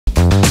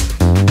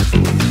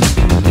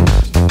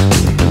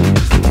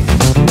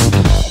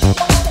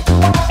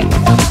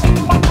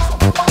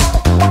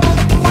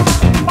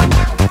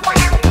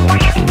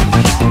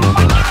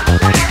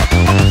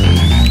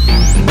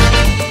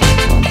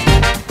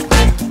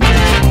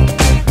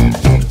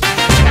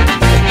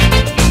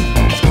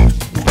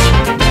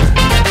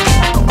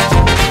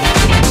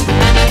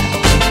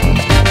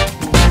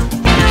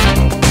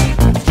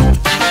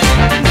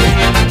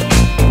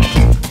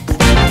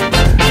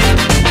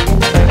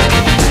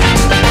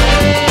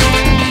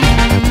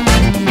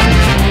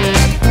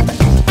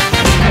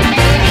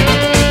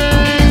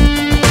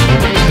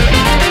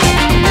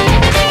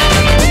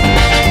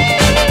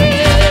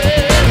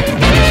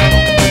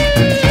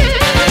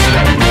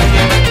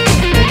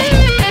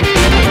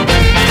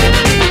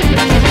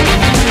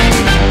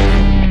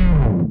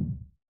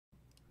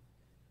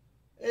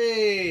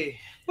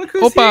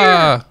who's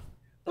Opa! here.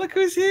 Look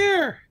who's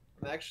here.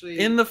 I'm actually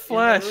in the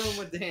flesh. In the room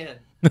with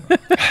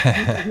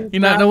Dan.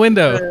 You're not in the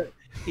window.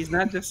 He's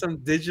not just some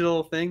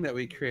digital thing that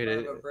we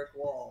created. A brick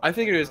wall. I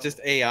figured it was just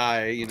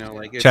AI, you know,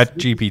 like it's, Chat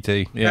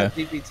GPT. Yeah. Chat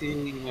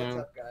GPT, you know. What's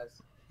up,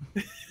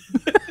 guys?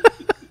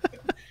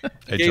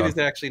 Hey, Gabe John. is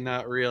actually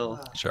not real.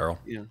 Cheryl.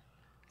 You know,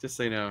 just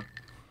so you know.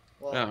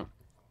 Well, Oh.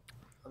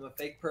 I'm a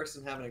fake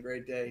person having a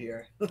great day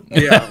here.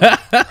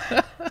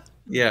 Yeah.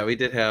 Yeah, we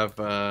did have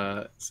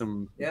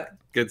some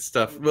good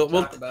stuff.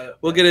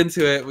 We'll get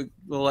into it.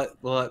 We'll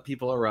let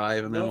people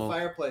arrive and then no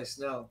fireplace,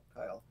 no,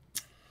 Kyle.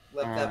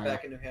 Left that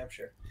back in New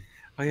Hampshire.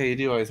 Oh yeah, you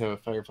do always have a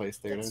fireplace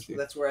there, don't you?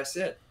 That's where I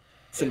sit.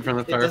 Sit in front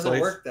of the It fireplace.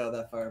 doesn't work though.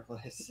 That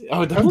fireplace.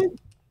 Oh, it doesn't?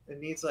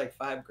 It needs like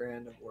 $5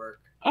 grand of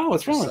work. Oh,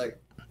 what's wrong? Like,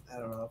 I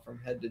don't know, from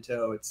head to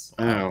toe. It's.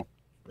 Oh.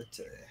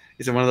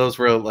 Is it one of those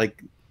where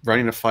like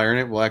running a fire in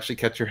it will actually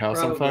catch your house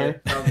on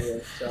fire?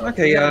 Probably. So,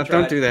 okay, yeah,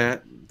 don't do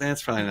that.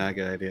 That's probably not a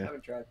good idea. I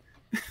haven't tried.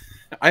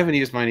 I haven't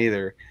used mine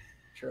either.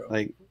 True.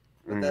 Like,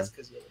 but that's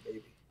because you have a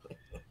baby.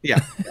 Yeah.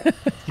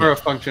 For a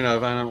function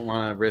of I don't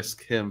want to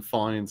risk him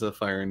falling into the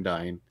fire and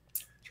dying.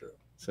 True.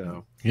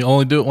 So you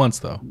only do it once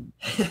though.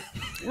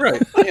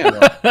 Right.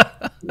 Yeah.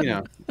 You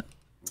know.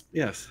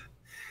 Yes.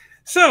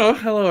 So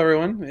hello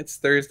everyone. It's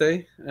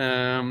Thursday.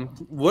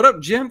 What up,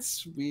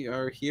 gents? We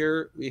are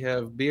here. We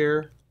have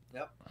beer.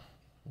 Yep.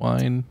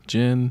 Wine,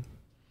 gin.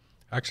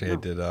 Actually, I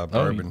did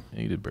bourbon.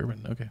 You did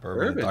bourbon. Okay.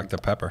 Bourbon. Dr.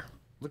 Pepper.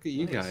 Look at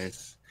you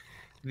guys.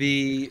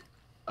 The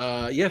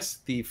yes,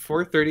 the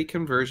 430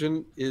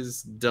 conversion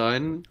is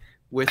done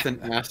with an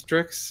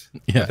asterisk.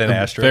 Yeah, with an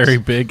asterisk. Very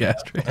big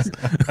asterisk.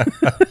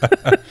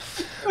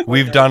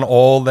 We've done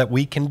all that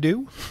we can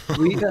do.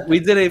 We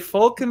did a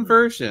full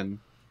conversion,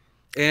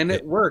 and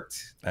it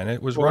worked. And it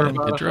was for running.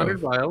 about It 100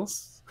 drove.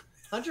 miles.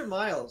 100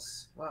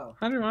 miles. Wow.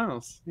 100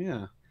 miles.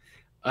 Yeah.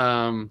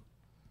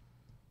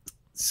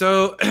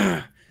 So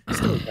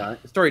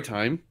story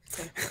time.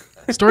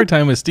 Story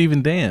time with Steve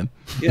and Dan.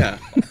 Yeah.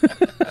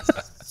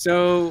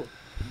 So,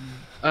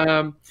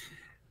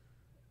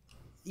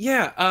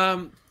 yeah.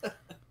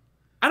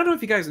 I don't know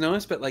if you guys know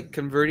this, but like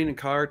converting a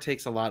car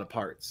takes a lot of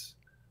parts.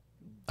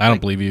 I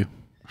don't believe you.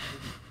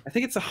 I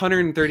think it's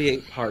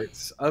 138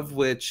 parts, of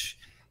which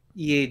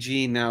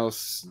EAG now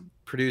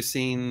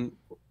producing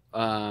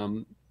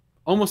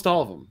almost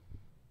all of them.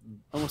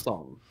 Almost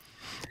all of them.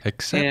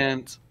 Except.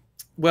 And,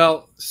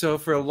 well, so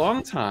for a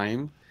long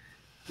time,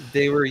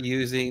 they were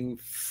using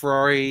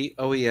Ferrari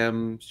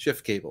OEM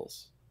shift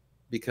cables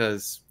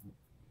because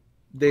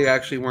they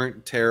actually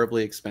weren't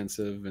terribly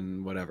expensive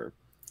and whatever.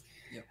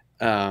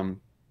 Yep.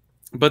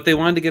 But they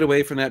wanted to get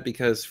away from that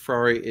because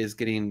Ferrari is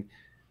getting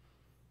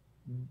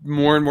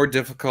more and more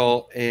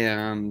difficult,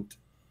 and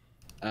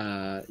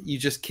you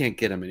just can't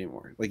get them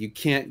anymore. Like, you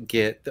can't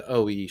get the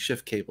OE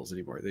shift cables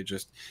anymore.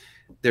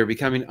 They're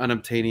becoming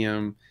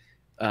unobtainium.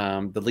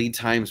 The lead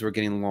times were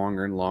getting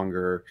longer and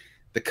longer.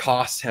 The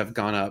costs have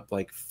gone up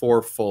like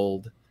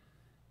fourfold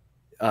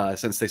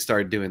since they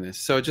started doing this.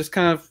 So it just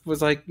kind of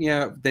was like,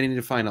 yeah, they needed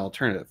to find an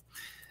alternative.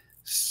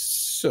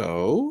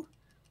 So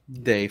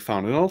they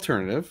found an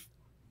alternative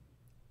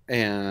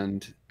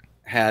and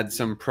had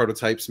some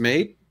prototypes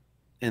made,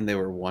 and they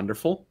were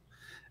wonderful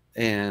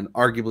and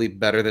arguably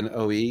better than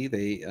OE.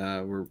 They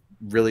were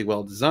really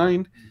well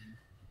designed.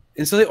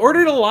 And so they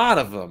ordered a lot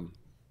of them.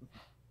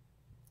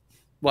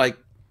 Like,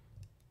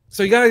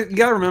 so you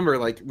gotta remember,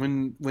 like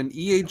when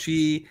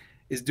EAG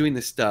is doing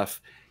this stuff,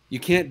 you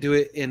can't do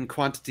it in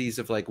quantities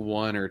of like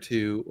 1 or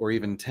 2 or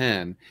even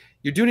 10.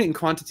 You're doing it in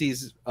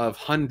quantities of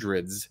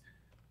hundreds,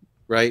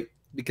 right?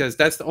 Because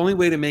that's the only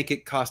way to make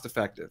it cost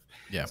effective.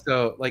 Yeah.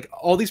 So like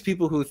all these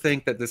people who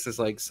think that this is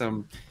like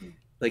some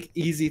like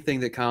easy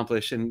thing to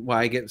accomplish, and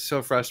why I get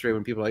so frustrated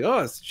when people are like, oh,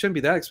 it shouldn't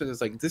be that expensive.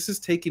 It's like, this is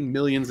taking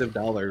millions of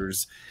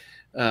dollars.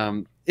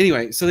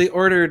 Anyway, so they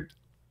ordered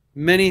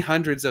many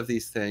hundreds of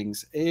these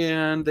things,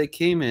 and they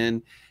came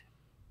in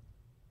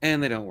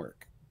and they don't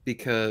work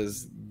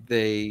because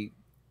they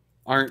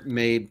aren't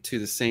made to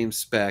the same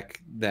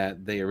spec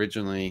that they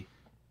originally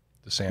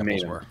The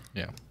samples were.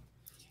 Yeah.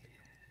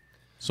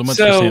 So much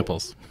for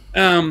samples.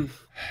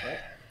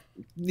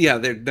 Yeah,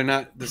 they're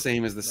not the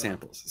same as the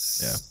samples.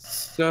 Yeah.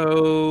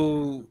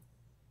 So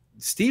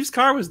Steve's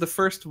car was the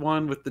first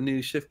one with the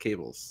new shift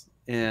cables,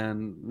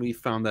 and we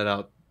found that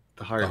out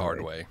the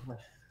hard way.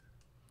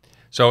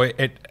 So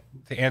to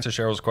answer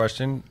Cheryl's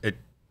question, it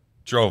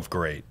drove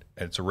great.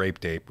 It's a rape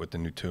tape with the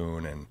new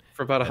tune and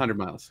for about 100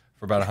 miles.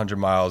 For about 100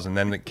 miles, and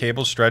then the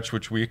cable stretch,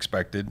 which we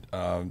expected.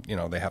 You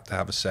know, they have to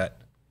have a set.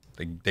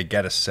 They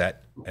get a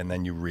set, and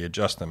then you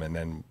readjust them, and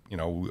then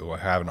we'll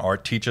have an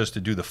art teach us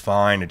to do the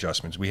fine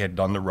adjustments. We had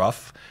done the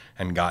rough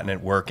and gotten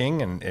it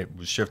working, and it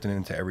was shifting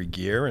into every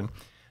gear, and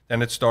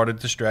then it started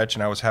to stretch,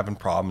 and I was having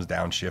problems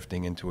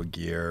downshifting into a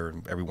gear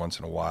every once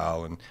in a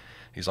while, and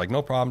he's like,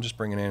 no problem, just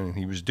bring it in. And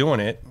he was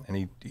doing it,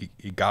 and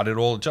he got it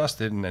all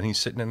adjusted, and then he's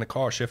sitting in the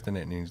car shifting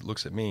it, and he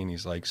looks at me, and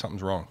he's like,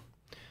 something's wrong.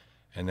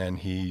 And then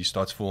he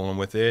starts fooling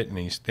with it, and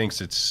he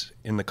thinks it's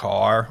in the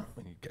car.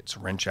 He gets a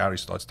wrench out. He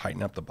starts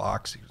tightening up the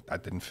box. He goes, I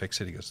didn't fix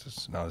it. He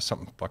goes, no, there's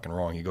something fucking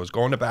wrong. He goes,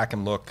 go in the back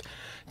and look.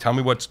 Tell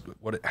me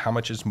how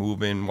much is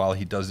moving while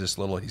he does this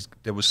little.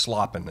 There was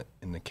slop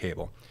in the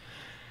cable.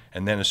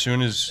 And then as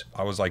soon as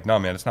I was like, no,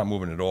 man, it's not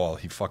moving at all,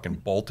 he fucking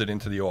bolted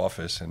into the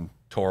office and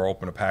tore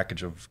open a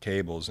package of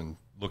cables and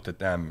looked at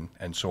them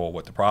and saw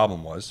what the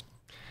problem was.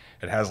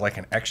 It has like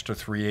an extra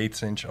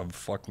 3/8 inch of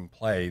fucking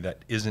play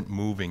that isn't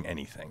moving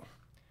anything.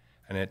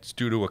 And it's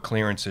due to a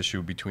clearance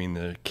issue between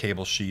the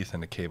cable sheath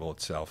and the cable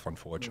itself,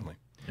 unfortunately.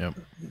 Yep.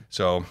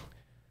 So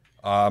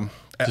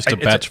just a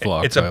batch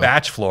flaw. It's a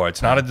batch flaw.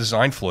 It's not a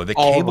design flaw. The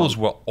cables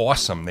were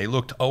awesome. They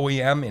looked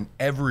OEM in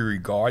every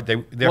regard.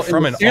 They're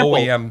from an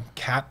OEM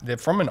They're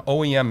from an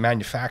OEM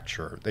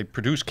manufacturer. They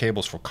produce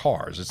cables for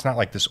cars. It's not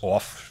like this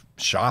off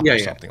shop or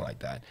something like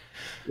that.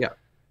 Yeah.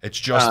 It's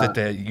just that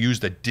they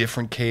used a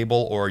different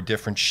cable or a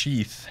different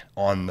sheath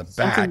on the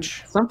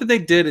batch. Something they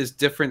did is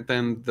different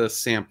than the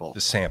sample.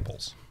 The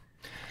samples.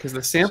 Because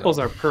the samples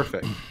are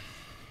perfect.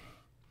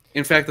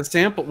 In fact,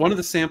 one of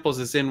the samples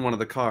is in one of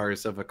the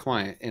cars of a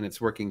client, and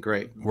it's working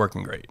great.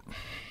 Working great.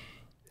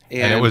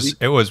 And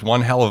it was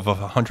one hell of a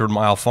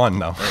 100-mile fun,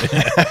 though.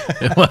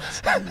 It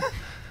was.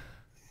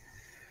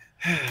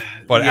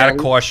 But out of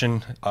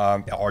caution,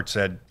 Art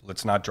said,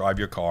 let's not drive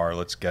your car.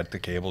 Let's get the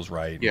cables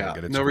right. Yeah,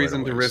 get it no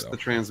reason to risk so. the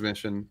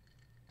transmission.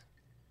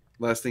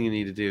 Last thing you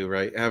need to do,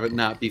 right? Have it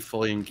not be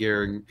fully in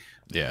gear and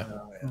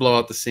blow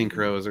out the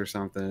synchros or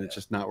something. It's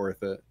just not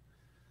worth it.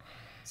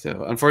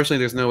 So unfortunately,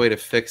 there's no way to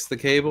fix the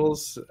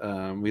cables.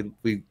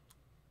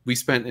 We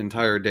spent an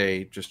entire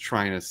day just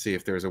trying to see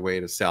if there's a way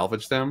to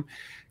salvage them,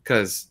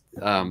 because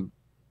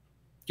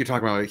you're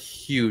talking about a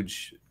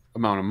huge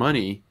amount of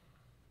money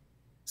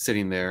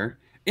sitting there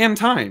and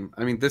time.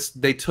 I mean,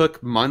 they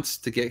took months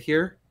to get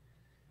here,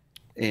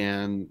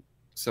 and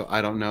so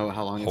I don't know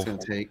how long it's going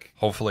to take.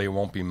 Hopefully, it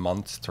won't be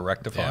months to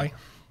rectify.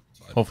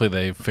 Yeah. Hopefully,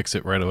 they fix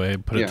it right away.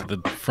 Put it to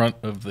the front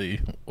of the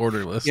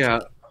order list. Yeah.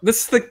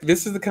 This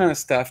is the kind of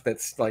stuff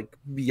that's like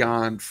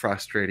beyond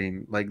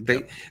frustrating. Like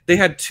they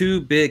had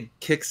 2 big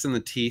kicks in the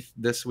teeth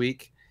this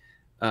week.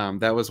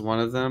 That was one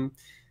of them.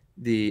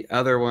 The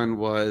other one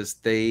was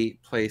they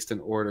placed an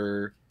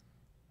order.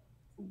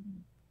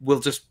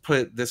 We'll just put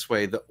it this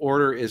way: the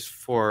order is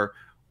for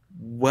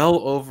well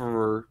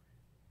over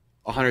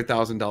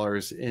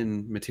 $100,000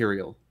 in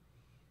material,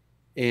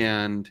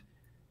 and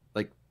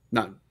like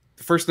the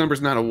first number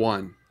is not a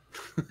 1.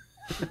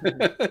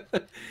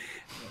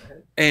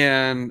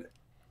 And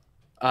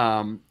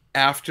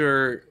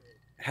after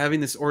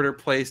having this order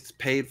placed,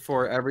 paid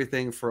for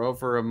everything for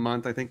over a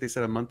month, I think they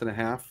said a month and a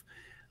half,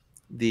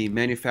 the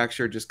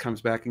manufacturer just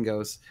comes back and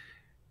goes,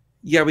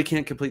 yeah, we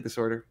can't complete this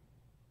order.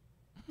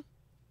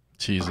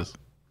 Jesus.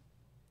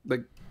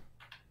 Like,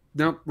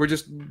 no,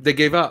 they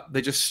gave up.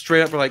 They just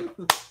straight up were like,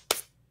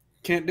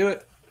 can't do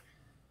it.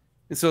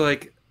 And so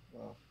like,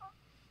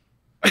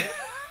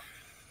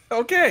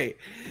 okay.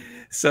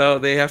 So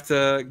they have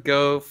to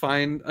go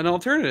find an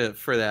alternative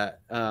for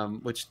that,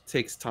 which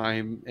takes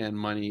time and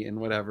money and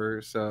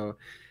whatever. So,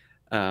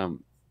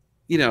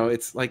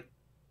 it's like,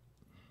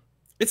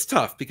 it's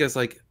tough because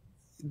like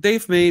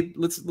they've made,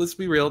 let's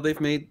be real,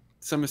 they've made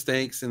some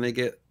mistakes and they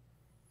get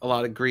a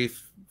lot of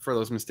grief for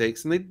those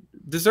mistakes, and they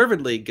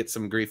deservedly get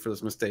some grief for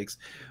those mistakes,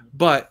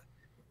 but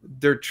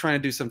they're trying to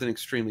do something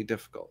extremely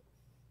difficult.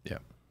 Yeah.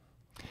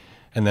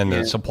 And then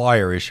the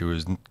supplier issue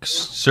is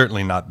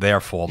certainly not their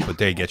fault, but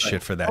they get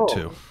shit for that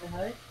too.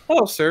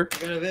 Hello, sir.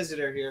 We got a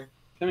visitor here.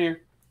 Come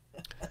here.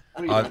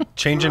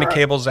 Changing the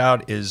cables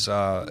out is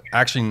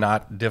actually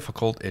not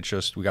difficult. It's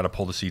just we got to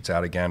pull the seats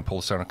out again,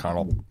 pull the center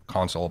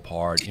console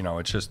apart.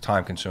 It's just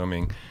time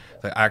consuming.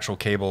 The actual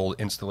cable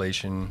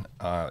installation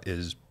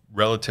is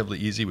relatively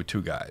easy with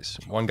 2 guys.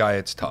 1 guy,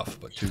 it's tough,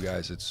 but 2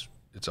 guys, it's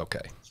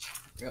okay.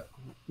 Yeah.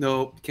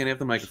 No, can't have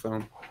the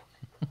microphone.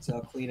 It's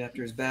all clean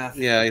after his bath.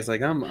 Yeah, he's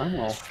like, I'm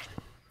all.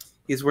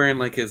 He's wearing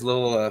like his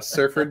little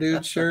surfer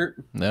dude shirt.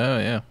 No,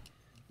 yeah.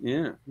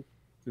 Yeah,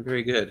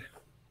 very good.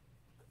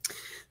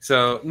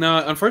 So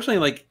no, unfortunately,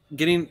 like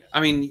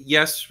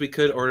yes, we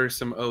could order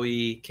some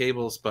OE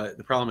cables, but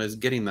the problem is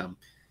getting them.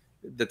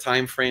 The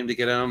time frame to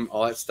get them,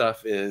 all that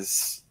stuff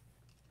is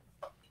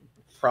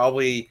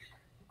probably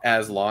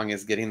as long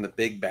as getting the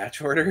big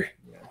batch order.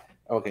 Yeah.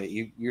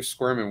 Okay, you're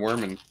squirming,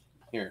 worming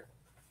here.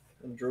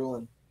 I'm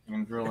drooling.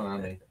 I'm drooling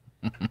on me.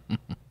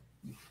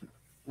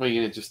 Well,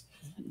 you just.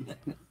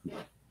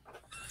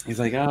 He's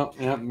like, oh,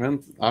 yeah,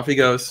 off he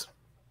goes.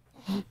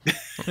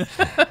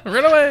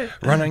 Run away!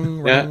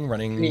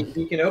 Running.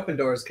 He can open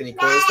doors. Can he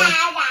close them?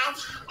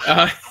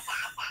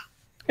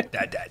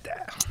 Da, da, da.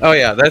 Oh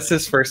yeah, that's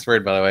his first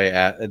word, by the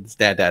way. It's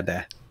dad, dad,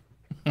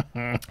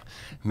 dad.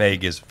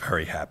 Meg is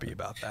very happy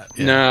about that.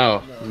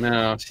 Yeah.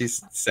 No,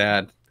 she's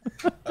sad.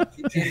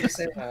 He came to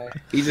say hi.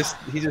 He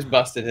just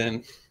busted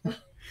in.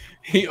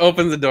 He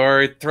opens the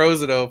door,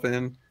 throws it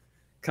open,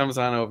 comes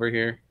on over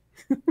here.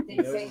 Did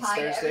you say hi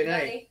to Thursday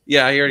everybody? night.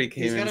 Yeah, he already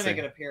came He's in. gonna make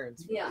an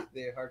appearance. For Yeah.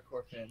 the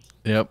hardcore fans.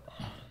 Yep.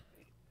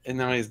 And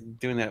now he's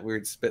doing that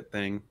weird spit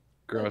thing.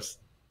 Gross.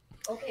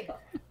 Okay, Bob.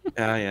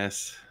 Ah,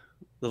 yes.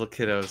 Little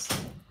kiddos.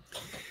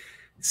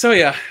 So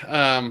yeah,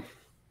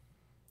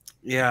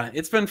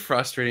 it's been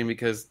frustrating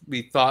because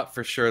we thought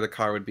for sure the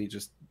car would be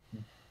just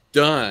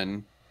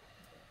done,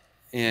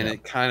 and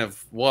it kind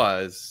of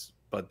was,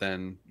 but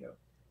then,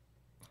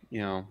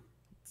 there's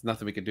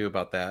nothing we could do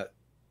about that.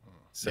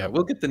 So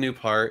we'll get the new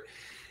part.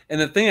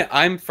 And the thing that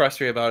I'm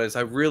frustrated about is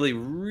I really,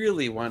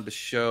 really wanted to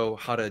show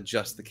how to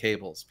adjust the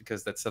cables,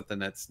 because that's something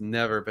that's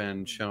never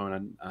been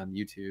shown on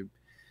YouTube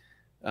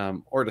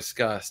or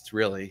discussed,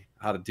 really,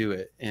 how to do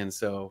it. And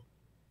so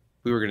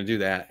we were going to do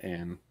that,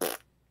 and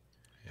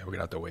we're going to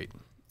have to wait.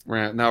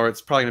 Now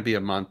it's probably going to be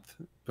a month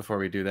before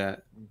we do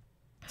that.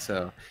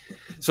 So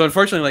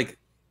unfortunately, like,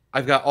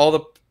 I've got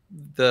all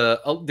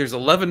there's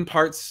 11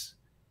 parts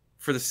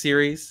for the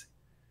series.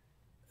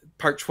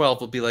 Part 12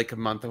 will be like a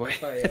month away.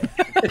 Oh,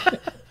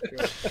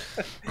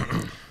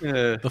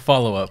 yeah. The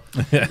follow-up.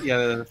 Yeah,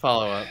 the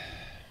follow-up.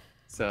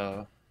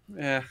 So,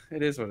 yeah,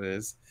 it is what it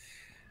is.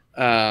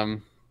 A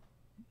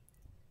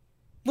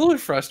little bit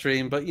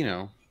frustrating, but,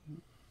 I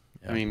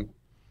mean,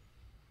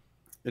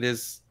 it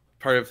is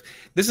part of...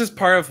 This is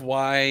part of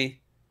why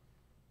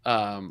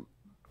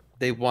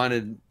they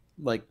wanted,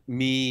 like,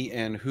 me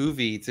and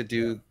Hoovy to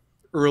do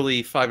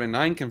early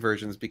 5.9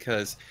 conversions,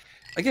 because,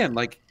 again,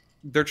 like,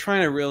 they're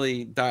trying to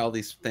really dial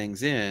these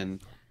things in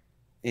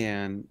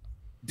and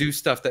do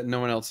stuff that no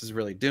one else is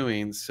really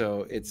doing.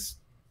 So it's,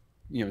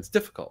 it's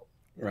difficult,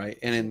 right?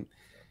 And then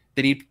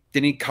they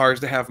need cars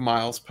to have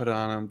miles put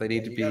on them. They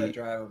need to be, gotta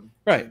drive them.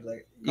 right.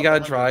 Like You got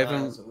to drive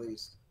them at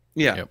least.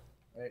 Yeah. Yep.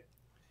 Right.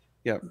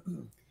 Yep.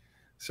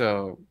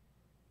 So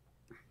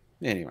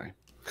anyway,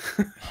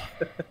 I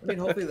mean,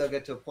 hopefully they'll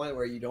get to a point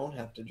where you don't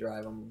have to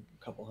drive them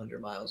a couple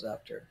hundred miles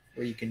after,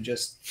 where you can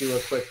just do a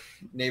quick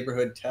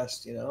neighborhood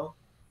test,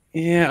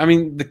 Yeah, I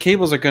mean, the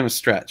cables are going to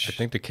stretch. I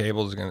think the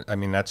cable is going to, I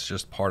mean, that's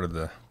just part of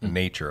the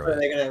nature of Are it.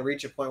 they going to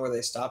reach a point where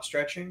they stop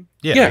stretching?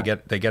 Yeah.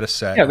 They get a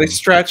set. Yeah, they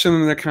stretch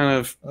and they're kind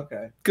of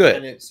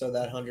good. And so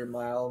that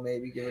 100-mile,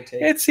 maybe, give or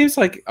take? It seems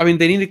like, I mean,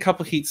 they need a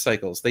couple heat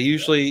cycles. They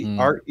usually,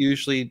 Art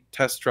usually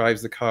test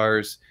drives the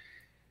cars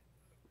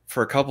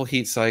for a couple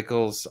heat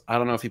cycles. I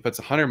don't know if he puts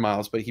 100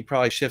 miles, but he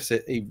probably shifts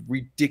it a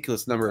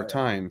ridiculous number of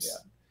times.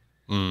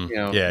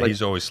 Yeah. Like,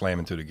 he's always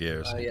slamming through the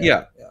gears.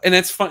 Yeah. And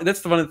that's fun.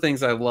 That's one of the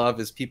things I love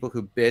is people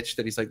who bitch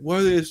that he's like, why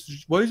is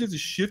it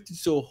shifted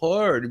so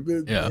hard?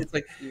 Yeah. It's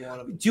like,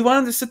 do you want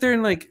him to sit there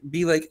and like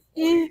be like,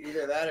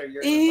 either that or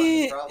you're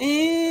the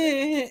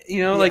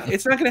problem. like,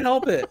 it's not going to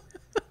help it.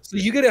 So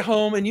you get it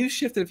home and you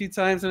shift it a few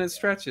times and it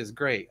stretches.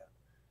 Great.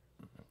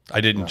 I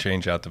didn't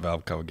change out the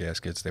valve cover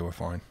gaskets. They were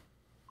fine.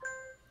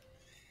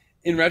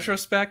 In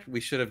retrospect, we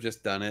should have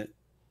just done it.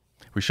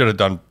 We should have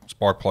done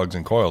spark plugs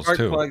and coils too.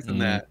 Spark plugs and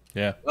that.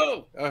 Yeah.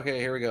 Oh, okay.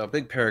 Here we go.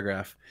 Big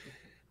paragraph.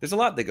 There's a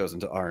lot that goes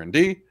into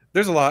R&D.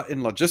 There's a lot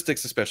in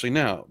logistics, especially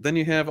now. Then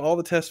you have all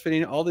the test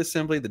fitting, all the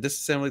assembly, the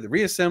disassembly, the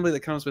reassembly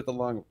that comes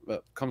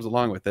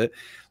along with it.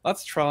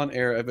 Lots of trial and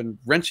error. I've been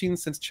wrenching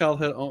since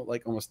childhood,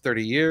 like almost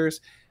 30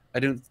 years. I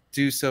don't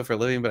do so for a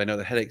living, but I know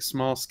the headache,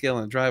 small scale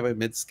and driveway,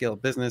 mid-scale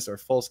business, or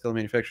full-scale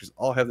manufacturers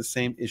all have the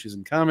same issues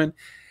in common.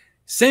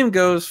 Same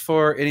goes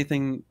for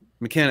anything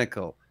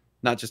mechanical,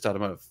 not just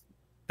automotive.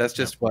 That's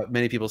just what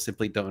many people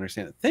simply don't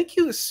understand. Thank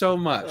you so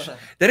much.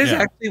 That is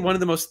actually one of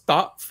the most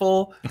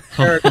thoughtful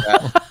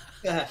paragraphs.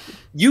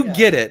 You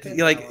get it.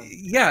 You're like,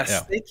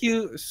 yes, thank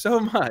you so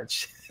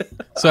much.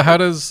 So how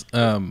does,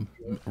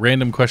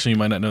 random question you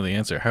might not know the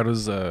answer, how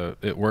does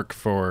it work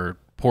for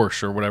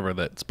Porsche or whatever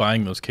that's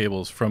buying those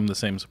cables from the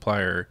same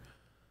supplier?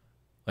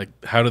 Like,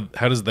 how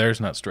does theirs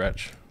not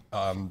stretch?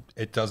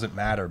 It doesn't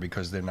matter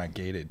because they're not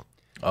gated.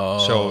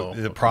 Oh, so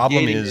the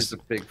problem is a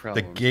big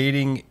problem. The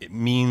gating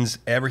means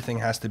everything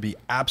has to be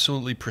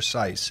absolutely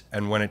precise.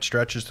 And when it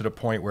stretches to the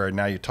point where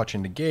now you're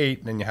touching the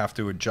gate, then you have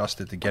to adjust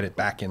it to get it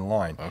back in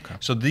line. Okay.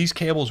 So these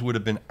cables would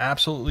have been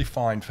absolutely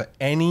fine for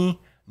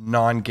any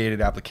non-gated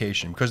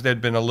application because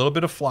there'd been a little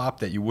bit of flop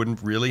that you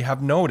wouldn't really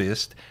have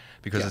noticed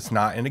because it's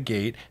not in a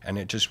gate, and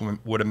it just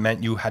would have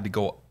meant you had to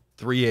go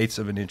 3/8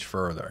 of an inch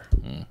further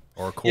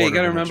or a quarter. Yeah, you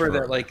got to of an inch remember further.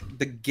 that like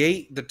the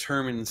gate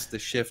determines the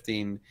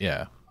shifting.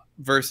 Yeah.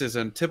 Versus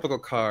a typical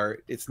car,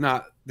 it's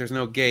not. There's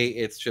no gate.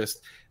 It's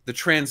just the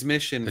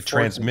transmission. The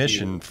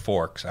transmission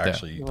forks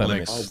actually.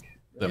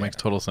 That makes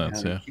total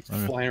sense. Yeah. It keeps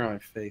flying around my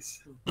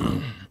face.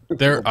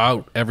 They're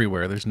out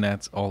everywhere. There's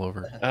gnats all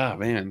over. Oh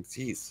man,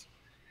 jeez.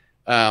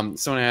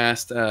 Someone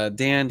asked,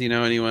 Dan, do you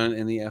know anyone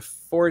in the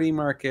F40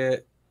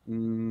 market?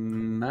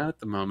 Not at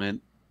the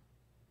moment.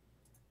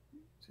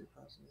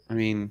 I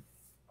mean,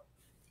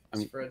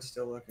 Fred's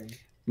still looking.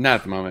 not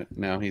at the moment.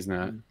 No, he's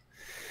not.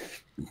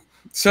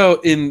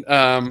 So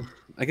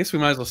I guess we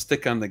might as well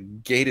stick on the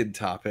gated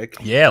topic.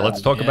 Yeah,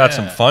 let's talk about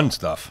some yeah. fun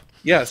stuff.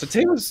 Yeah, so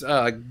today was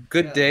a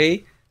good Yeah.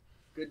 day,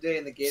 Good day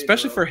in the gated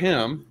especially for world.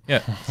 him.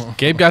 Yeah.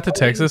 Gabe got to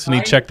Texas and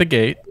he checked the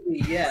gate.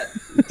 Yeah.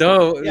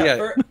 Though, Yeah.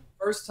 yeah,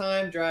 First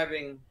time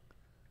driving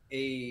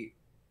a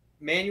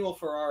manual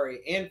Ferrari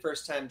and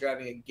first time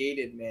driving a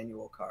gated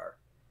manual car.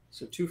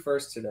 So 2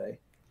 firsts today.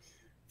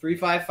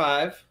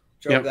 355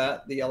 drove Yep.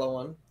 that, the yellow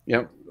one.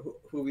 yep.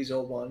 Hoovie's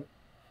old one.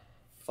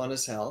 Fun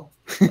as hell.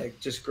 Like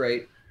just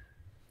great.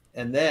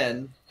 And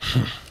then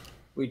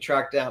we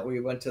tracked down. We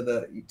went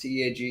to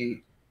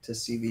EAG to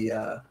see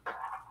the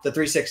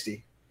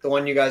 360, the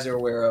one you guys are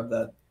aware of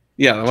that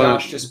Yeah, the one-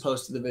 Josh just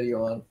posted the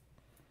video on.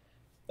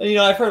 And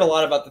I've heard a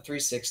lot about the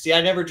 360.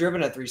 I never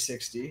driven a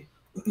 360,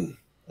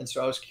 and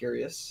so I was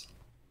curious.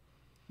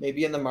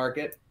 Maybe in the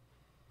market,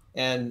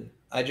 and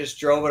I just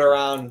drove it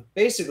around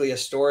basically a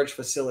storage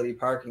facility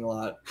parking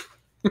lot,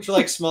 which are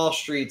like small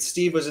streets.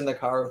 Steve was in the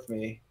car with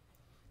me,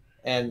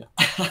 and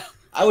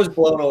I was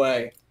blown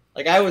away.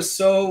 Like I was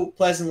so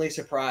pleasantly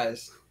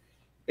surprised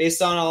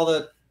based on all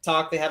the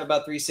talk they have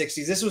about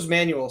 360s. This was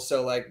manual,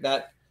 so like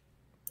that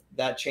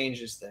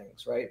changes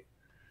things, right?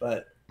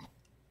 But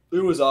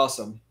it was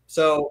awesome.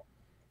 So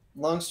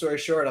long story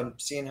short, I'm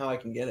seeing how I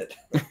can get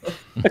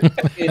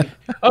it.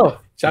 Oh,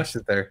 Josh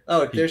is there.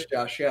 Oh, there's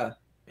Josh. Yeah.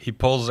 He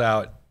pulls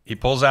out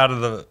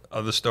of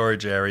the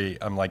storage area.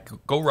 I'm like,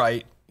 go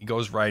right. He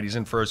goes right. He's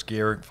in first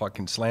gear.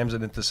 Fucking slams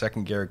it into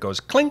second gear. It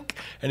goes clink,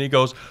 and he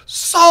goes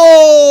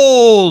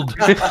sold.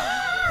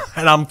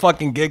 And I'm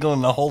fucking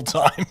giggling the whole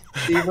time.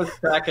 Steve was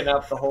cracking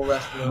up the whole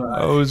rest of the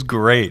ride. It was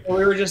great.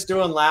 We were just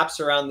doing laps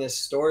around this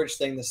storage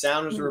thing. The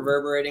sound was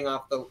reverberating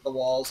off the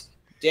walls.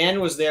 Dan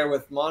was there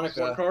with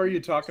Monica. What car are you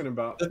talking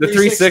about? The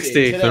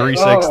 360. today.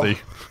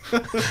 360.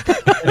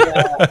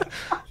 And,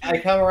 I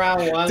come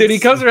around once. Dude, he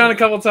comes around a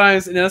couple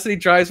times, and as he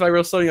drives by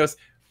real slow, he goes,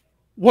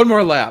 "One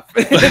more lap."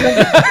 And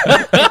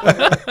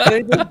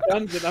he just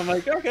guns it. I'm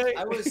like, okay.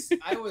 I was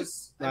I mean,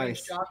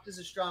 Nice. shocked is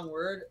a strong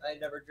word. I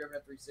had never driven a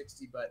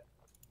 360, but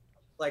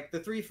like the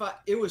 3.5,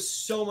 it was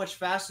so much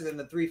faster than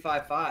the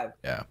 3.55.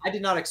 Yeah. I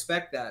did not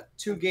expect that.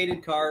 2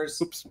 gated cars.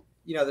 Oops.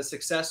 The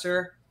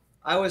successor.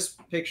 I was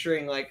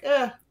picturing like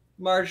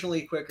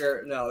marginally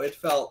quicker. No, it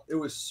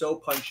was so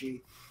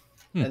punchy,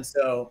 and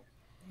so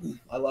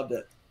I loved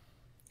it.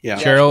 Yeah.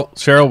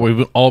 Cheryl,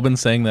 we've all been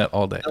saying that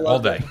all day. I All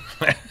loved day.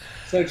 it.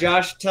 So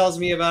Josh tells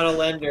me about a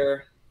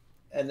lender,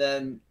 and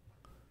then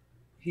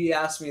he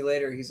asked me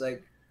later. He's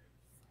like,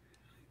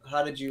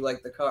 "How did you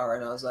like the car?"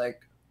 And I was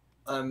like,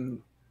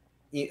 "I'm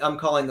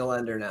calling the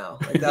lender now."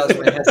 Like that was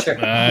my answer.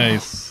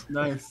 Nice.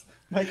 Nice.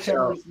 My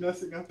camera's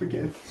messing up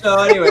again. So,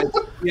 anyways,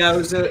 yeah, it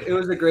was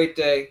a great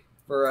day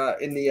for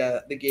in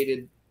the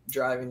gated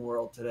driving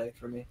world today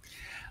for me.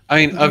 I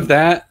mean, of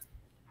the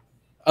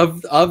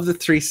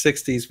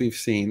 360s we've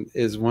seen,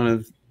 is one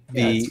of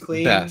Yeah, the it's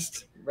clean.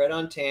 best. Red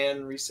on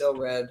tan, resale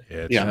red. Yeah,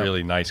 it's Yeah. a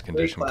really nice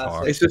condition Very car.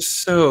 classic. It's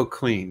just so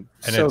clean,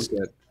 And so it's-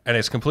 good. And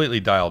it's completely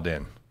dialed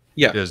in.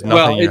 Yeah. There's nothing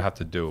well, you have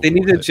to do. they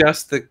need with to it.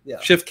 adjust the Yeah.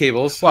 shift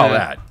cables. Well,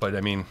 that. But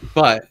I mean,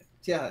 But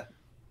Yeah,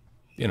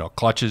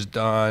 clutch is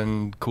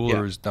done,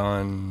 cooler is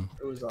done,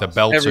 it was the awesome.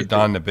 belts Everything. are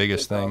done. The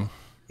biggest It was thing.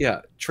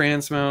 yeah,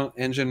 trans mount,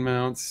 engine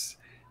mounts.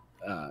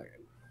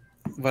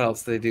 What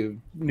else do they do?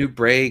 New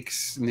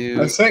brakes,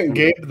 new. I sent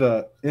Gabe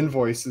the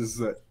invoices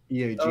that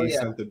EAG Oh, yeah.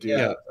 sent the dude.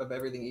 Yeah, of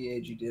everything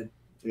EAG did.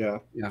 Yeah.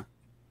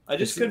 I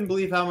just couldn't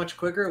believe how much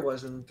quicker it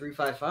was than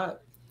 3.55.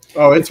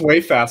 Oh, it's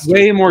way faster.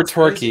 Way more It's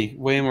crazy. torquey.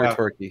 Way more Yeah.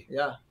 torquey.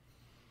 Yeah.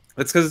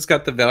 That's because it's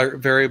got the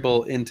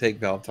variable intake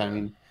valve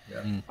timing.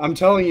 I'm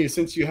telling you,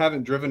 since you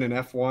haven't driven an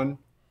F1,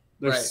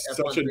 there's Right, such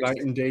F1 a night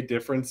and day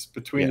difference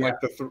between Yeah.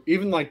 like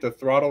even like the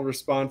throttle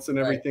response and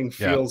Right. everything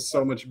Yeah. feels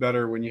so much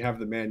better when you have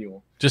the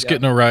manual. Just Yeah.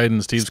 getting a ride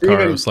in Steve's car,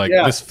 Steven- it was like,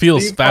 yeah, this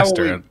feels Steve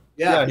faster. probably-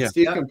 Yeah. Yeah,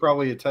 Steve Yeah. can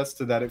probably attest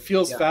to that. It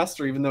feels Yeah.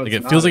 faster, even though Like,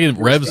 it's it feels not. like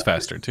it revs It's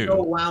faster, So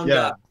too. wound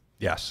Yeah. up.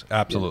 Yes,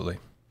 absolutely.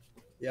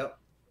 Yep.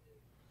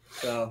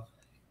 So,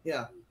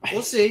 yeah,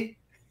 we'll see.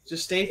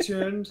 Just stay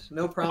tuned.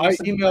 No I promises.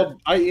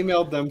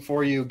 emailed them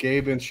for you,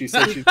 Gabe, and she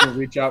said she's gonna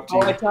reach out to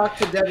Oh, you. I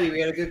talked to Debbie. We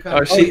had a good Oh, Oh,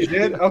 conversation. you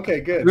did? Okay,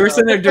 good. We were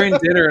sitting there during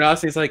dinner, and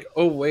Austin's like,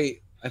 "Oh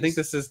wait, I think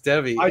this is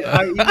Debbie." I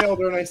emailed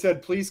her and I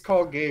said, please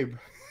call Gabe.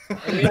 And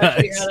we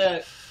actually Nice.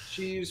 had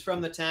she's from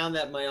the town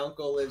that my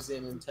uncle lives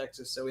in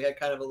Texas, so we had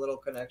kind of a little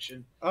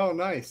connection. Oh,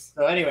 nice.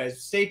 So,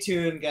 anyways, stay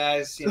tuned,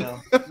 guys. No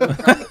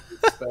promises,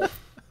 but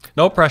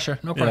No pressure.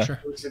 No Yeah. pressure.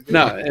 it was a good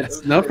No, day. It it's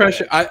was a no good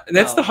pressure. day.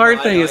 That's No, the hard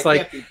no, I thing. know, Is I like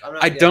can't be- I'm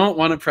not I getting- don't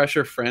want to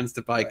pressure friends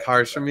to buy Right,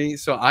 cars for right. me.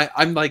 So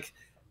I'm like,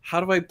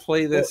 how do I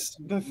play this?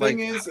 Well, the thing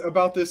like, is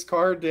about this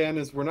car, Dan,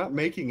 is we're not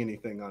making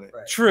anything on it.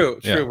 Right. True,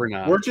 Yeah. we're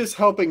not. We're just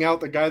helping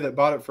out the guy that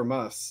bought it from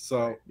us.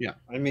 So Yeah.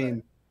 I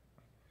mean,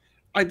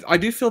 I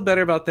do feel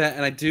better about that,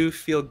 and I do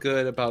feel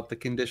good about the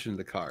condition of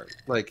the car.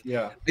 Like,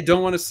 Yeah. I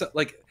don't want to sell,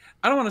 like,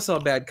 I don't want to sell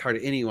a bad car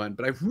to anyone,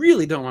 but I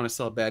really don't want to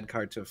sell a bad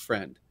car to a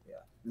friend.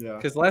 Yeah.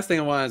 Because the last thing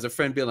I want is a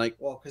friend being like,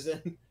 Well, because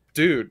then,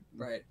 dude.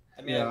 right?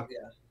 I mean, Yeah.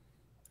 yeah.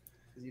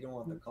 Because you don't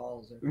want the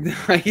calls. Or,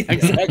 Yeah,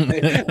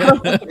 exactly.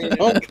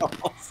 Phone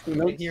calls. I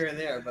mean, here and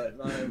there, but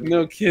not every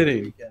No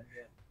kidding. weekend,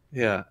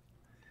 yeah. Yeah.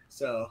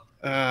 So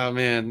Oh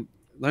man,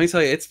 let me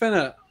tell you, it's been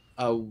a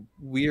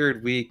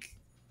weird week.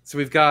 So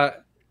we've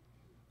got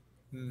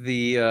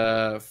the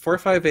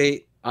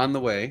 458 on the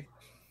way,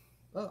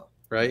 oh,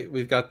 right?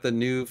 We've got the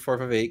new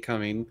 458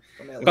 coming.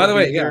 I mean, By the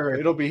way,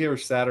 It'll be here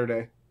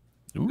Saturday.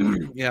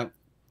 Ooh. Yeah.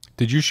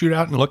 Did you shoot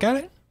out and look at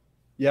it?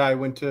 Yeah, I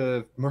went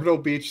to Myrtle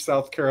Beach,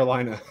 South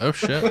Carolina. Oh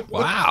shit!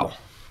 Wow.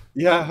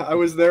 Yeah, I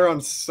was there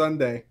on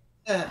Sunday,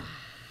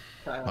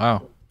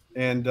 Wow.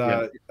 and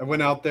I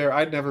went out there.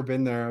 I'd never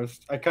been there.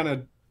 I kind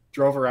of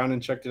drove around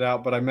and checked it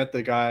out, but I met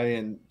the guy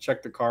and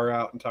checked the car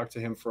out and talked to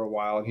him for a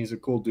while. And he's a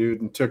cool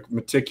dude and took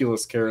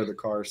meticulous care of the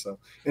car. So,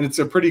 and it's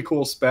a pretty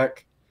cool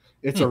spec.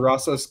 It's a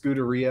Rasa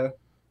Scuderia,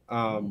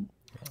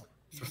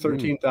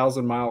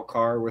 13,000-mile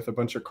car with a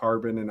bunch of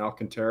carbon and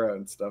Alcantara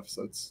and stuff.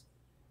 So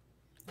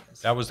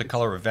That was the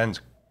color of Ven's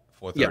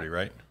 430,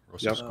 right?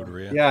 Rosa Yep.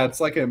 Scuderia. yeah,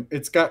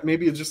 it's got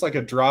maybe just like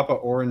a drop of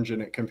orange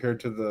in it compared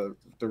to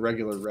the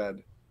regular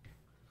red.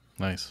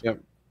 Nice. Yep.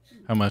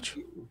 How much?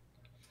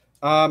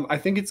 I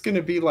think it's going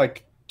to be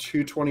like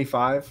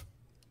 225.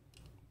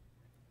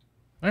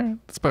 All right,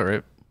 that's about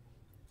right.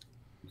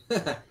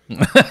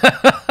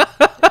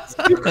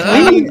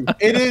 I mean,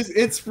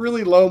 it's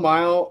really low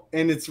mile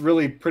and it's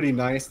really pretty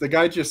nice. The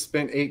guy just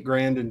spent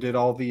 $8,000 and did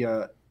all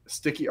the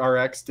sticky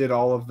RX, did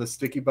all of the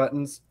sticky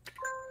buttons.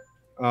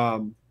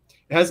 It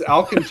has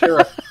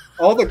Alcantara.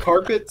 All the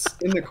carpets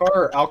in the car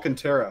are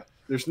Alcantara.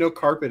 There's no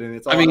carpet in it.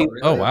 It's all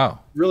Oh wow.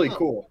 really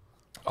cool.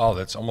 Oh,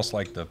 that's almost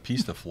like the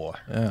pista floor.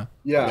 Yeah.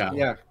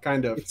 Yeah,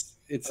 kind of.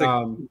 It's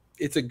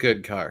a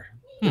good car.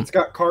 It's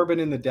got carbon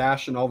in the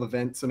dash and all the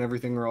vents and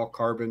everything are all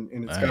carbon,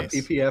 and it's got Nice.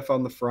 PPF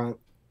on the front.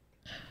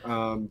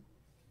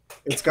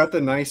 It's got the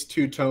nice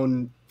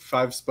two-tone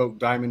 5-spoke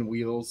diamond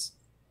wheels,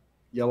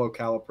 yellow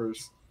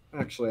calipers.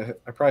 Actually,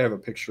 I probably have a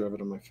picture of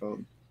it on my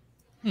phone.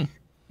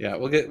 Yeah,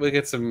 we'll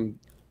get some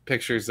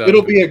pictures of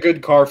It'll be a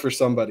good car for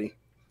somebody.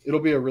 It'll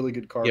be a really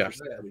good car Yeah. for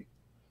somebody.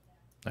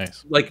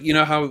 Nice. like, you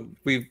know how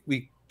we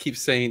keep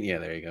saying, yeah,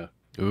 there you go.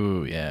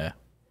 Ooh yeah.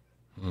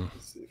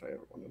 Let's see if I have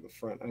one in the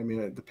front. I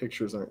mean, the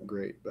pictures aren't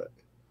great, but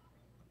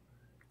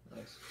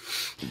nice.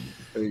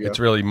 there you go. It's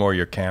really more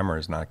your camera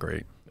is not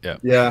great.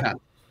 Yeah.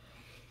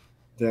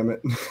 Damn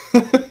it.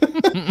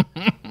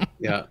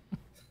 Yeah.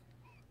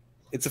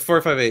 It's a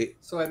 458.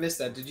 So I missed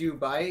that. Did you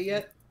buy it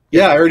yet?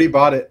 Yeah, I already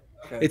bought it.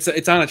 Okay.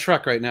 It's on a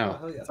truck right Oh, now.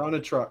 hell yeah. It's on a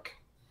truck.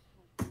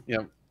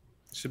 Yep.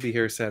 Should be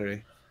here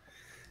Saturday.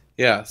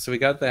 Yeah, so we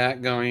got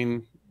that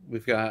going.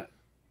 We've got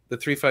the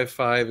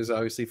 355 is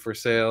obviously for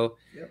sale.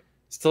 Yep.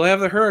 Still have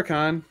the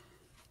Huracan.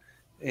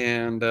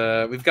 And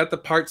we've got the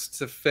parts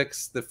to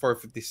fix the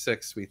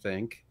 456, we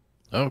think.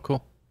 Oh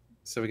cool.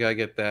 So we got to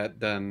get that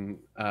done.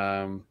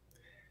 I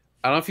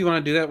don't know if you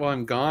want to do that while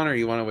I'm gone or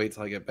you want to wait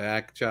till I get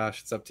back,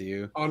 Josh. It's up to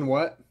you. On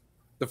what?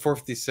 The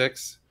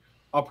 456.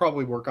 I'll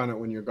probably work on it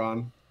when you're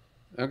gone.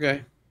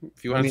 Okay.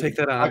 If you want I mean, to take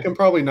that on. I can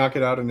probably knock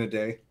it out in a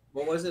day.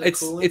 What was it? It's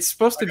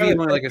supposed to I be gotta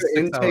only like take a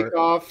the 6 hour. intake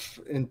off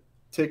and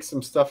take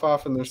some stuff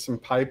off, and there's some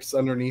pipes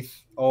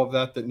underneath all of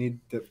that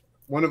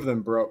one of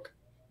them broke.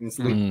 And it's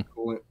leaking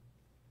coolant.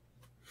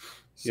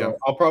 So Yeah.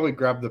 I'll probably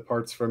grab the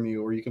parts from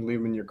you, or you can leave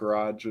them in your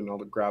garage, and I'll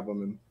grab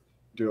them and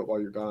do it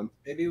while you're gone.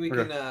 Maybe we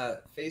Okay. can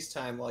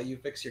FaceTime while you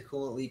fix your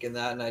coolant leak in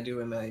that, and I do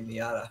in my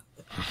Miata.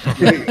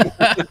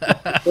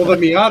 Well, the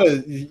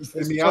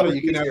Miata probably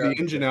you can have easier. the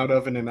engine out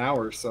of in an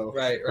hour. So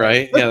Right.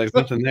 Right? Yeah, there's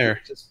nothing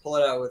there. Just pull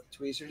it out with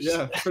tweezers.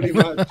 yeah, pretty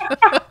much.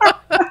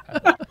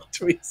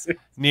 Tweets.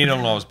 Needle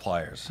nose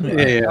pliers.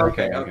 Yeah.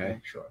 Okay.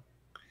 Sure.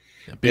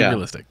 Be Yeah.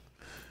 realistic.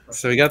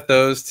 So we got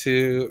those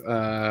two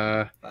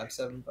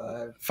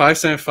 575.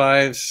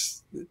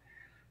 575s.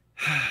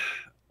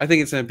 I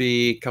think it's going to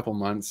be a couple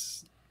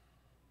months.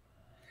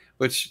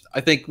 Which I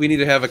think we need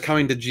to have a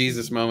coming to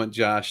Jesus moment,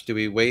 Josh. Do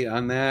we wait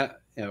on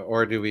that,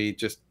 or do we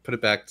just put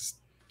it back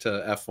to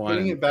F1?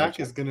 Putting it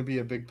back is going to be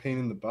a big pain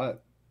in the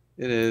butt.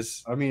 It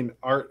is. I mean,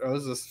 Art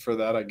owes us for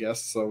that, I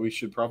guess. So we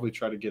should probably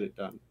try to get it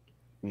done.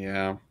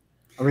 Yeah.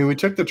 I mean, we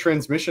took the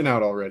transmission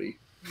out already.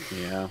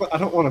 Yeah. But I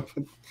don't want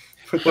to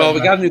put Well,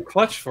 that we got back. a new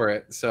clutch for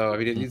it, so I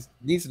mean, it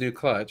needs a new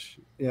clutch.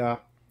 Yeah.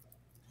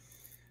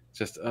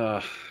 Just,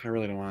 I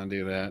really don't want to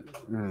do that.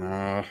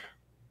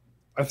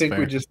 I think we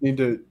fair. just need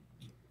to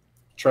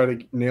try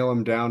to nail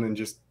them down and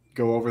just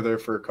go over there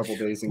for a couple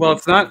days. And Well, get-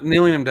 it's not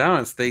nailing them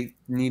down. It's they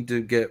need to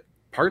get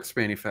parts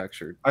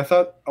manufactured. I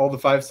thought all the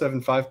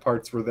 575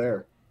 parts were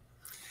there.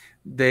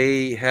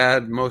 They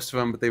had most of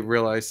them, but they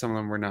realized some of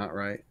them were not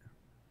right.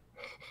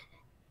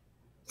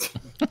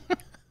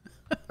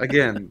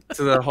 Again,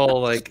 to the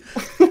whole like,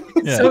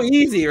 Yeah. so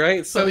easy, right?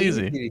 It's So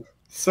easy.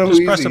 So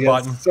Just easy. press a yet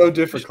button. So Push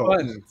difficult.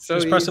 button. So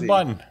Just press a easy.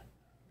 button.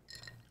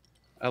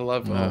 I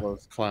love Yeah. all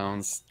those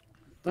clowns.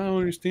 don't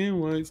understand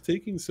why it's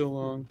taking so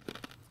long.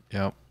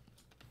 Yep.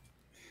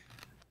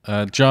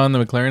 John,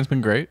 the McLaren's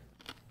been great.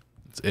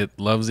 It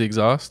loves the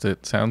exhaust.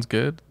 It sounds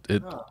good.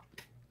 Oh,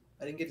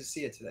 I didn't get to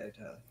see it today,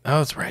 Tyler. Oh,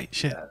 that's right.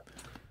 Shit. Yeah.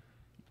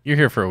 You're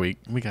here for a week.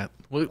 We got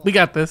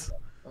this.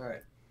 All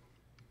right.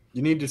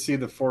 You need to see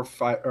the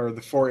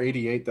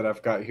 488 that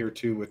I've got here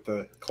too with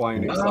the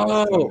client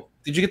exhaust. Oh,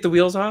 did you get the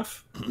wheels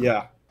off?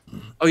 Yeah,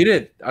 Oh, you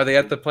did. Are they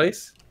at the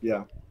place?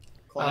 yeah.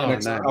 Oh,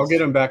 Next, nice. I'll get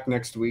them back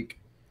next week.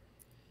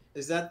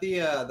 Is that the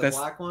That's-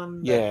 black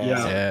one? Yeah.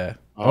 Yeah.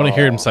 I want to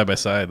hear them side by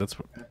side. That's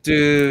what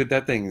Dude,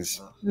 that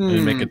thing's we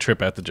make a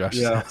trip out to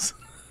Josh's Yeah. house.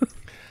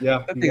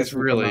 Yeah, that you thing's guys can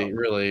come really, out.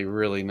 really,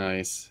 really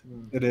nice.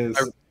 It is.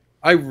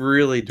 I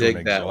really Do an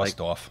dig that. Like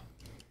exhaust off.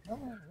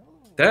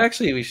 that.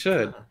 Actually, we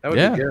should. That would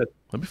Yeah. be good.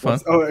 That'd be fun.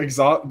 Oh,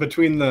 exhaust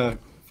between the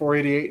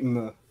 488 and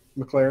the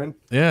McLaren.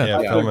 Yeah. Yeah,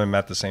 I film think- them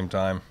at the same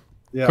time.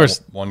 Yeah, Of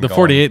course, One the going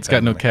 48's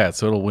got no randomly. cat,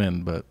 so it'll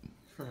win. But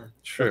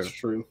True. that's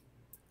true.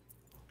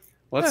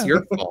 Well, that's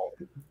your fault.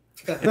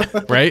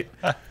 right.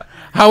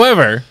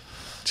 However,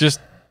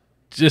 just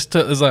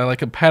to, as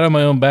like a pat on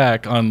my own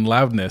back on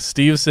loudness,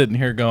 Steve's sitting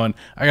here going,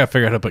 "I gotta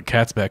figure out how to put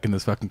cats back in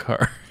this fucking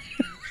car."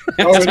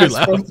 Oh, it too is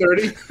loud.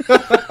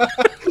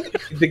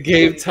 430. The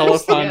game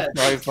telethon Yeah,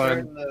 probably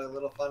starting fun. the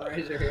little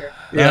fundraiser here.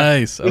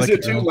 Nice. I Is like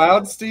it too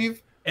loud,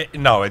 Steve?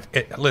 No,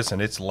 listen,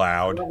 it's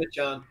loud. Love it,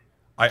 John.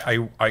 I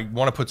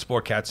want to put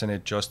sport cats in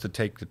it just to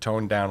take the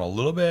tone down a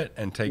little bit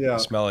and take Yeah. the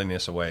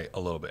smelliness away a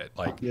little bit.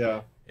 Like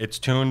Yeah. it's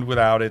tuned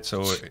without it,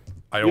 so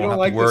I You don't don't have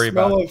like to worry the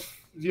smell about. of?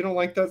 You don't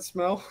like that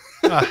smell?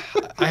 I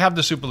have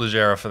the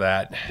Superleggera for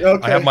that.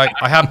 Okay.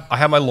 I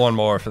have my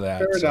lawnmower for that.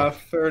 Fair so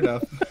enough. Fair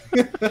enough.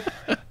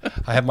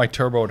 I have my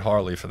turboed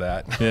Harley for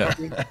that. Yeah.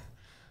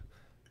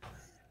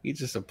 He's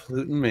just a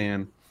polluting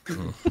man.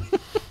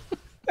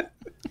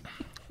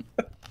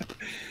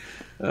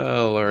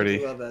 Oh I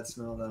lordy. love that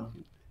smell though.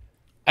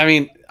 I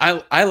mean,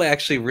 I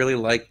actually really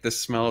like the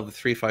smell of the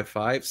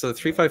 355. So the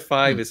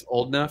 355 is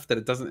old enough that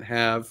it doesn't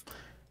have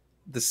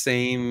the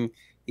same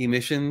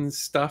emissions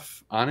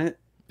stuff on it.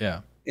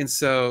 Yeah. And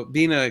so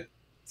being a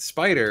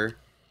spider,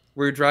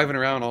 we're driving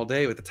around all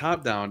day with the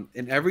top down,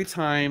 and every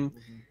time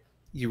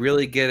you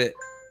really get it,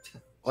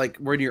 like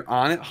when you're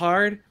on it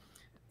hard,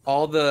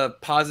 all the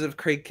positive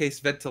crankcase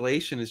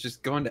ventilation is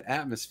just going to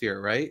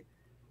atmosphere, right?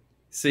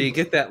 So you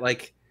get that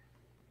like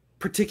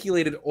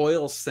particulated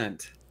oil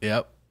scent,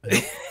 Yep.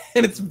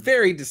 and it's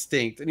very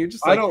distinct. And you're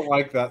just I like, don't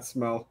like that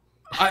smell.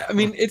 I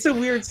mean, it's a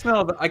weird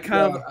smell, but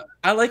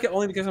I like it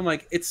only because I'm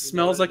like, it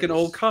smells like an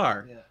old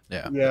car.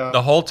 Yeah. Yeah.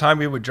 The whole time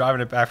we were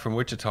driving it back from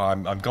Wichita,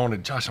 I'm going to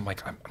Josh. I'm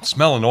like, I'm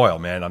smelling oil,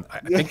 man. I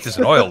think there's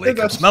an oil leak. I'm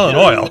That's smelling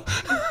scary. oil.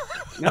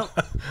 No,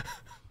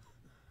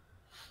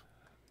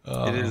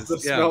 Oh. it is. The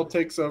Yeah, smell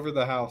takes over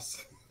the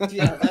house.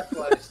 Yeah, that's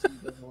why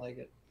Steve doesn't like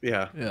it.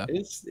 yeah, Yeah. it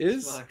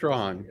is Smell like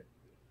strong. it.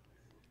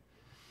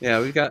 Yeah,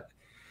 we've got.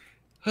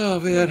 Oh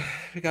man,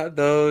 we got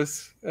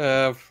those.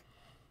 What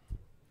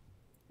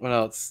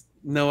else?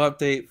 No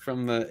update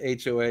from the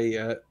HOA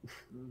yet.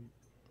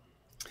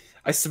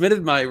 I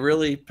submitted my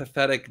really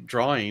pathetic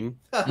drawing.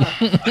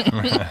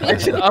 I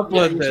should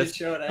upload You this. should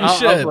show it You out.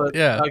 should. Upload.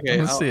 Yeah, Okay,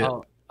 let's see it.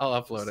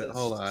 I'll upload it. It's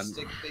Hold just a on.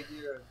 Stick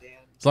figure of Dan.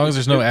 As long as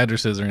there's no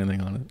addresses or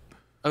anything on it.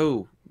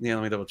 Oh, yeah.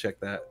 Let me double check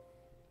that.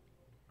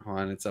 Hold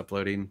on, it's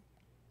uploading.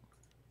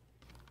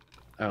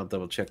 I'll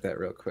double check that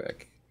real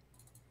quick.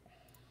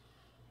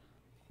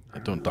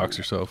 Don't dox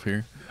yourself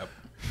here.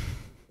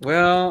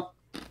 Well,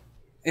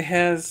 it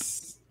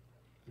has.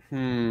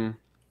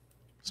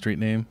 Street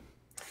name.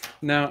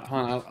 No,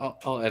 hold on.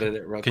 I'll edit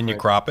it real Can you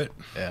quick. crop it?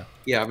 Yeah.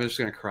 Yeah, I'm just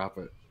gonna crop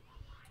it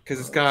because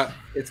it's got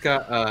It's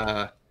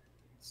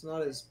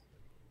not as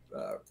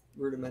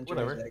rudimentary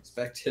Whatever. as I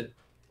expected.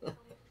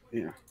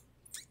 yeah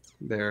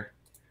there.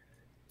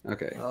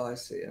 Okay, Oh, I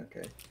see.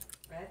 Okay.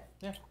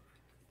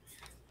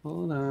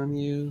 hold on,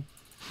 you.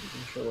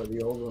 I'm sure where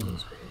the old one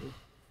was crazy.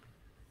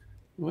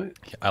 What?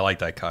 I like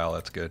that, Kyle.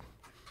 That's good.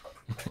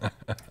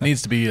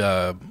 Needs to be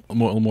more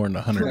than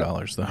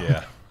 $100 though.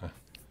 Yeah. All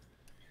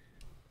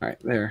right,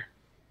 there.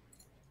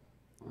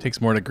 Takes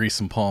more to grease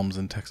some palms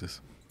in Texas.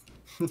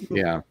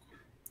 Yeah.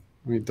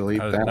 Let me delete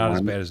Not, that not as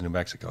one. bad as New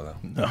Mexico, though.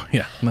 No,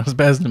 yeah, not as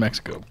bad as New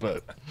Mexico,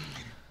 but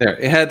There,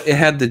 it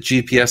had the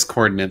GPS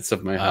coordinates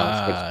of my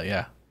house.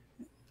 yeah.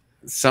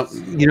 But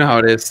you know how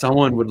it is.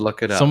 Someone would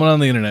look it up. Someone on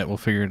the internet will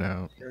figure it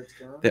out. Here it's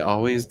gone. They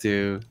always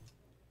do.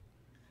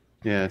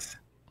 Yes.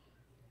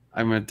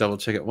 I'm gonna double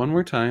check it one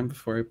more time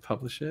before I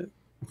publish it.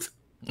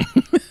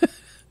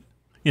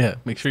 Yeah,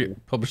 make sure you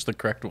publish the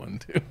correct one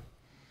too.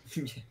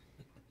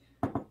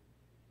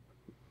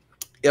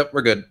 Yep,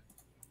 we're good.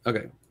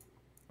 Okay.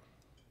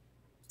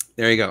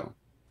 There you go.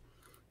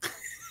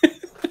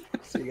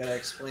 So you gotta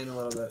explain a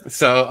little bit.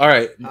 So, all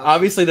right.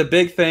 Obviously, the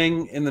big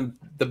thing in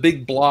the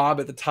big blob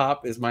at the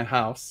top is my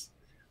house,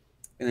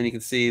 and then you can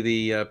see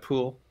the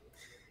pool.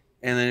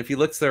 And then if you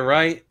look to the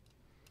right,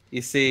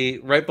 you see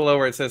right below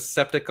where it says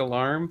septic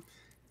alarm.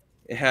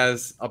 It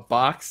has a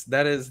box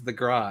that is the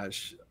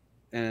garage,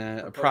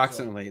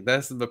 approximately.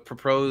 That's the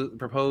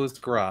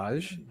proposed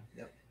garage.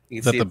 Yep. You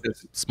Is can that see the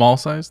it's small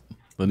size?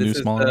 The new This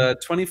is smaller one? the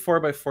 24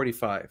 by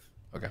 45.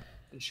 Okay.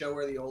 And show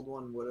where the old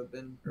one would have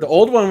been. The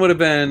old one would have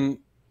been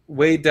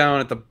way down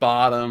at the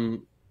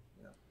bottom,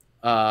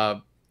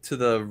 to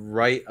the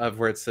right of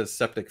where it says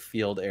septic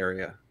field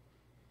area.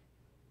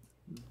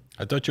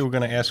 I thought you were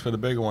going to ask for the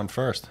bigger one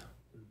first.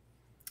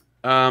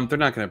 They're not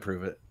going to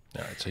approve it.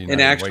 All right, so you're And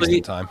not actually-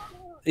 wasting time.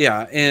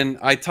 Yeah, and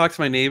I talked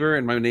to my neighbor,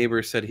 and my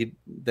neighbor said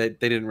that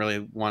they didn't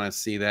really want to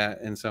see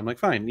that, and so I'm like,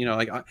 fine,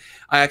 like I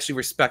actually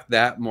respect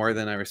that more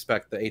than I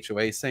respect the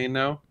HOA saying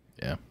no.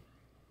 Yeah.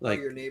 Like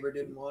your neighbor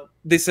didn't want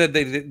they said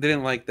they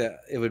didn't like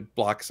that it would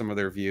block some of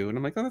their view, and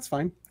I'm like, oh, that's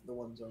fine. the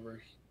ones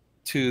over.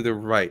 To the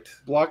right,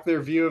 Block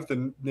their view of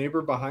the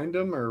neighbor behind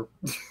them, or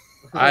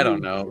I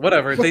don't know,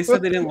 whatever. They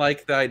said they didn't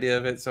like the idea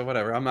of it, so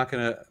whatever. I'm not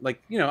gonna I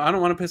don't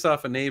want to piss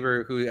off a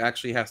neighbor who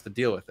actually has to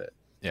deal with it.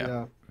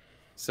 Yeah.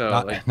 So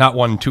Not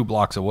 1-2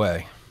 blocks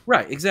away.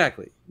 right,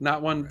 exactly.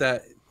 Not one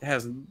that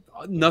has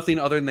nothing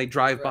other than they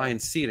drive by Right.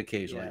 and see it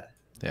occasionally.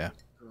 Yeah.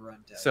 Grunt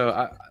out. So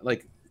I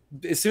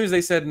as soon as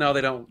they said no,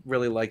 they don't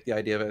really like the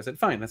idea of it, I said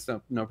fine, that's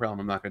no problem.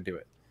 I'm not going to do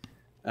it.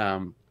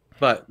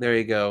 But there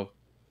you go.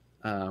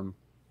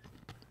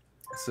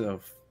 So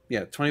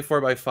yeah,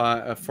 24 by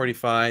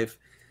 45,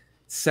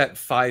 set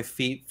 5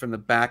 feet from the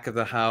back of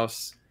the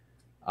house.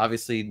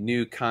 Obviously,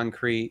 new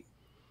concrete.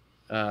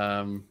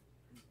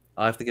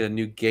 I'll have to get a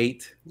new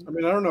gate I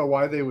mean, I don't know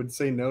why they would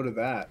say no to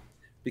that.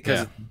 because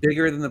Yeah. it's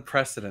bigger than the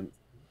precedent.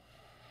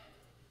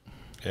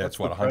 Yeah, it's What's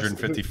what, the price?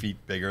 150 feet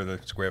bigger the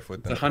square foot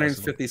It's than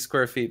 150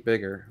 square feet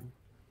bigger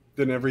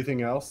Than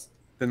everything else.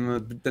 than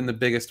the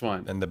biggest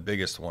one. and the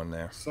biggest one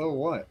there. So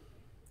what?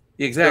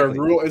 Exactly.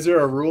 Is there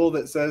a rule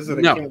that says that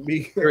it No. can't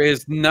be? There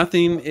is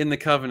nothing in the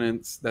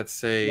covenants that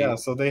say. Yeah,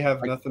 so they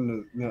have nothing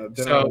to. No, they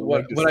don't So have a leg what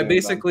to I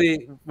stand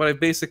on. what I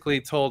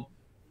basically told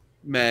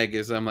Meg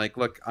is I'm like,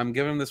 look, I'm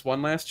giving him this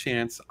one last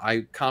chance.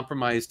 I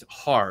compromised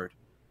hard.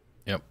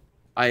 Yep.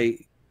 I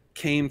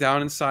came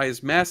down in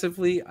size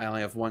massively. I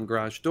only have one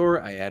garage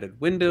door. I added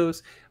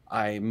windows.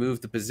 I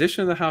moved the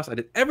position of the house. I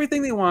did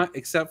everything they want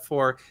except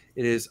for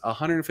it is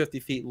 150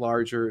 feet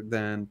larger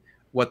than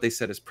what they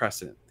said is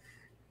precedent.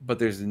 But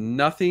there's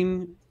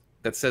nothing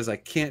that says I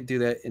can't do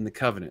that in the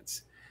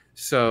covenants.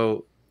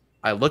 So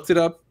I looked it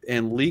up,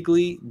 and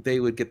legally they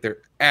would get their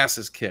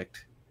asses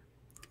kicked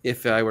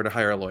if I were to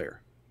hire a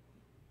lawyer.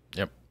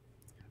 Yep.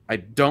 I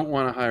don't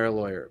want to hire a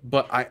lawyer,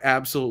 but I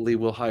absolutely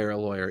will hire a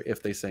lawyer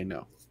if they say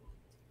no.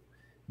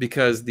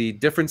 Because the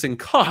difference in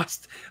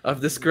cost of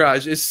this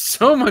garage is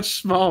so much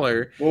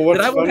smaller Well, what's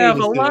that I would funny have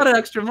is a that lot of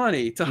extra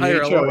money to hire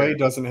the a HOA lawyer.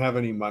 doesn't have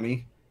any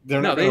money.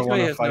 They're No, not the going to HOA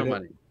want to has fight no it.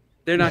 money.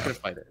 They're not going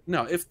to fight it.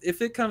 No,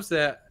 if it comes to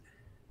that,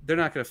 they're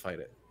not going to fight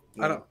it.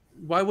 I don't.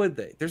 Why would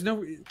they? There's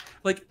no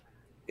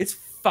it's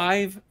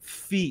 5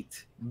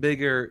 feet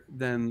bigger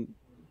than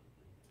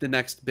the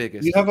next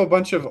biggest. You have a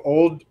bunch of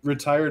old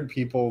retired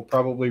people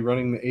probably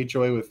running the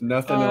HOA with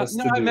nothing else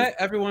no, to I do. met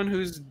everyone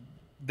who's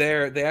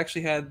there. They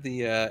actually had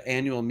the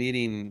annual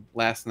meeting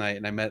last night,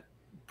 and I met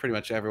pretty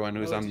much everyone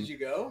who's on. Did you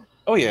go?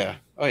 Oh yeah,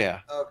 oh yeah,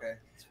 Okay.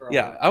 It's for all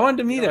yeah. of I wanted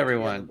to you. meet You don't have to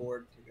be on the everyone.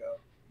 board to go.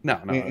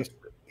 No, Yeah.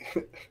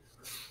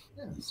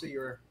 Yeah, so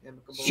you're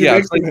amicable. Did you, Yeah,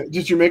 make it's like- some,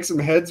 did you make some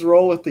heads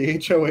roll at the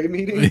HOA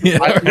meeting?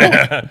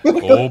 Yeah. Oh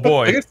Like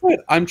boy. I said,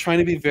 I'm trying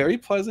to be very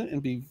pleasant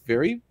and be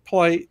very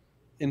polite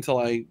until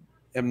I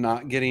am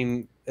not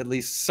getting at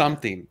least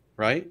something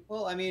right.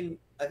 Well, I mean,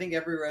 I think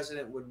every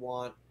resident would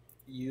want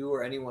you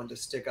or anyone to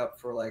stick up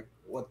for like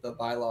what the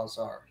bylaws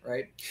are,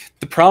 right?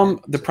 The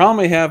problem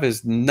I have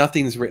is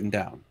nothing's written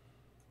down.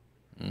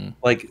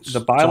 Like the It's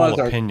all bylaws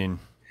are, opinion.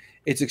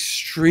 it's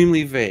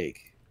extremely vague,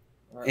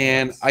 All right,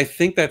 and well, I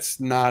think that's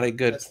not a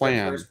good that's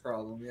plan. their first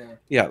problem, yeah.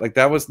 Yeah, like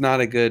that was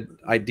not a good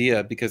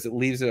idea because it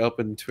leaves it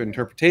open to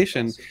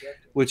interpretation, It's all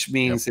subjective. which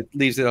means it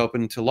leaves it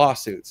open to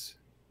lawsuits.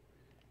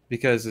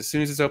 Because as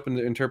soon as it's open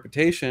to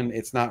interpretation,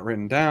 it's not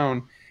written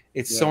down.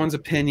 It's Yeah. someone's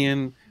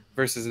opinion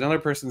versus another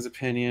person's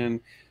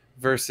opinion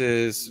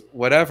versus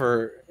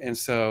whatever. And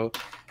so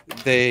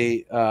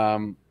they,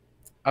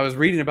 I was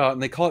reading about,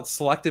 and they call it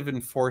selective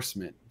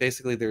enforcement.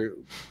 Basically,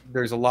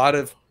 there's a lot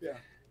of Yeah.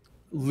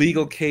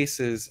 legal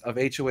cases of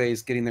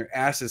HOAs getting their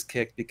asses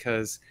kicked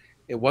because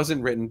it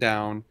wasn't written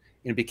down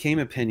and it became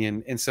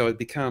opinion. And so it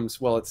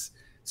becomes, well, it's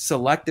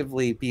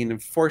selectively being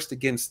enforced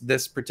against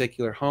this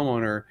particular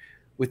homeowner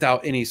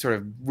without any sort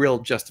of real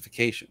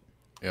justification.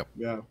 Yeah.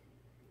 The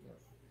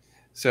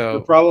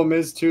So problem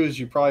is too is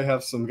you probably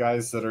have some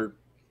guys that are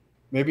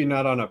maybe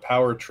not on a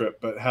power trip,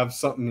 but have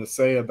something to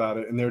say about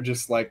it, and they're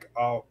just like,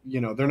 oh,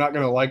 they're not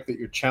going to like that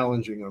you're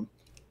challenging them.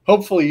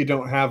 Hopefully, you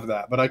don't have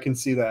that, but I can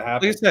see that like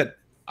happen. I said,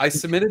 I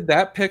submitted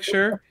that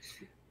picture.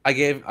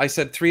 I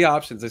said 3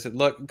 options. I said,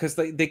 look, because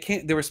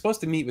they were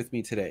supposed to meet with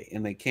me today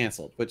and they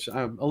canceled, which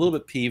I'm a little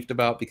bit peeved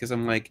about because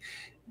I'm like,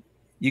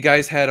 you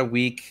guys had a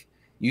week.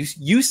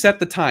 You set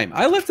the time.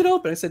 I left it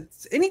open. I said,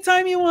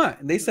 anytime you want.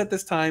 And they set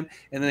this time,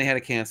 and then they had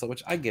to cancel,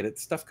 which I get it.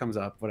 Stuff comes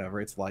up,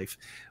 whatever. It's life.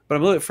 But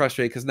I'm a little bit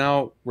frustrated because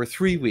now we're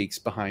 3 weeks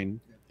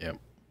behind. Yep.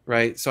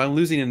 Right? So I'm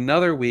losing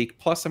another week,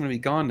 plus I'm going to be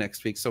gone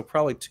next week. So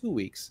probably 2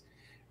 weeks,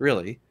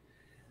 really.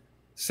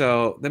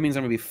 So that means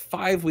I'm going to be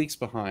 5 weeks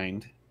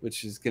behind,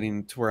 which is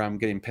getting to where I'm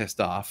getting pissed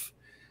off.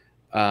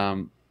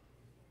 And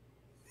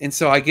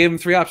so I gave him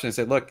 3 options.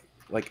 I said, look,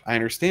 like, I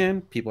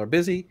understand people are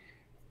busy.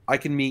 I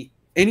can meet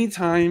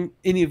anytime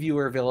any of you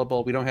are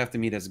available. We don't have to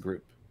meet as a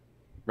group,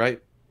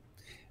 right?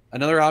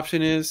 Another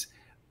option is,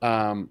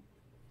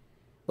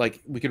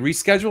 like, we could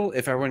reschedule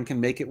if everyone can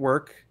make it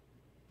work.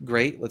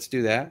 Great, let's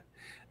do that.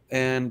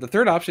 And the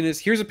third option is,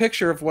 here's a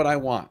picture of what I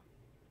want.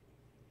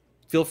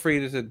 Feel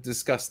free to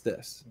discuss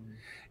this.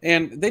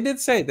 And they did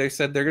say, they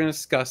said they're going to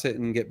discuss it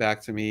and get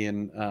back to me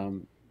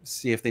and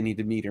see if they need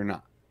to meet or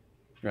not,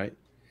 right?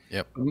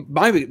 Yep.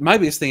 My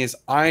biggest thing is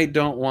I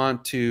don't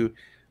want to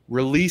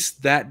release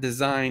that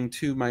design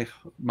to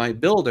my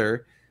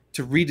builder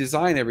to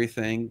redesign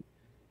everything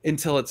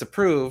until it's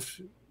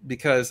approved,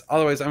 because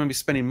otherwise I'm going to be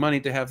spending money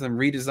to have them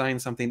redesign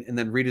something and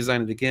then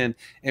redesign it again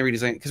and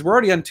redesign it. Because we're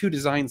already on 2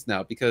 designs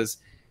now, because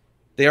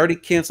they already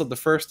canceled the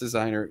first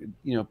design, or,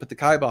 you know, put the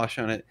kibosh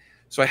on it.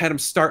 So I had them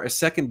start a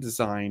second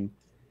design,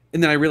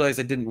 and then I realized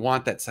I didn't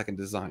want that second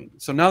design.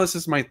 So now this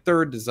is my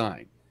 3rd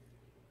design.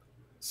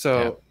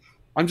 So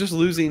I'm just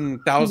losing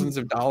thousands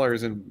of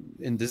dollars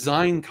in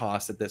design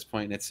costs at this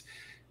point. It's,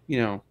 you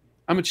know,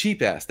 I'm a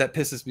cheap ass. That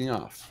pisses me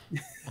off.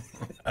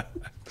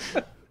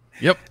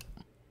 Yep.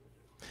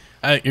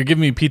 You're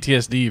giving me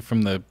PTSD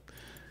from the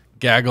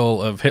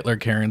gaggle of Hitler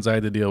Karens I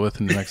had to deal with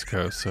in New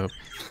Mexico. So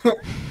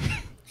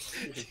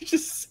You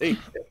just say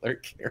Hitler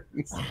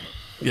Karens.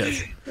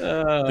 yes,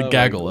 Oh, the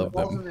gaggle my of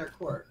Balls in them. their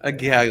court. A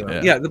gaggle.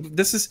 Yeah. Yeah.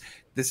 This is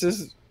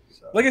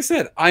like I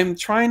said, I'm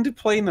trying to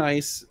play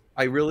nice.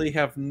 I really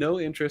have no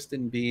interest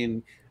in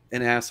being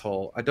an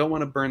asshole. I don't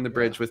want to burn the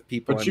bridge with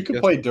people. But you and can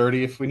just- play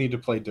dirty if we need to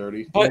play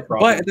dirty. No But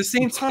problem. at the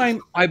same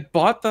time, I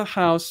bought the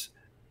house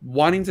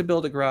wanting to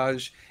build a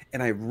garage,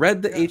 and I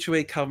read the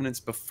HOA covenants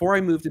before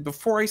I moved in,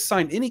 before I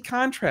signed any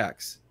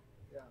contracts.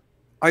 Yeah.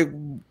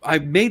 I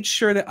made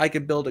sure that I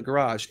could build a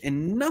garage,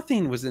 and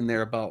nothing was in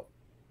there about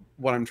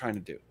what I'm trying to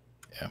do.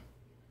 Yeah.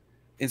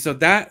 And so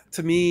that,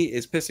 to me,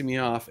 is pissing me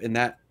off, and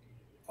that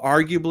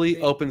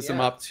arguably opens them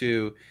Yeah. up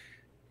to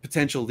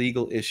potential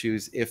legal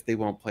issues if they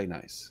won't play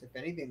nice. If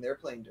anything, they're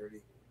playing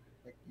dirty.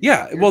 Like,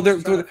 Yeah, you're well,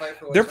 just trying to fight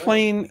for what's they're right.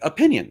 playing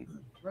opinion.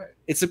 Right.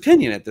 It's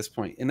opinion at this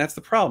point, and that's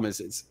the problem. Is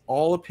it's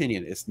all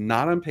opinion. It's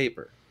not on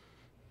paper.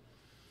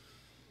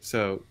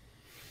 So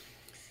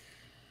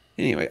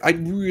anyway, I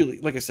really,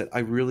 like I said, I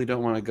really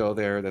don't want to go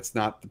there. That's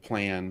not the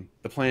plan.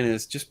 The plan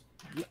is just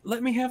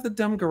let me have the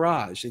dumb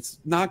garage. It's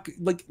not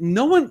like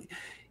no one.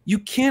 You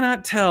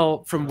cannot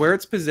tell from where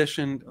it's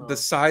positioned the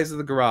size of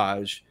the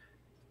garage,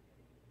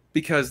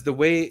 because the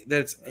way that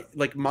it's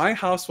like, my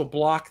house will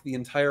block the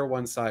entire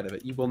one side of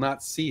it. You will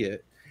not see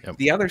it. Yep.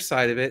 The other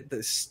side of it,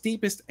 the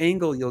steepest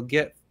angle you'll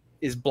get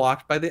is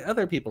blocked by the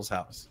other people's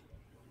house.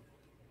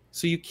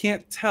 So you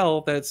can't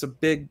tell that it's a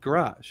big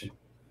garage.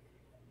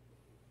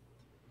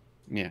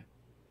 Yeah.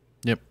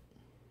 Yep.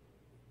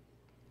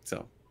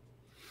 So.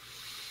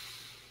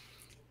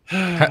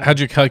 How'd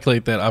you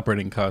calculate that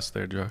operating cost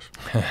there, Josh?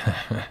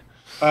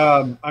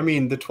 I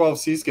mean, the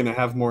 12C is going to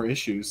have more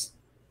issues.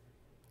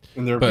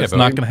 And they're But it's but-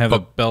 not going to have the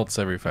but- belts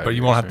every 5 But years.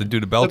 you won't have to right? do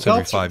the belts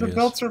every 5 the years.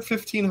 belts are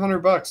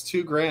 $1,500,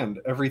 $2,000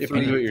 every If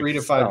you do it 3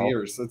 to 5 yourself.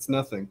 years. That's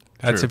nothing.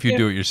 That's True. if you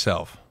do it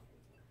yourself.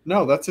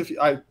 No, that's if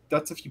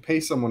you pay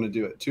someone to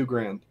do it.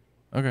 $2,000.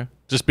 Okay.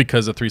 Just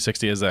because the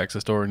 360 has the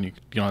access door and you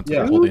don't have to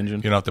Yeah. pull the engine.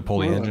 You don't have to pull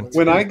the engine.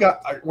 When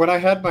I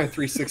had my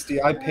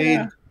 360,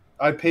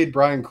 I paid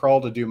Brian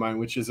Krall to do mine,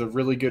 which is a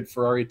really good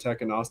Ferrari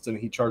tech in Austin.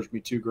 He charged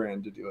me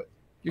 $2,000 to do it.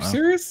 You're Wow.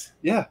 serious?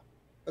 Yeah,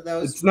 But that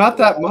was it's not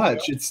that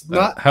much. It's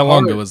not. How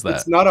long hard. ago was that?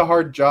 It's not a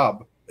hard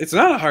job. It's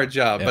not a hard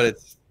job, Yeah. but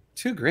it's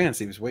 $2,000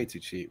 seems way too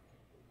cheap.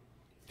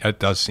 That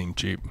does seem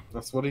cheap.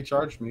 That's what he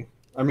charged me.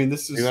 I mean,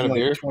 this is You want a like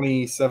beer?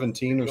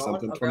 2017 or You want one?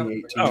 something, I'll grab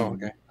it. 2018. Oh,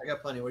 okay. I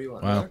got plenty. What do you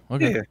want? Wow.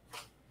 Okay. Yeah.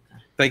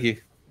 Thank you.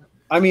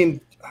 I mean,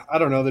 I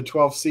don't know the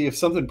 12C. If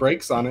something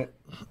breaks on it,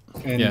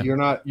 and Yeah. you're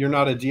not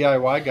a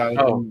DIY guy,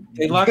 Oh, then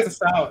they locked us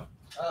out.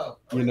 Oh,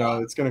 you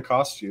know it's going to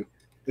cost you.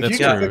 If That's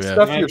you can true, fix yeah.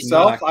 stuff Might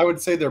yourself, not. I would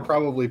say they're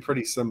probably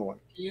pretty similar.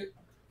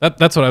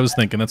 That's what I was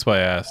thinking. That's why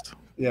I asked.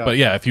 Yeah. But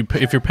yeah, if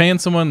you're paying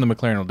someone, the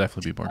McLaren will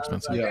definitely be more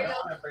expensive. Yeah.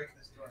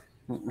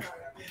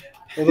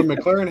 Well, the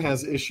McLaren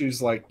has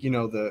issues like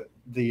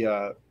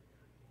the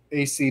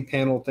AC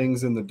panel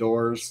things in the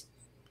doors,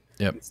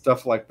 Yep.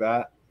 stuff like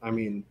that. I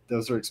mean,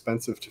 those are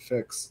expensive to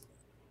fix.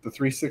 The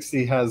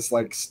 360 has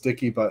like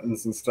sticky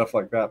buttons and stuff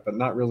like that, but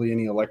not really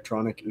any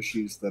electronic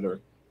issues that are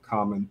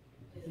common.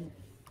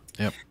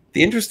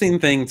 The interesting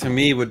thing to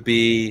me would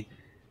be,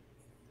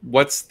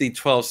 what's the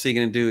 12C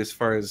going to do as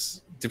far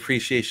as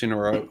depreciation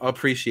or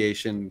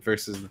appreciation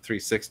versus the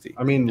 360?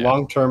 I mean, Yeah.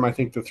 long term, I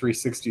think the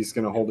 360 is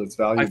going to hold its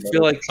value. I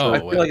feel like Oh, I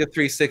feel yeah. like a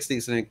 360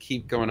 is going to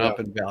keep going Yeah. up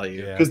in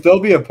value. Yeah. because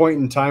there'll be a point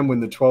in time when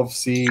the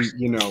 12C,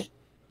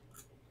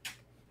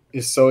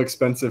 is so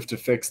expensive to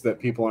fix that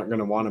people aren't going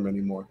to want them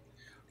anymore.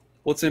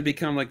 Well, it's going to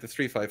become like the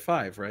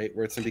 355, right?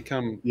 Where it's going to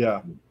become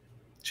Yeah,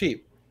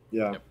 cheap,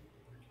 yeah. Yep.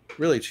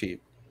 really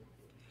cheap.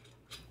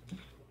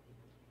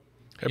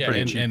 They're Yeah,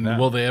 pretty and, cheap and now.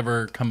 will they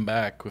ever come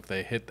back if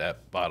they hit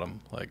that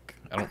bottom? Like,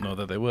 I don't know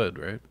that they would,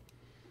 right?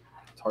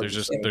 It's hard They're to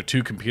just say. they're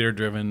too computer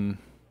driven.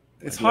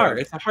 It's Yeah. hard.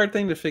 It's a hard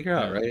thing to figure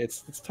out, Yeah. right?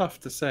 It's tough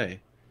to say.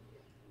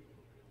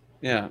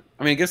 Yeah,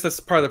 I mean, I guess that's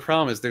part of the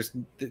problem is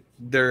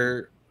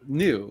they're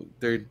new.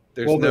 There's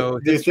Well, no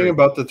the history. thing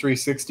about the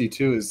 360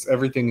 too is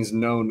everything is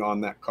known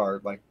on that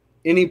card. Like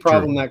any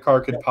problem that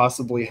car could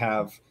possibly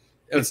have,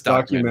 it's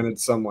documented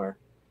somewhere,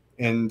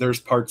 and there's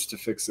parts to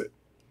fix it.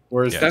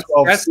 Whereas Yeah. the That's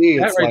 12C,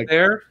 that it's right like,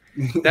 there.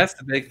 That's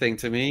the big thing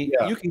to me.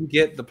 Yeah. You can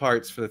get the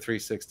parts for the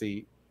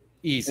 360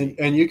 easy.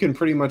 and you can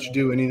pretty much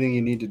do anything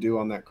you need to do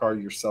on that car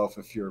yourself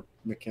if you're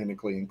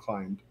mechanically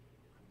inclined.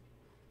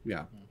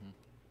 Yeah.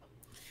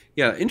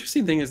 Yeah.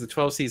 Interesting thing is the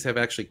 12Cs have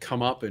actually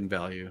come up in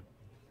value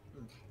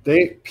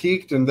They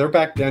peaked and they're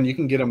back down. You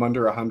can get them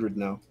under 100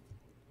 now.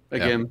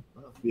 again.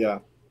 Yeah,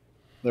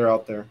 they're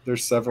out there.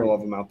 There's several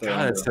of them out there. God,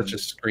 under that's such a 100.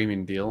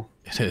 screaming deal.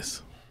 It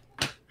is.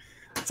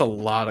 It's a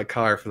lot of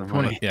car for the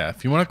money. Yeah,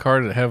 if you want a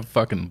car to have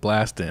fucking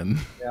blast in,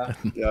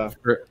 Yeah,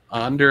 For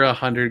under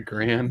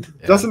 $100,000.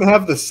 yeah. doesn't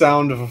have the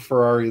sound of a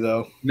Ferrari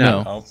though.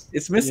 No, Oh,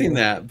 it's missing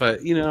that.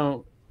 But you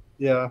know,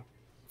 Yeah,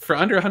 for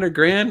under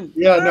 $100,000,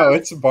 yeah, no,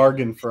 it's a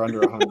bargain for under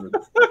 100.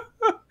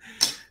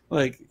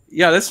 like,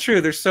 yeah, that's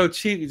true. They're so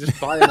cheap. You just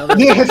buy another.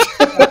 Yeah.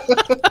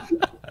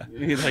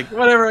 You're like,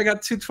 whatever. I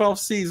got two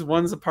 12Cs.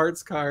 One's a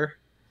parts car.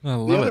 I The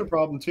love other it.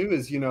 problem too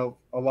is,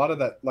 a lot of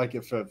that, like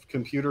if a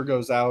computer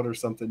goes out or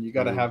something, you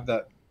got to have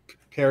that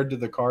paired to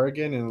the car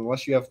again, and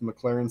unless you have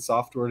McLaren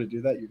software to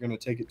do that, you're going to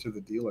take it to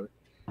the dealer.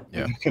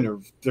 Yeah.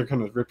 They're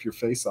gonna rip your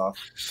face off.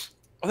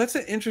 Oh, that's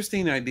an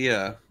interesting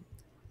idea.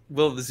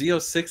 Will the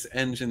Z06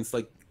 engines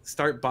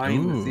start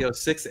buying Ooh. the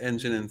Z06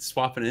 engine and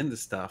swapping it into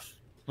stuff?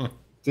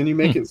 Then you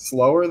make it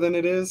slower than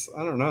it is.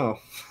 I don't know.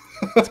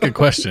 That's a good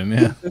question.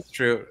 Yeah. That's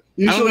true.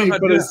 Usually I you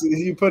don't know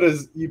how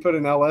you put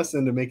an LS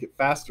in to make it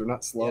faster,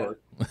 not slower.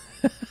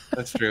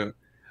 That's true.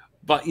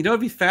 But you know, it'd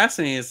be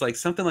fascinating. Is like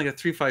something like a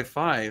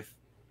 355.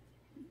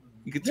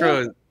 You could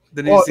throw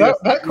the new. Well, Z06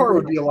 that car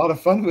would be a lot of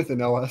fun with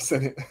an LS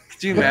in it.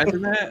 Could you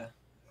imagine that?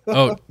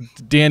 Oh,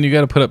 Dan, you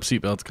got to put up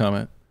seatbelts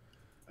comment.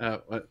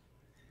 What?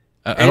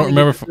 I don't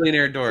remember. If,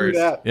 Millionaire Do doors.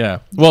 that. yeah.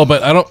 Well,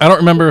 but I don't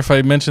remember if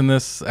I mentioned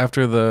this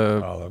after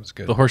the oh, that was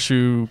good. the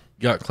Horseshoe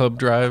Yacht Club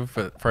drive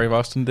that Ferrari of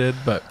Austin did,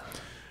 but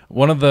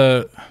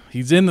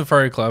he's in the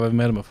Ferrari Club. I've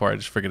met him before. I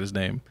just forget his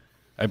name.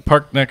 I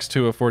parked next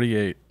to a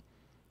 48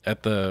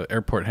 at the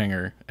airport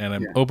hangar, and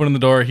I'm opening the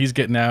door. He's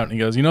getting out, and he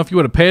goes, if you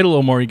would have paid a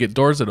little more, you get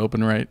doors that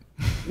open right.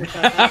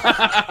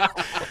 I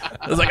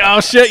was like,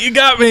 oh shit, you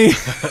got me.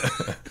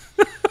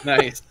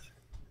 Nice.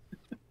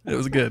 It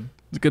was good.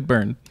 It was a good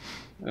burn.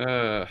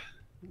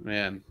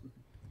 Man.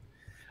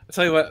 I'll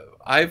tell you what,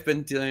 I've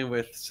been dealing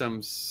with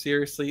some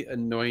seriously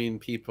annoying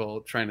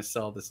people trying to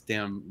sell this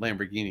damn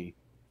Lamborghini.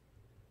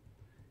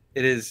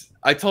 It is,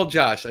 I told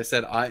Josh, I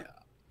said, I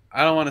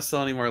don't want to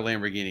sell any more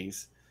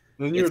Lamborghinis.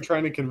 Then you were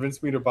trying to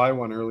convince me to buy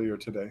one earlier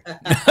today.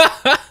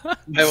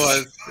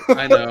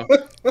 I know.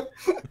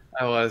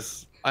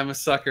 I'm a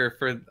sucker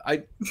for,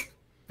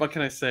 what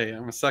can I say?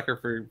 I'm a sucker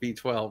for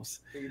V12s.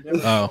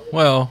 Oh,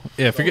 well,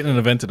 yeah, if you're getting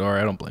an Aventador,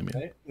 I don't blame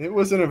you. It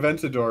was an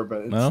Aventador,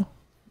 but No?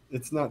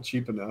 it's not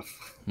cheap enough.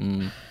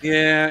 Mm.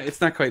 Yeah, it's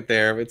not quite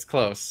there. It's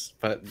close,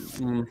 but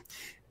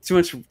too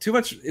much.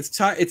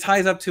 It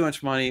ties up too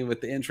much money with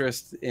the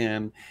interest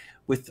and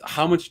with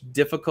how much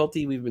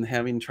difficulty we've been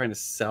having trying to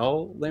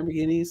sell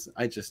Lamborghinis.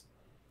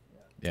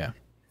 Yeah.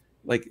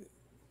 Like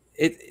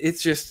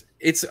it's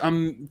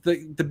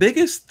the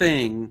biggest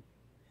thing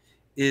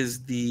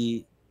is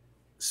the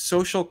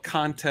social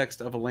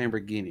context of a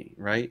Lamborghini,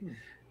 right?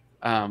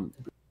 I'm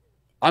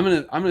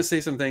gonna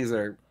say some things that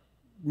are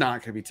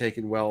not gonna be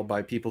taken well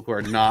by people who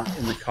are not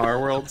in the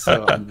car world.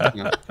 So I'm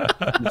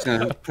just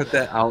gonna put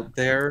that out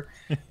there.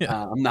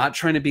 Yeah. I'm not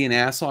trying to be an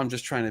asshole. I'm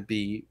just trying to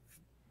be.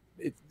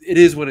 It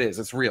is what it is.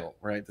 It's real,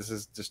 right? This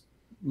is just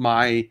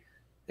my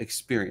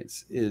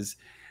experience. Is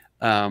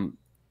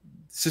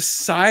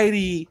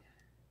society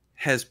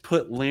has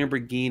put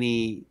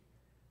Lamborghini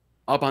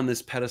up on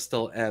this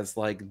pedestal as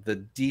like the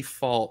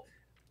default,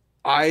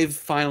 I've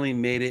finally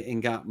made it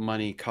and got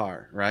money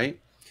car, right?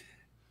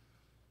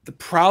 The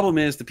problem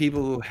is the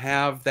people who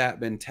have that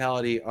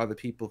mentality are the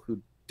people who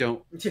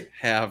don't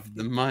have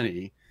the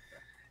money,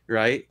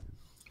 right?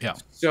 Yeah.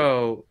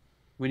 So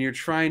when you're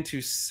trying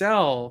to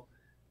sell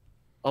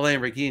a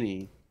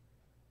Lamborghini,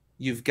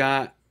 you've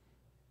got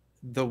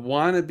the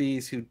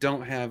wannabes who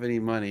don't have any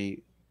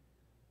money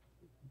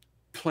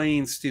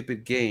playing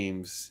stupid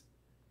games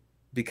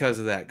because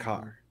of that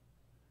car.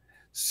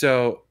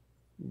 So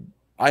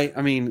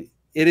I mean,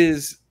 it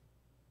is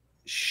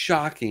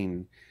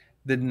shocking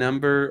the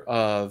number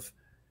of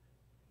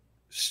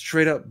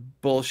straight up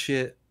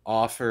bullshit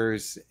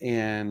offers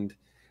and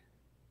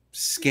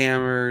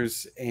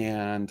scammers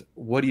and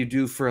what do you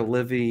do for a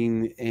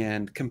living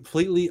and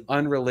completely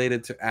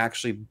unrelated to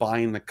actually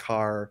buying the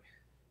car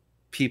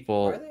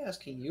people. Why are they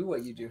asking you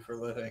what you do for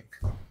a living?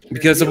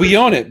 Because we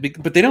own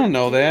it, but they don't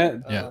know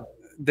that. Yeah.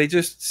 They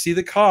just see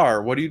the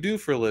car. What do you do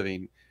for a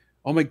living?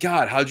 Oh my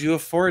God, how'd you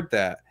afford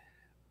that?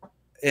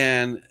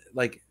 and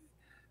like,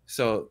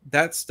 so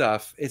that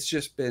stuff, it's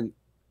just been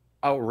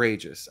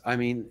outrageous. I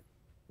mean,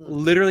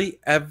 literally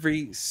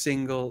every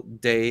single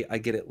day I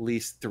get at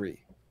least 3.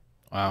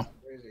 Wow.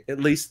 Crazy. At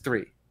least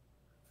 3.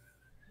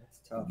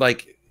 That's tough.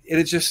 Like, and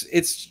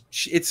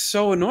it's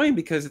so annoying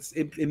because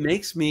it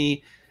makes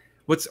me,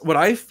 what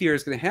I fear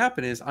is going to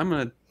happen is I'm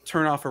going to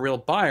turn off a real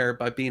buyer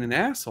by being an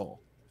asshole,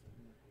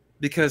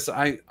 because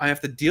I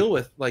have to deal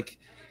with, like,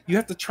 you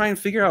have to try and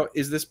figure out,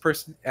 is this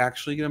person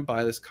actually going to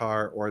buy this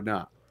car or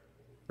not,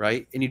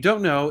 right? And you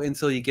don't know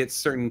until you get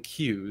certain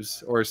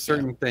cues or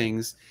certain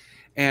things.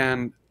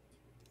 And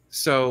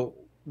so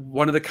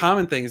one of the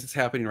common things that's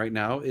happening right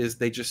now is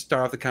they just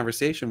start off the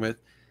conversation with,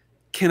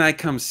 can I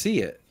come see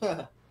it?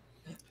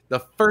 The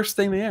first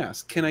thing they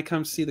ask, can I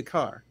come see the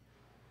car?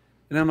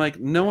 And I'm like,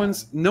 no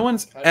one's How do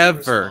you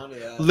ever, respond to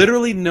that?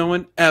 literally no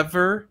one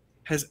ever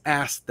has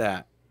asked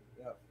that,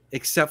 Yep.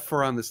 except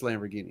for on this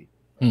Lamborghini.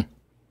 Hmm.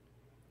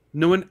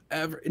 No one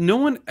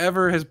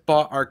ever has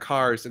bought our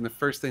cars, and the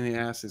first thing they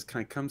ask is,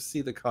 can I come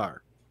see the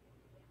car?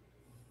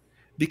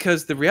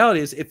 Because the reality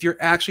is, if you're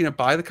actually going to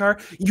buy the car,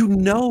 you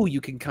know you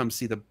can come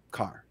see the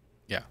car.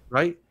 Yeah.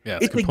 Right? Yeah,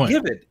 that's a It's good a point.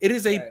 given. It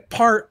is a Right.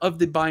 part of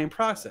the buying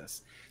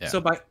process. Yeah. So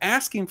by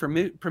asking for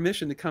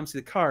permission to come see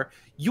the car,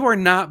 you are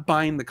not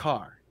buying the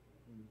car.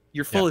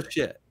 You're full of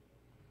shit.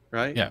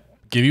 Right? Yeah.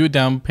 Give you a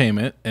down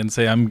payment and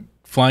say, I'm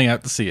flying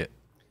out to see it.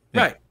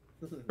 Yeah. Right.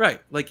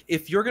 Right. Like,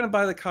 if you're going to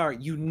buy the car,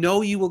 you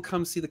know you will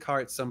come see the car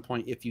at some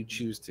point if you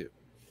choose to.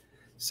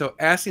 So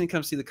asking to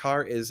come see the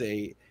car is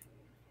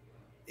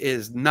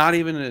not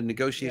even a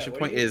negotiation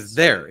point. It is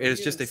there. It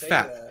is just a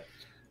fact.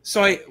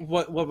 So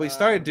what we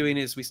started doing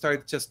is we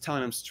started just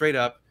telling them straight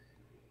up,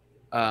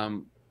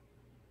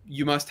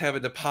 you must have a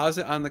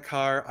deposit on the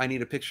car. I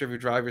need a picture of your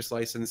driver's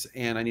license,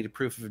 and I need a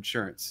proof of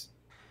insurance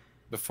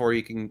before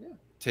you can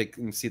take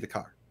and see the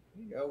car.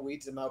 There you go.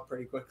 Weeds them out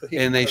pretty quickly.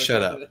 And they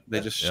shut up. They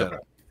just shut Yeah.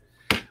 up.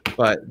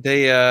 But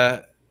they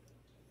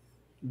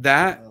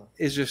that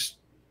is just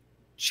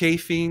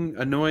chafing,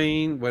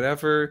 annoying,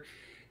 whatever.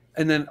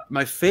 And then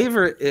my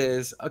favorite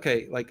is,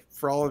 okay, like,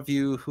 for all of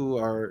you who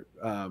are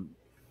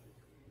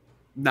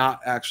not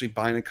actually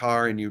buying a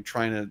car and you're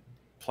trying to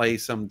play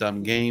some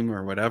dumb game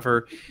or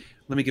whatever,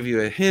 let me give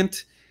you a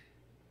hint.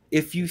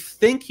 If you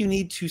think you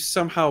need to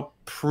somehow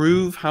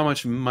prove how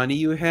much money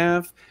you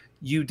have,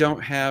 you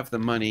don't have the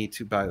money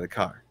to buy the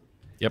car.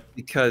 Yep.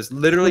 Because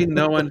literally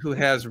no one who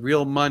has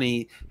real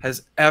money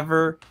has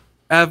ever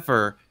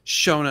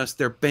shown us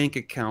their bank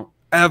account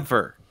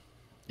ever.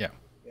 Yeah.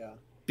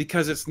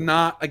 Because it's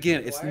not,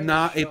 again, it's Why are they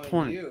not a showing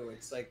point. You?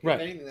 It's like, Right.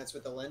 if anything, that's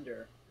with the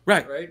lender.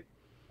 Right. Right.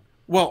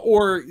 Well,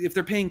 or if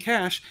they're paying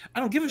cash, I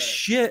don't give a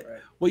shit Right.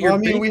 what Well, your I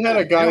mean, bank we had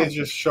a guy account-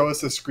 just show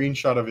us a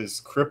screenshot of his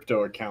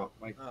crypto account.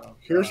 Like, Oh,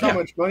 here's God. how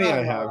much money I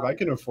Come have. on. I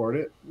can afford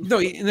it. No,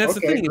 and that's the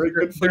Okay, thing. great,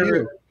 good for They're-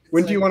 you.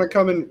 When do you like- want to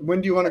come and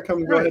when do you want to come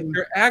and go ahead and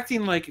They're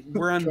acting like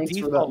we're on transfer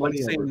that default, like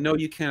money saying over? no,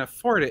 you can't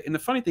afford it. And the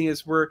funny thing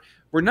is, we're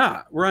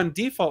not. We're on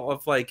default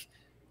of, like,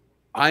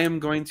 I am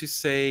going to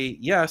say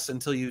yes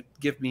until you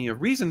give me a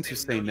reason to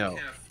say no.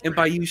 And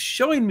by you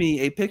showing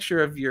me a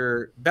picture of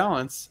your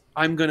balance,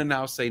 I'm going to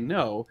now say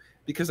no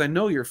because I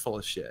know you're full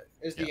of shit.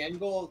 Is the end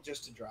goal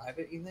just to drive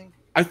it? You think?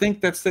 I think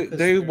that's the 'Cause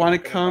they they're want to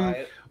not gonna come. buy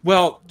it.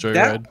 Well,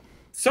 Joyride.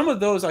 some of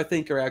those I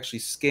think are actually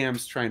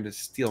scams trying to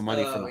steal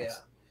money Oh, from yeah.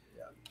 us.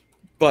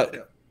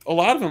 But a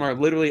lot of them are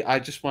literally, I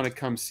just want to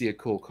come see a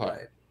cool car.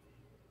 Right.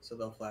 So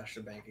they'll flash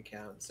their bank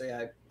account and say,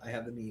 I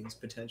have the means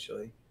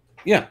potentially.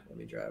 Yeah, Let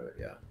me drive it.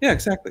 Yeah. yeah,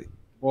 exactly.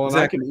 Well, and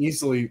Exactly. I can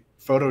easily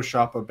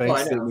Photoshop a bank Oh, I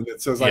know. statement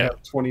that says I Yeah.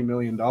 have $20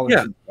 million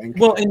Yeah. in the bank.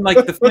 Well, and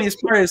like the funniest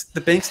part is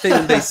the bank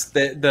statement,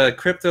 the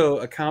crypto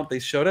account they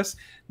showed us,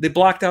 they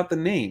blocked out the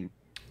name.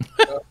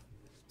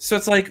 So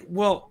it's like,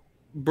 well,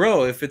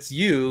 bro, if it's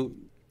you,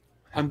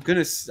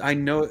 I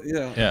know,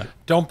 Yeah.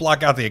 Don't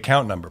block out the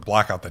account number.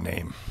 Block out the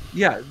name.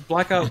 yeah,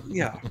 black out,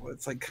 yeah.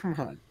 It's like, come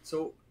on,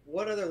 So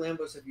what other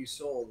Lambos have you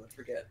sold? I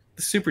forget.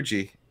 the Super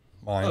G,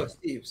 Mine. Oh,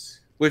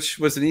 Steve's. which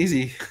was an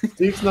easy.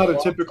 Steve's not a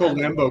typical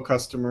Lambo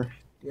customer.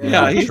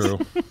 Yeah, he's- True.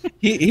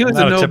 He was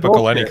Not a no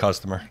typical any bullshit,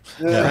 customer.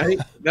 Yeah. right?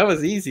 That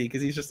was easy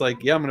because he's just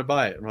like, yeah, I'm gonna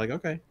buy it. And we're like,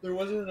 okay, There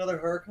wasn't another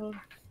Huracan?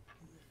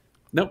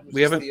 nope, Was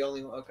we this haven't The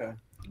only one?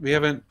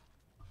 Okay.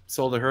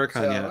 sold a Huracan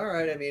So, yet. all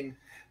right. I mean,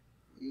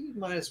 you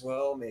might as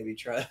well maybe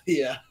try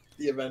the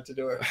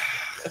Aventador.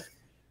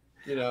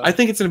 You know. I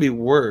think it's gonna be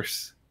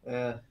worse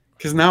Yeah.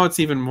 because now it's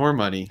even more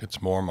money. It's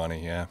more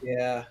money, yeah.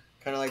 Yeah.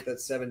 Kind of like that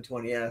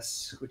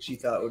 720S, which you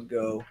thought would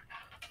go.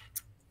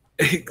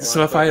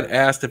 So if I had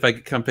asked if I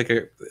could come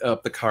pick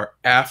up the car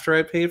after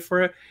I paid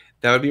for it,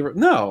 that would be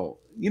no.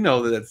 You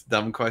know that's a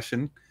dumb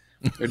question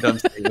or dumb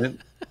statement.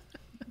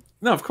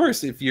 No, of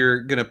course, if you're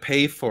gonna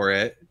pay for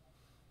it,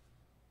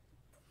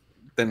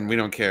 then we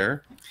don't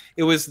care.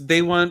 It was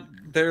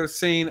they're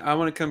saying I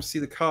want to come see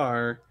the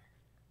car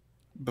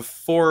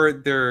before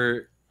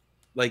they're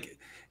like.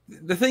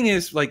 The thing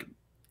is, like,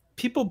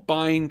 people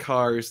buying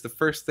cars, the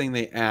first thing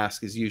they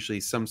ask is usually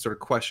some sort of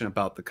question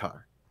about the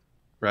car,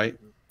 right?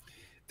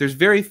 There's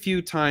very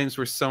few times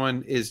where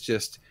someone is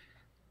just,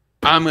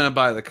 I'm going to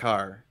buy the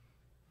car.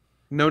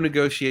 no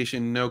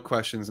negotiation, no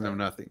questions, no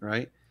nothing,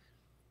 right?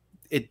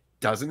 It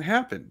doesn't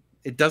happen.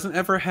 It doesn't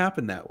ever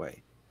happen that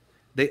way.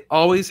 They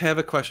always have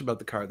a question about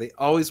the car. They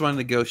always want to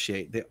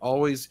negotiate.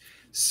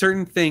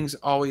 Certain things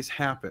always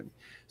happen.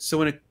 So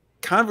when a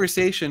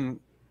conversation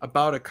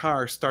about a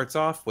car starts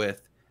off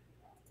with,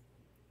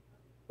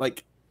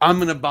 like, I'm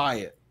going to buy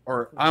it,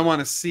 or I want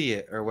to see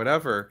it, or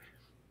whatever,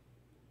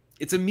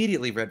 it's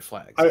immediately red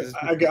flags.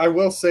 I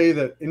will say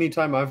that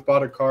anytime I've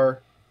bought a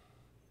car,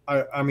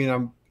 I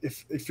mean,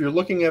 if you're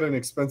looking at an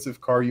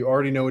expensive car, you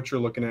already know what you're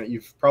looking at.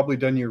 You've probably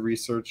done your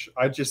research.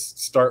 I just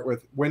start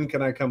with, when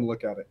can I come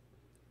look at it?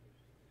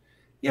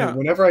 Yeah. And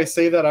whenever I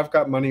say that, I've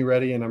got money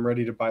ready and I'm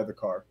ready to buy the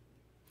car.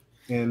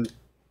 And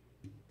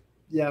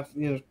yeah,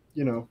 you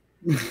know,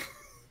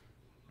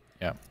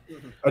 Yeah.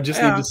 I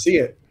just need to see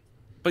it.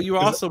 But you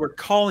also were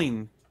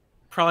calling,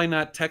 probably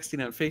not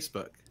texting on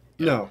Facebook.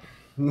 No.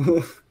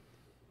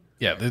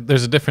 Yeah,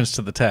 there's a difference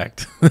to the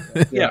tact.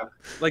 Yeah,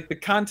 like the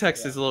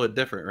context is a little bit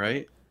different,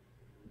 right?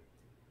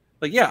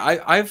 Like, yeah,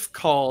 I've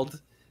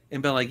called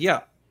and been like,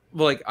 yeah,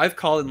 well, like I've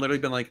called and literally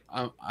been like,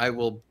 I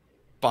will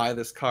buy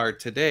this car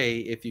today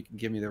if you can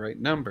give me the right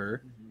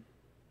number.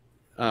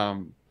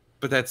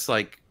 But that's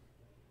like,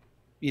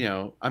 you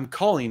know, I'm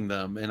calling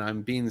them and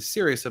I'm being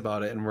serious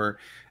about it, and we're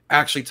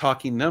actually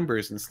talking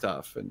numbers and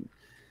stuff. And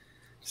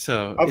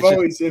so I've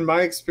always, in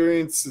my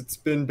experience, it's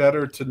been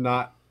better to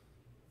not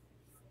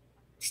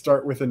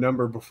start with a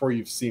number before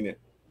you've seen it.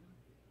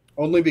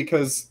 Only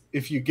because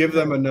if you give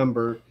them a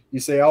number, you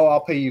say, "Oh,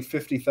 I'll pay you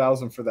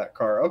 50,000 for that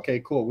car."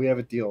 Okay, cool, we have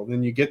a deal.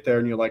 Then you get there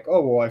and you're like,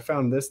 "Oh, well, I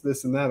found this,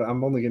 this, and that.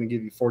 I'm only going to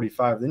give you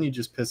 45." Then you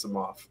just piss them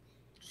off,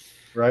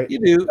 right? You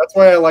do. That's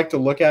why I like to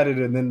look at it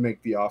and then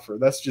make the offer.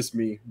 That's just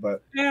me,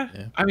 but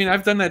yeah. I mean,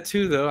 I've done that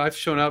too, though. I've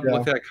shown up, Yeah.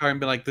 looked at that car, and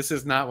been like, "This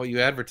is not what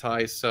you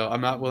advertised, so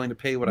I'm not willing to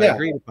pay what I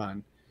agreed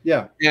upon."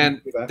 yeah,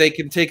 And do that. they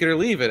can take it or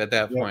leave it at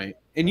that point.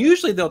 And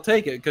usually they'll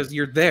take it because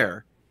you're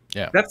there.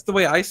 Yeah. That's the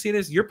way I see it.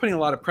 Is you're putting a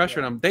lot of pressure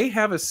on them. They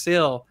have a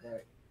sale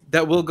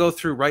that will go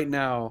through right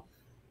now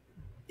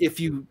if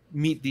you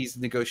meet these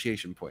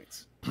negotiation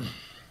points.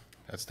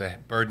 That's the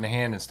bird in the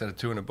hand instead of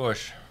two in the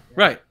bush.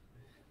 Right.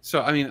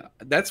 So, I mean,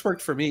 that's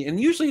worked for me. And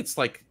usually it's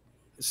like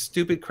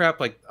stupid crap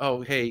like,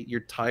 oh, hey,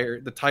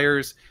 the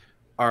tires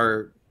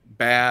are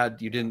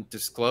bad. You didn't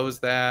disclose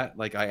that.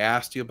 Like, I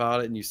asked you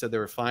about it and you said they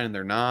were fine and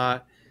they're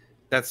not.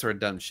 That's sort of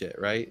dumb shit,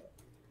 right?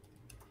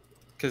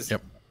 Because,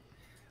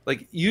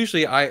 like,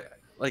 usually I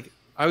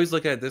always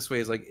look at it this way: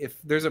 is like,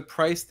 if there's a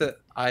price that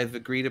I've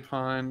agreed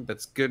upon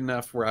that's good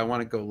enough where I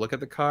want to go look at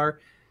the car,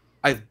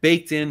 I've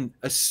baked in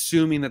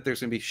assuming that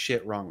there's gonna be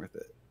shit wrong with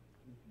it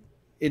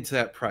into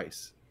that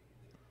price.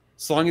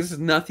 So long as there's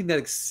nothing that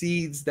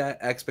exceeds that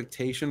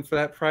expectation for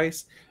that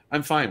price,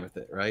 I'm fine with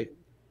it, right?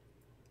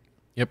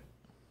 Yep.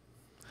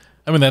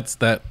 I mean, that's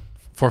that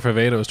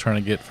 458 I was trying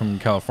to get from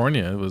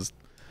California. It was,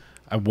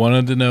 I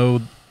wanted to know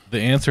the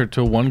answer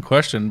to one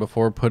question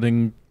before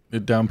putting a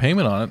down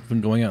payment on it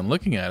and going out and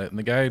looking at it. And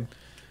the guy,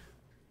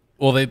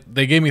 well,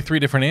 they gave me 3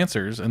 different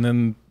answers, and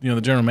then, you know,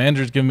 the general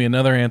manager's giving me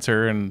another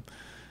answer, and,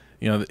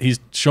 you know, he's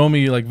showing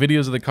me like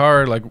videos of the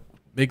car, like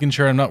making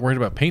sure I'm not worried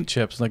about paint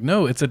chips. Like,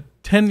 no, it's a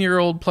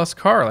 10-year-old plus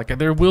car. Like,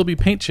 there will be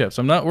paint chips.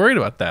 I'm not worried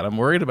about that. I'm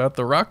worried about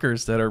the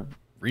rockers that are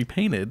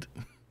repainted.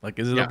 Like,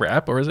 is it a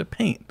wrap or is it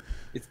paint?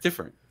 It's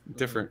different.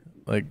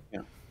 Like,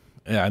 yeah.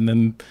 And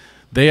then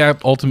they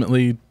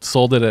ultimately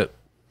sold it at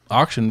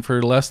auction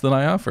for less than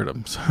I offered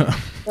them. So.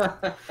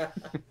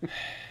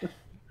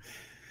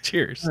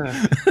 Cheers.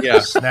 Yeah.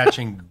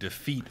 Snatching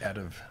defeat out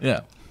of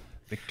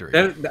victory.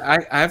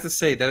 I have to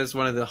say, that is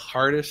one of the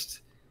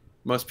hardest,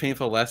 most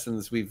painful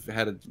lessons we've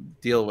had to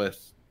deal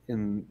with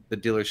in the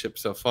dealership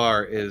so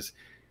far, is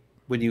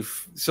when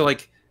so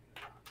like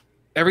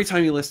every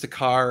time you list a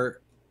car,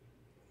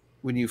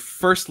 when you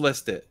first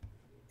list it,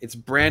 it's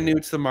brand new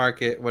to the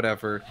market,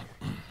 whatever,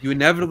 you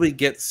inevitably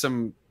get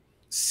some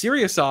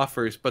serious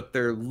offers, but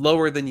they're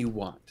lower than you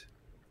want.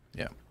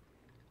 Yeah.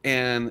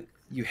 And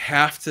you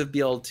have to be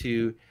able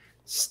to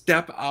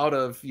step out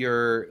of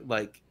your,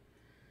 like,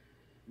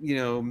 you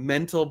know,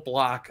 mental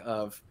block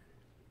of,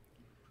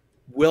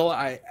 will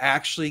I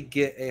actually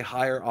get a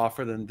higher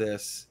offer than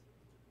this?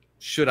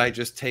 Should I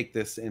just take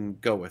this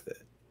and go with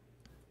it?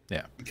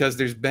 Yeah. Because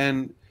there's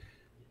been,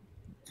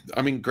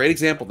 I mean, great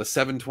example, the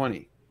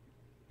 720.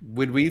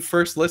 When we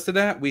first listed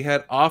that, we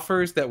had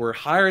offers that were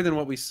higher than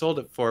what we sold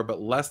it for,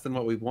 but less than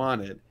what we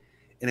wanted.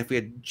 And if we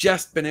had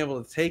just been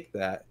able to take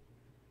that,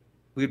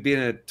 we'd be in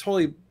a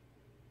totally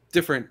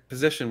different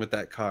position with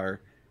that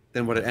car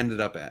than what it ended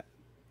up at.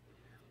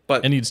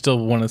 But and you'd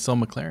still want to sell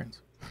McLarens.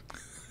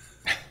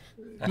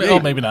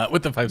 Well, maybe not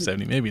with the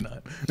 570. Maybe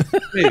not.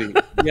 Maybe.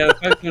 Yeah, the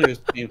 520 was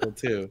painful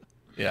too.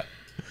 Yeah.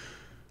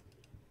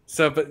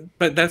 So,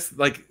 but that's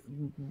like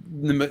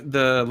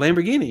the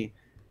Lamborghini.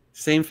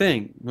 Same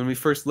thing. When we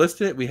first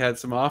listed it, we had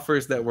some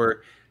offers that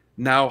were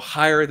now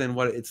higher than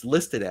what it's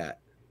listed at.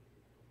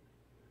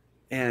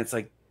 And it's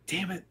like,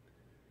 damn it.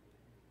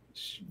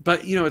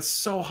 But, you know, it's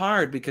so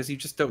hard because you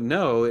just don't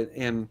know.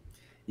 And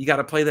you got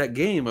to play that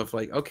game of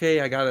like, okay,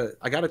 I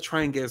gotta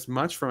try and get as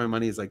much for my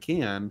money as I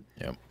can.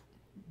 Yep.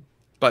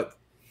 But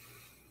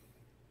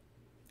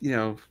you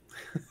know,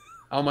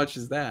 how much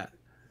is that?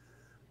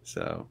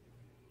 So,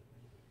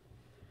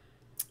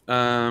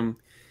 do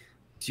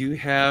you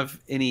have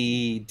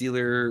any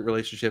dealer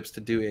relationships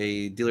to do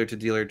a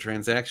dealer-to-dealer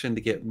transaction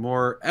to get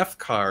more F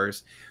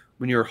cars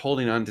when you're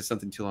holding on to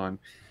something too long?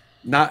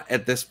 Not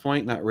at this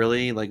point, not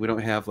really. Like we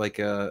don't have like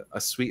a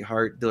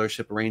sweetheart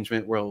dealership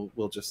arrangement where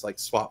we'll just like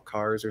swap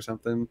cars or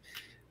something.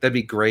 That'd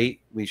be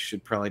great. We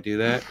should probably do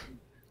that.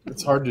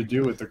 It's hard to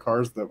do with the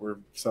cars that we're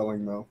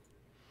selling, though.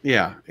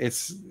 Yeah,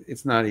 it's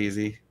not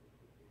easy.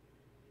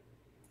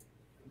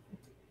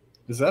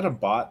 Is that a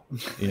bot?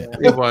 Yeah.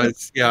 It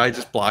was. Yeah, I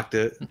just blocked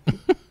it.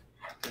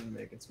 Didn't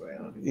make its way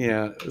on.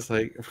 Yeah, it's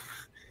like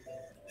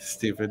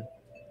stupid.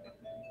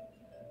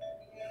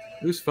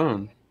 Whose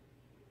phone?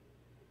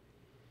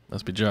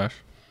 Must be Josh.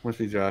 Must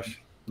be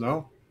Josh.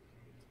 No.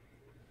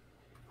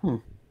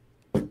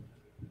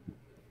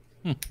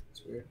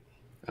 It's weird.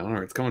 I don't know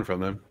where it's coming from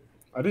then.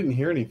 I didn't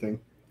hear anything.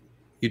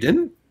 You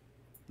didn't?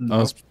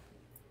 Oh, it's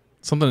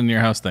something in your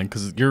house then,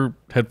 because your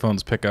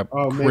headphones pick up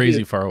Oh, maybe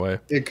crazy far away.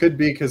 It could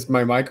be because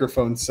my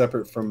microphone's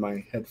separate from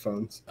my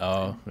headphones.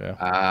 Oh, yeah.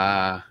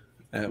 Ah.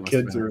 that The must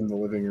kids have are been. in the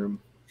living room.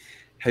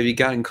 Have you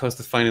gotten close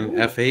to finding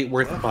an F8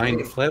 worth buying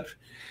to flip?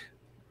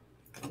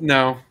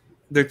 No,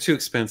 they're too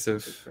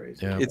expensive.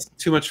 Crazy. Yeah. It's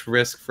too much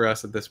risk for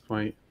us at this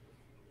point.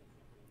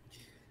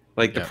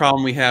 Like the Yeah.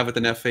 problem we have with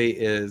an F8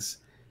 is,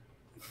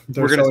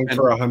 They're We're gonna selling spend-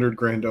 for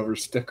 $100,000 over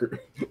sticker.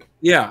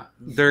 yeah,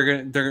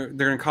 they're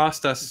gonna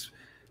cost us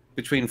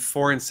between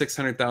 $400,000 and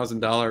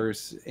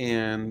 $600,000,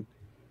 and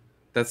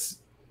that's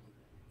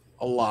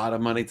a lot of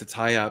money to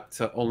tie up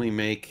to only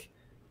make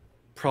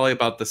probably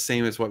about the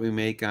same as what we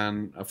make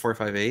on a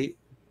 458.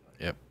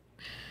 Yep.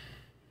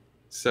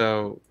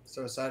 So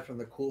So aside from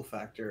the cool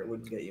factor, it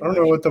wouldn't get you. I don't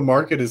know what the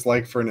market is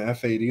like for an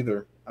F8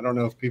 either. I don't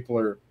know if people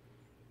are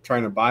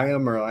trying to buy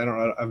them or I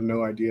have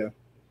no idea.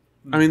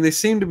 I mean, they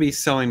seem to be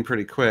selling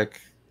pretty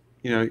quick.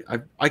 You know,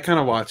 I kind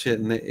of watch it,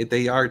 and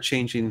they are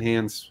changing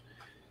hands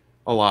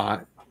a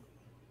lot.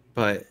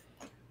 But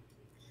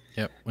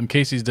Yep. When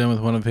Casey's done with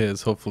one of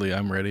his, hopefully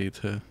I'm ready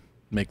to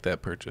make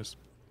that purchase.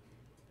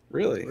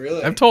 really,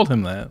 Really? I've told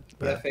him that.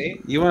 but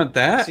F8. you want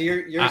that? So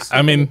you're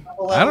I mean,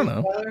 still I don't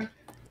level, know. Tyler?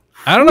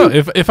 I don't know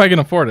if I can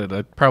afford it.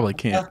 I probably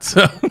can't.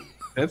 So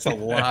That's a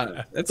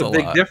lot. That's a a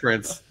big lot.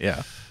 difference.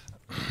 yeah.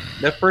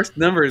 That first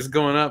number is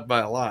going up by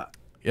a lot.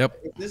 Yep.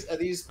 Are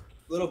these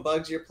little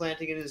bugs you're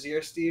planting in his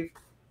ear, Steve?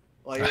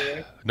 While you're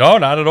there? No,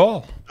 not at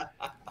all.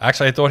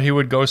 Actually, I thought he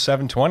would go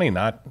 720,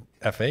 not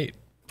F8,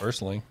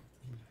 personally.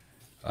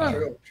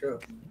 True, true.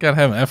 Gotta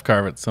have an F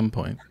carve at some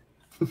point.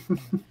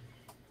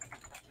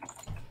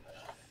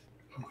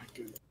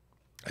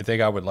 I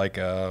think I would like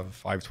a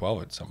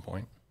 512 at some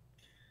point.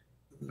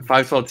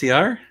 512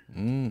 TR.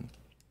 Mm.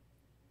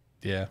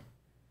 Yeah.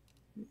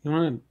 You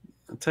want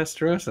a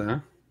Testarossa,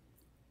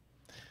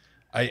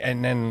 huh?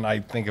 And then I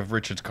think of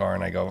Richard's car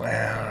and I go,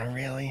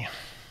 really?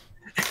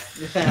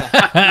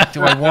 Yeah.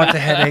 Do I want the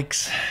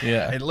headaches?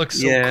 Yeah. It looks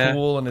so Yeah.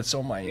 cool and it's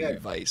so my Yeah.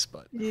 advice,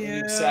 but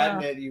You've sat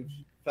in it, you've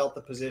felt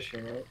the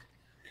position, right?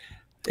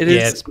 It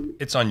yeah, is.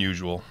 it's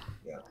unusual.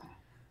 Yeah.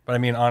 But I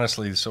mean,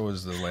 honestly, so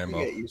is the You get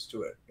Lambo. used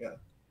to it. Yeah.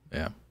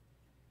 Yeah.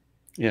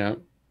 Yeah.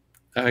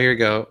 Oh, here you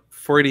go.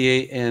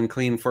 48 and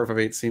clean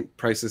 458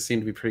 prices seem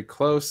to be pretty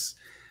close.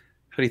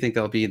 How do you think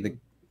that'll be?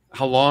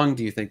 How long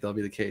do you think that'll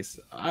be the case?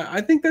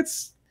 I think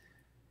that's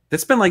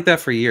been like that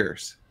for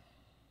years.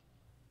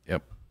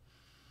 Yep.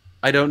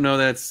 I don't know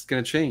that's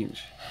going to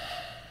change.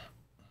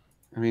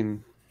 I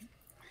mean,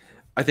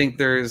 I think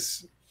there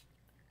is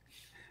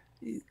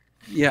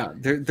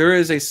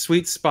a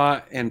sweet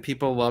spot, and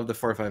people love the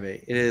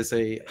 458. It is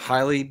a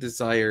highly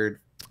desired.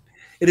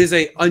 It is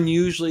a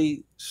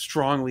unusually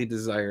strongly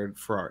desired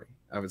Ferrari.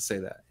 I would say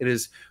that it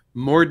is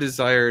more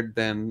desired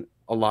than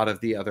a lot of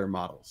the other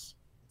models.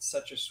 It's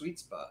such a sweet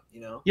spot,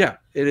 you know, Yeah,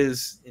 it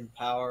is. in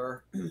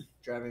power,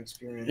 driving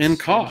experience, And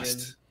cost.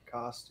 engine,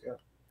 cost. Yeah.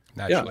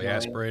 Naturally Yeah.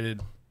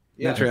 aspirated,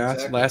 Yeah.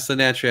 Last of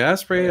the naturally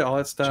aspirated, all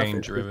that stuff. chain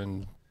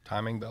driven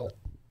timing belt,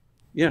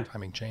 Yeah,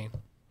 timing chain.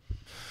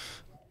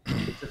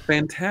 it's a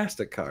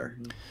fantastic car.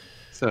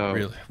 So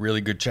Really,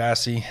 really good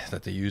chassis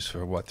that they use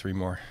for what, 3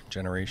 more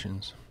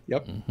generations.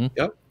 Yep. Mm-hmm.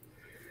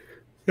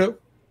 Yep.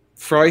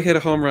 Ferrari hit a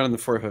home run in the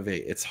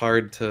 458. It's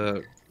hard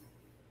to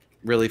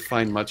really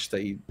find much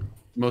that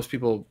most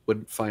people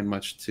wouldn't find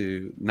much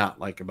to not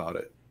like about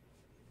it.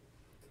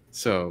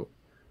 So,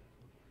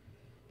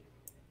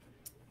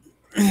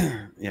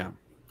 yeah.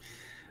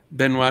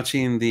 Been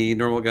watching the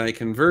normal guy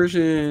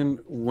conversion.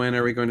 When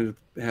are we going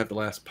to have the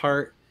last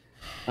part?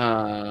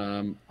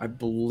 I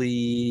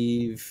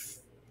believe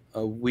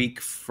a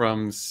week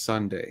from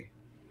Sunday.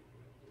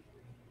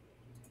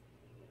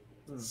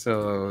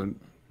 So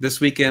this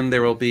weekend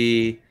there will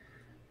be,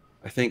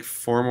 I think,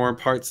 4 more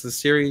parts of the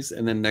series,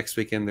 and then next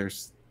weekend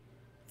there's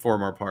 4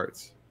 more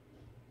parts.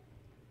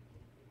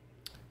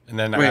 And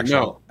then Wait,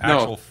 actual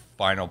no.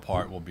 final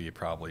part will be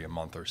probably a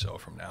month or so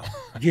from now.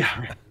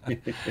 Yeah.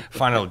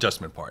 Final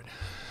adjustment part.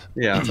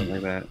 Yeah,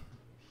 something like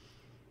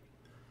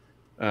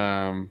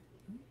that.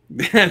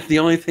 The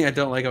only thing I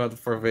don't like about the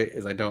 458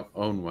 is I don't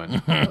own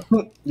one.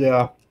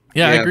 Yeah.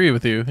 Yeah, I Yeah. agree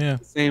with you. Yeah.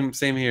 Same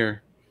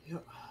here.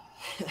 Yep.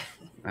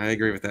 I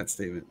agree with that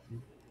statement.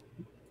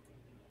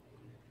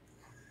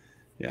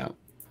 Yeah.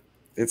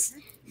 It's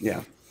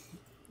If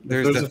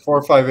there's a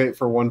 458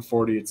 for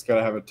 140, it's got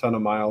to have a ton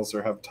of miles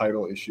or have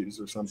title issues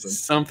or something.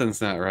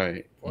 something's not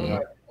right.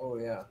 Yeah. Oh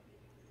yeah.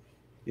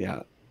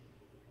 Yeah.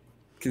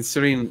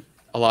 Considering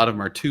a lot of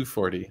them are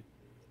 240.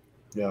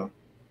 Yeah.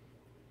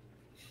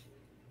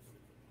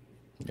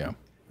 Yeah.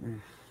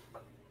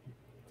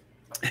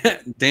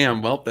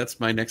 Damn, well, that's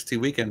my next 2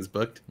 weekends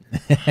booked.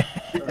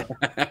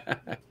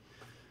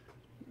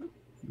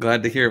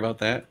 Glad to hear about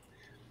that.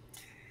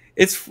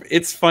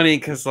 It's funny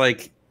because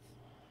like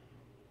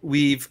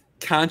we've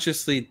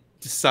consciously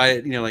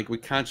decided, like we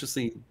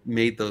consciously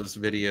made those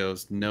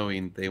videos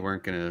knowing they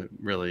weren't gonna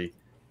really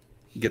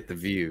get the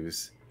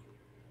views.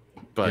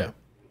 But Yeah.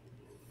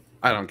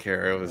 I don't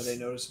care. It Are was they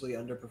noticeably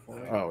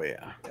underperforming? oh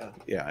yeah. Yeah.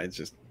 Yeah,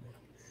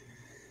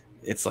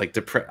 it's like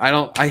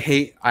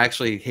I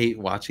actually hate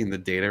watching the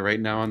data right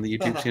now on the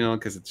YouTube channel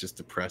because it just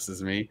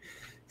depresses me.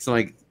 So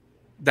like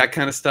that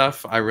kind of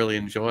stuff I really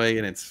enjoy,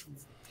 and it's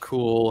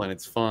cool and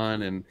it's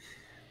fun and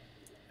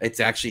it's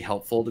actually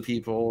helpful to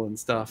people and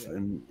stuff. Yeah.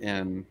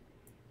 And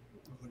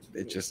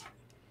it just,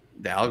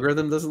 the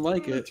algorithm doesn't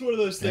like it. It's one of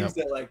those things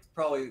that like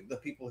probably the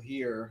people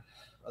here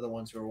are the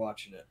ones who are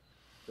watching it.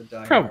 The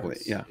diehards, Probably,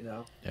 yeah. You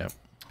know? Yeah.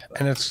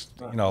 And it's,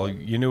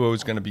 you knew it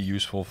was going to be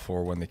useful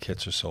for when the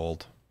kits are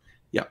sold.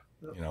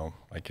 Yeah.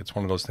 Like it's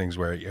one of those things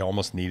where you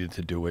almost needed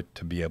to do it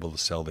to be able to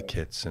sell the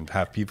kits and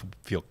have people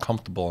feel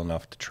comfortable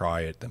enough to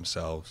try it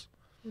themselves.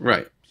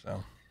 Right.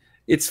 So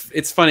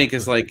it's funny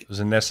because like it was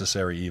a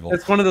necessary evil.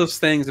 it's one of those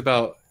things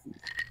about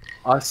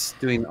us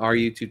doing our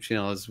YouTube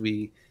channel is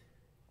we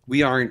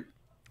aren't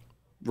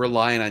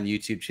relying on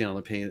YouTube channel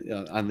to pay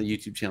on the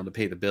YouTube channel to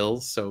pay the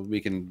bills, so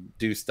we can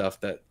do stuff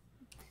that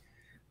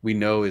we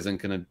know isn't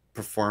going to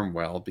perform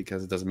well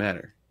because it doesn't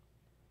matter.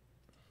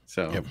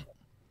 So Yep.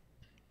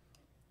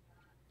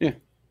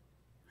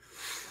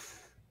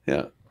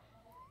 Yeah.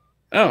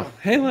 Oh,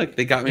 hey, look,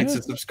 they got me Yeah.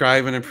 to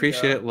subscribe and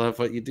appreciate it. Love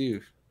what you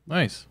do.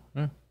 Nice.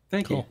 Yeah.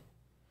 Thank you. Cool.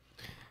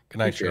 Good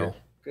night, Appreciate Cheryl.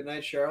 Good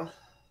night, Cheryl.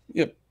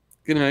 Yep.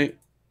 Good night.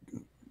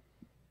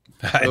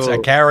 It's Oh. a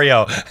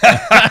carryo.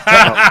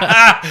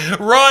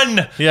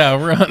 Run! Yeah.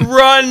 Run.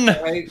 Run!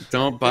 Right.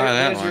 Don't buy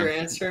that There's your one.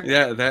 answer.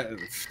 Yeah, that.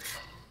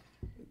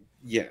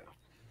 Yeah.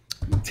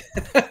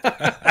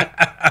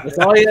 That's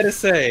all you had to They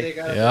say.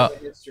 got Yeah. the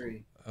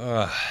history.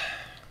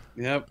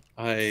 Yep.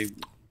 I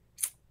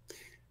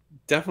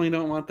definitely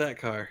don't want that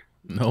car.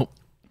 Nope.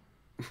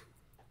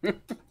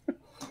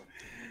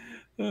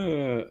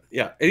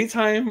 Yeah.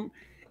 Anytime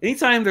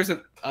there's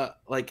a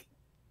like,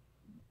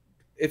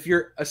 if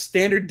you're a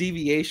standard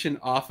deviation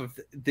off of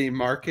the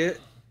market,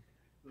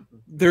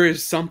 there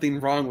is something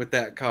wrong with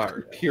that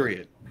car.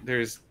 Period.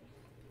 There's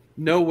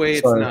no way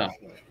it's Sorry. not.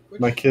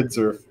 My kids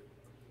are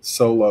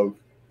solo.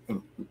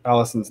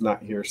 Allison's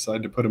not here, so I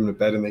had to put them to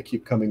bed, and they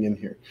keep coming in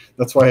here.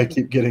 That's why I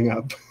keep getting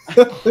up.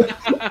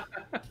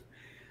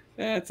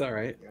 That's all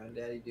right. You're on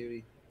daddy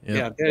duty. Yep.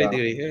 Yeah, daddy Yeah.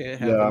 duty. Hey, it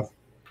Yeah. happens.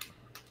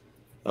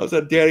 I was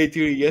on daddy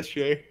duty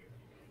yesterday.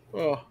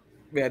 Oh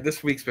man,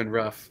 this week's been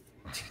rough.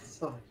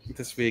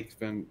 This week's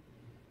been,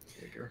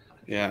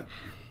 yeah.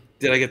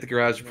 Did I get the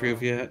garage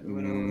approved yet? we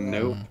went over that.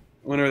 Nope.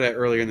 Went over that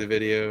earlier in the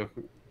video.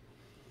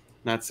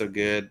 Not so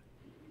good.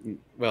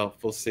 Well,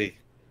 we'll see.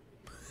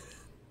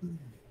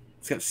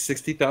 It's got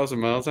 60,000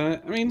 miles on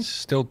it. I mean,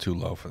 Still too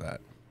low for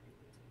that.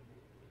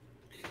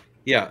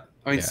 yeah.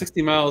 I mean, Yeah.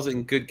 60 miles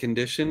in good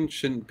condition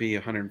shouldn't be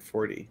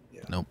 140.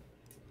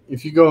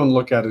 If you go and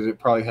look at it, it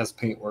probably has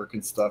paintwork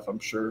and stuff, I'm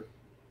sure.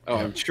 Oh,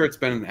 Yeah. I'm sure it's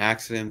been in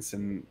accidents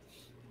and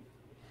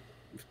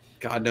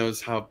God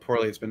knows how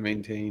poorly it's been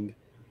maintained.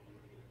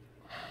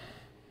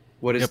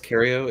 What is Yep.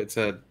 Cario? It's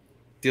a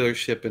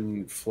dealership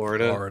in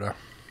Florida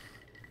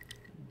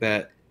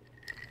that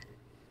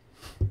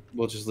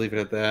we'll just leave it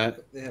at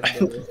that. They have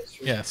the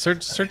history. Yeah.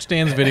 Search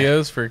Dan's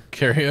videos for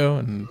Cario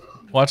and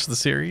watch the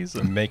series.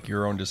 And make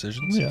your own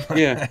decisions. Yeah.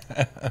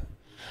 Yeah.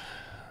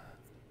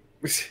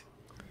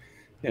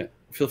 Yeah.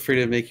 Feel free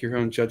to make your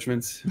own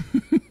judgments.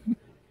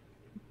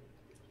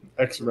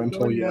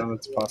 Ex-rental, yeah,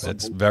 that's possible.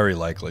 That's very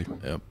likely,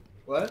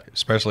 What?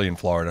 especially in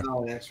Florida.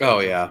 Oh, next Oh,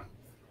 yeah.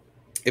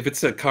 If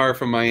it's a car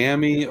from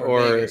Miami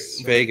or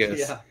Vegas,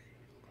 Yeah.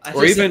 I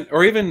or just-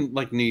 even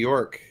like New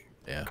York,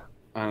 Yeah.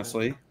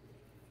 honestly.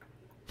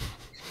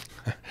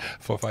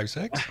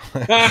 456.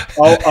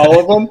 All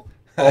of them?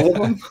 All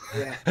of them?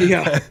 Yeah.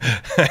 Yeah.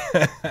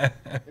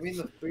 I mean,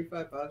 the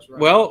 355's right.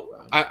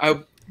 Well, I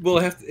will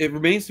have to, it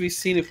remains to be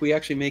seen if we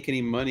actually make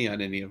any money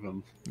on any of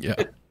them. Yeah.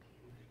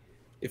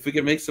 If we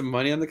can make some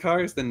money on the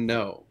cars, then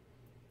no.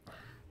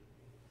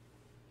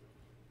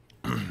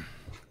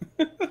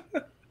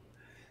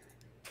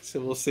 So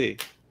we'll see.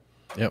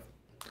 Yep.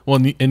 Well,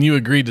 and you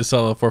agreed to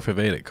sell a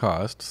 458 at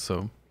cost,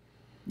 so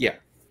Yeah.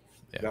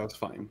 Yeah. That was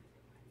fine.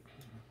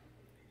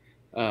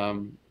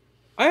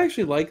 I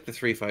actually like the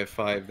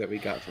 355 that we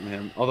got from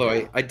him, although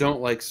I don't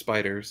like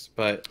spiders,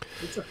 but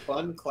It's a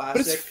fun,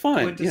 classic, fun,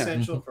 yeah.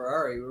 quintessential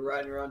Ferrari. We're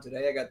riding around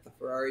today. I got the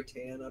Ferrari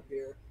tan up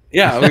here.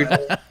 yeah, we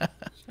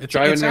It's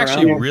Driving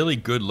actually around. really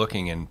good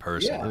looking in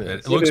person. Yeah. It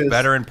It looks is.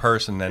 better in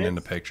person than in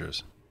the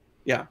pictures.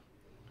 yeah.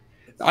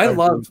 I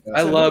agree with that.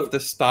 I love the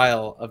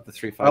style of the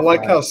 355. I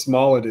like how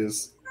small it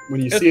is.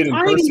 When you It's see it in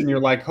tiny. person, you're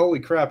like, "Holy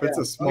crap! It's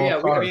a Oh small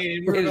yeah, car." I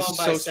mean, we're It going is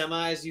by so-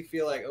 semis. You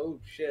feel like, oh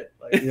shit,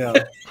 like Yeah,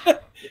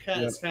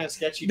 it's kind of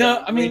sketchy. No,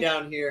 down, I mean- way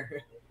down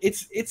here.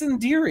 it's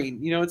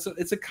endearing. You know,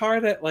 it's a car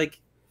that, like,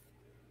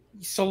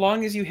 so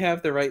long as you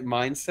have the right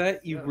mindset,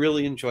 you Yeah.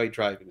 really enjoy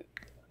driving it.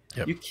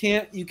 Yep.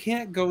 You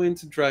can't go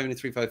into driving a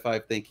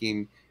 355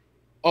 thinking,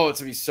 oh, it's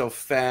gonna be so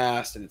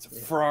fast and it's a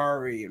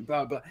Ferrari and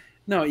blah blah.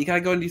 No, you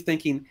gotta go into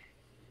thinking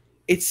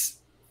it's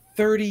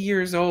 30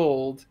 years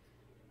old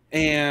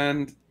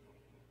and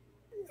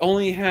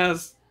only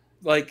has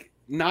like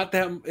not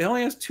that it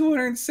only has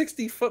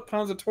 260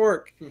 foot-pounds of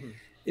torque.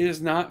 It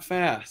is not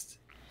fast,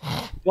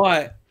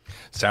 but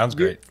Sounds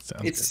great.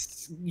 Sounds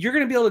it's you're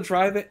gonna be able to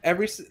drive it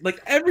every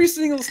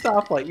single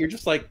stoplight. You're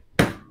just like,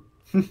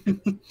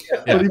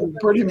 Yeah.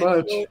 pretty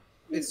much.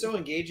 It's so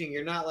engaging.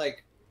 You're not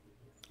like,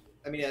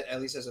 I mean, at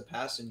least as a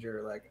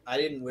passenger, like I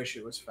didn't wish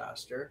it was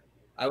faster.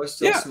 I was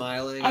still Yeah,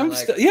 smiling. I and,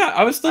 was like,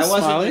 I was still I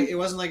wasn't. smiling. Like, it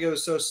wasn't like it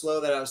was so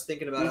slow that I was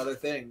thinking about other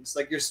things.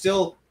 Like you're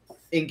still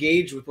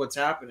engaged with what's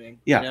happening.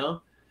 Yeah. You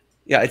know?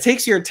 Yeah, it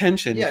takes your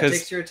attention Yeah, it because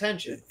takes your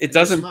attention. it and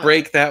doesn't your smile.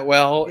 brake that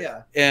well,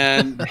 Yeah.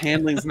 and the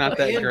handling's not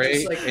that And just,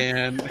 great, like-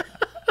 and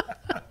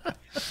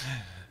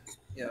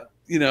Yeah.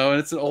 you know, and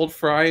it's an old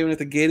Ferrari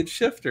with a gated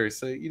shifter,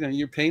 so you know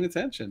you're paying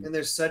attention. And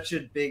there's such a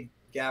big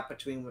gap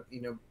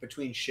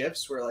between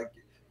shifts where like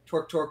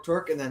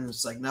torque, and then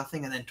it's like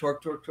nothing, and then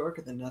torque,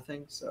 and then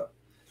nothing. So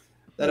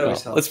that Well,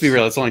 always helps. let's be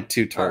real; it's only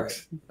 2 All right.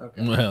 torques.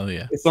 Okay. Well,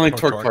 yeah. It's only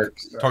Torque,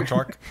 torque.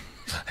 Torque.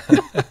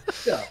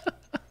 Yeah.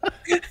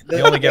 You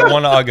only get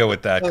one Uggo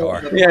with that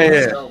car.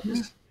 Yeah.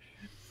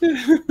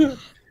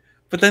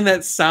 But then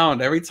that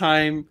sound every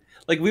time,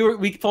 like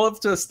we pull up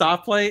to a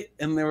stoplight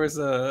and there was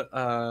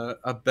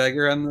a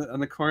beggar on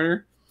the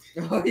corner.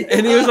 Oh, yeah,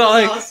 And he was all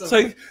like, awesome. "It's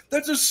like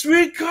that's a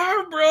sweet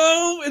car,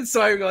 bro!" And so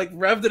I like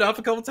revved it up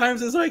a couple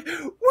times. It's like,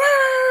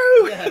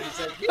 "Woo!" Yeah, he's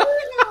like,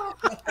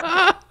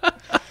 yeah.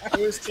 It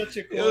was such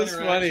a cool It was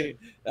interaction. funny.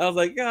 I was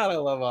like, God, I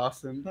love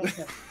Austin.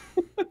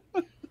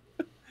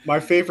 My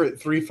favorite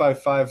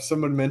 355.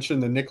 Someone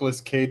mentioned the Nicolas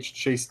Cage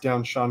chased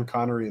down Sean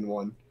Connery in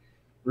one.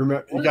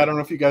 Remember? I don't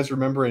know if you guys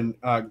remember in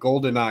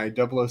GoldenEye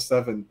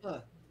 007.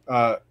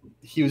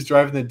 He was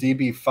driving the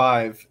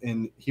DB5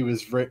 and he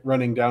was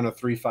running down a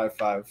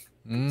 355.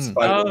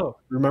 Spider. Oh,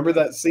 Remember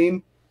that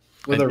scene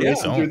where they're I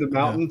racing through the don't,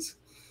 mountains?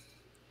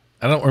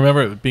 I don't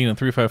remember it being a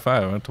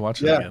 355. I went to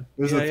watch it Yeah, again.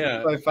 it was Yeah, a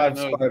yeah. 355 I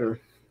know. Spider.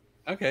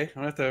 okay. I'm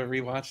gonna have to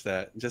rewatch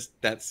that. Just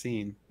that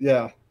scene.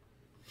 Yeah.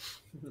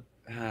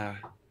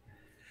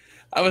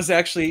 I was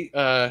actually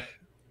when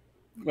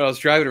I was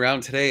driving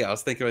around today, I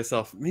was thinking to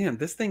myself, man,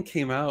 this thing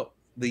came out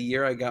the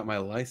year I got my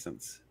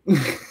license.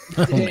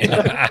 Oh,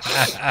 man.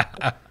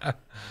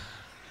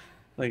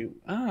 Like,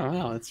 oh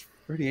wow, it's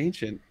pretty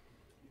ancient.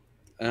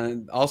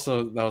 And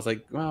also, I was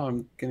like, wow,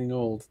 I'm getting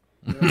old.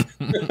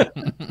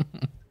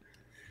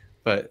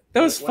 But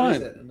that was What fun.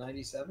 is it? A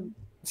 97?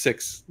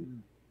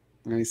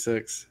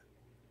 96.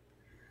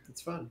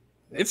 It's fun.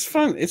 It's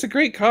fun. It's a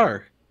great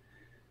car.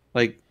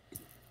 Like,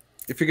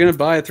 if you're gonna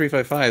buy a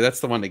 355, that's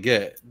the one to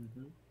get. Mm-hmm.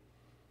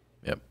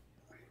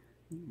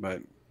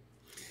 But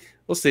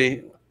we'll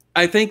see.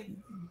 I think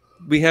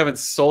we haven't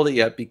sold it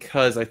yet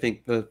because I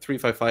think the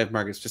 355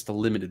 market is just a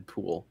limited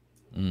pool.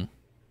 Mm.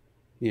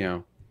 You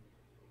know,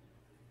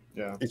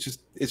 Yeah.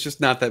 it's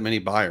just not that many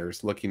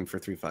buyers looking for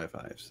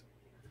 355s.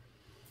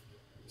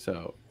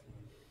 So,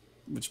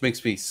 which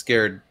makes me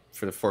scared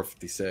for the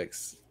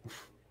 456.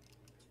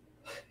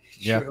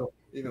 Yeah. True.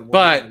 Even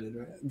But- one-handed,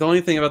 right? The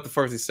only thing about the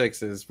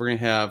 456 is we're gonna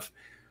have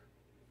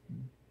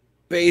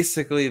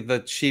basically the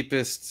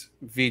cheapest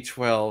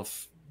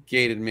V12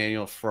 gated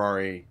manual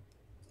Ferrari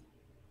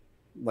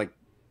like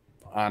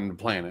on the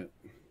planet.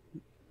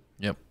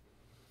 Yep.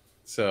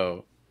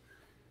 So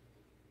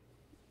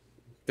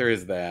there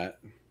is that.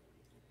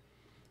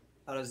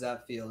 How does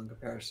that feel in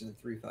comparison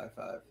to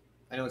 355?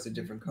 I know it's a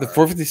different car. The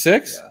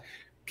 456 Yeah,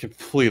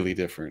 completely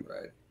different.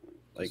 right.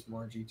 Like- Just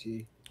more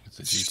GT. It's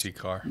a GT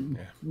car.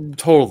 Yeah.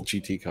 Total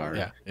GT car.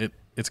 Yeah,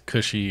 it's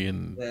cushy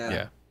and Yeah.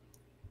 yeah,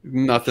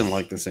 Nothing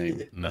like the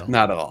same. no.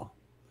 Not at all.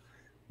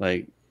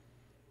 Like,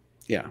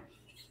 yeah.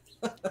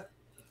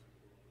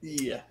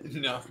 Yeah.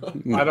 No.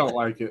 I don't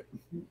like it.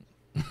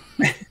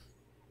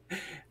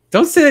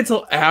 Don't say that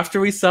until after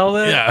we sell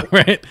that. Yeah,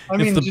 right. I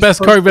mean, it's the just best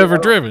car you've post it ever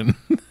out. driven.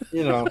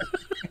 You know,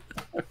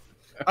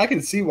 I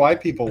can see why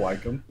people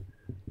like them.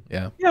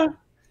 Yeah.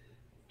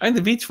 I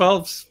mean, the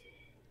V12's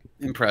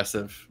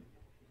impressive.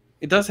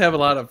 It does have a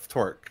lot of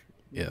torque.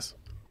 Yes.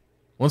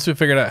 Once we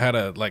figured out how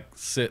to like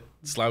sit,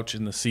 slouch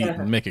in the seat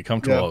and make it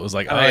comfortable, Yeah. it was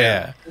like, Oh, oh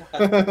yeah,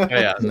 Oh,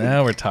 yeah.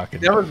 now we're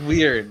talking. That was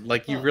weird.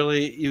 Like you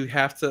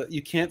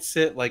can't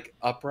sit like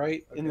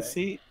upright in the Okay.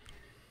 seat.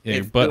 Yeah,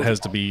 your it butt feels- has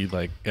to be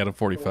like at a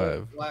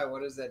 45. Why?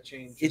 What does that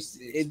change? It's Just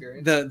the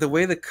experience. the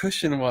way the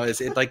cushion was,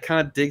 it like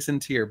kind of digs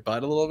into your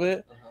butt a little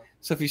bit. Uh-huh.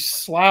 So if you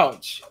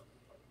slouch,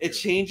 it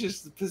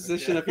changes the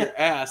position of your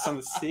ass on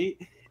the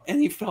seat,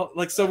 and you felt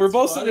like so. We're That's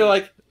both sitting there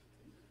funny.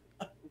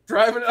 like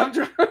driving. I'm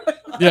driving.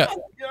 Yeah.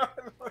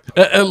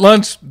 At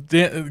lunch,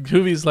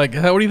 Hoovie's like,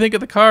 "What do you think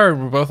of the car?"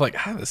 And we're both like,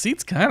 "The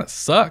seats kind of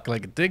suck.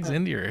 Like it digs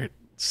into your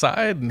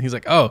side." And he's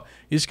like, "Oh,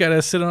 you just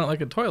gotta sit on it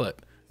like a toilet."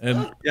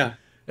 And Yeah.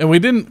 and we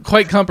didn't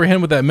quite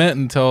comprehend what that meant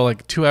until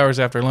like 2 hours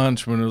after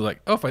lunch when it was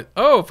like,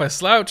 if I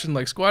slouch and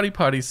like squatty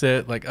potty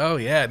sit, like, oh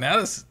yeah, now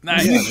this is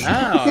nice.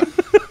 Wow.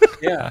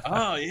 Yeah.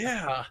 Oh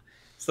yeah.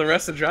 So the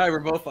rest of the drive, we're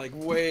both like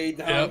way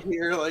down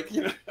here, like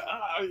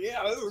oh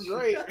yeah, this is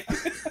great.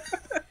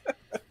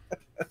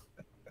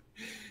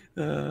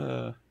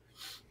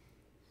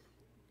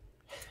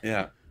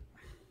 Yeah.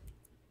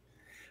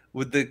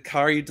 Would the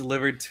car you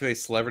delivered to a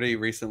celebrity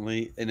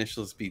recently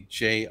initials be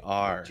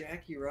JR?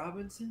 Jackie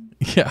Robinson.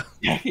 Yeah.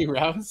 Jackie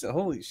Robinson?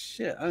 Holy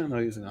shit. I don't know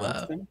he was in Wow.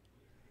 Austin.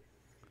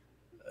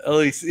 At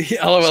least,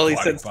 LOL, he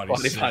said Squatty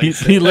potty Squatty He,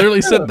 potty. he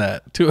literally said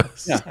that to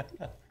us. Yeah.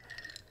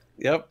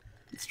 Yep.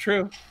 It's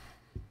true.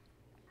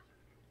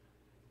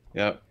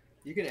 Yep.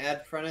 You can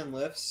add front end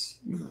lifts.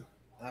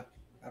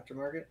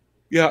 Aftermarket.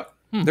 Yeah.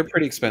 Hmm. They're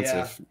pretty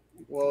expensive.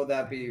 What would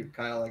that be,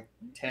 Kyle? Like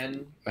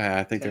 10,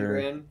 I think 10 they're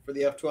grand for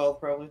the F12,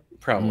 probably.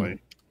 probably.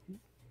 You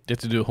have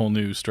to do a whole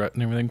new strut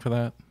and everything for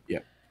that? Yeah.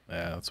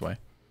 Yeah, that's why.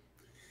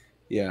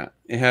 Yeah.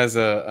 It has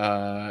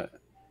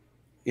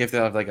you have to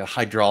have like a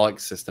hydraulic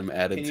system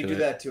added Can you to do it.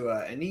 that to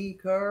any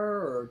car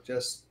or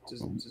just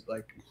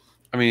like?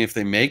 I mean, if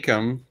they make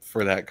them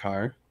for that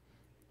car.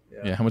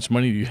 Yeah, how much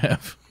money do you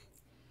have?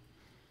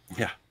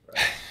 Yeah.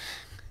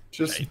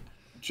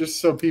 Just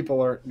so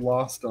people aren't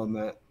lost on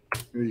that.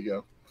 Here you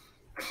go.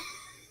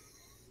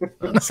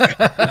 It's a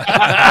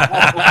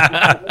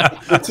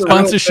real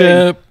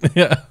Sponsorship.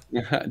 Yeah.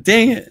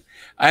 Dang it.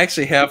 I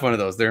actually have one of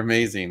those. They're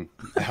amazing.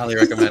 I highly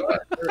recommend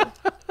that.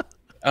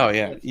 Oh,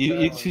 yeah.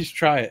 You should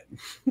try it.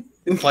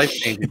 It's life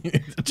changing.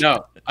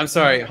 No, I'm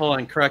sorry. Hold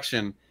on.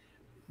 Correction.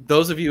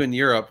 Those of you in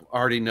Europe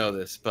already know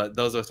this, but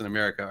those of us in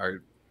America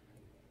are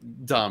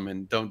dumb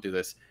and don't do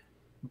this.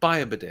 Buy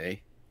a bidet.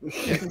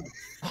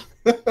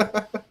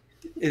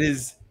 It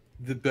is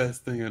the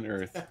best thing on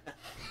earth.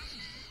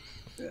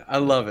 I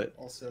love it.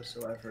 Also,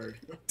 so I've heard.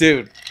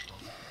 Dude,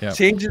 Yeah.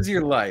 changes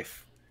your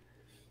life.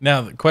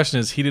 Now the question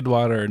is heated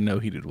water or no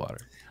heated water?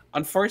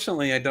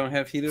 Unfortunately, I don't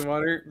have heated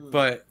water,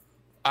 but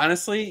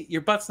honestly,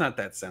 your butt's not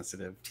that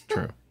sensitive.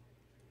 True.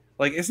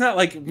 Like, it's not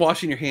like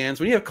washing your hands.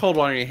 When you have cold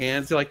water in your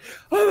hands, you're like,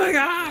 oh my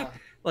God.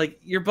 Like,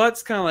 your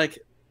butt's kind of like,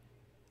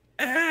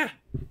 ah.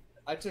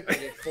 I took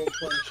like a cold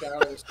plunge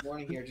shower this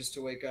morning here just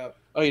to wake up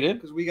Oh, you did?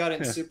 because we got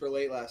in Yeah. super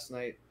late last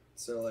night,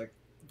 so like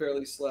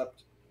barely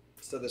slept.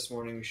 So this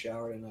morning we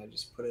showered and I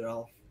just put it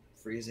all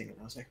freezing, and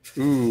I was like,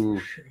 Ooh,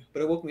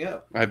 but it woke me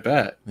up. I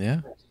bet.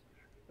 Yeah.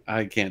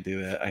 I can't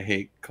do that. I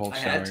hate cold I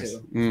had showers.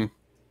 to.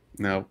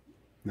 No.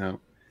 Yep.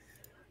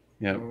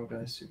 Normal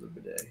guy, super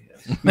bidet.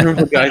 Yeah.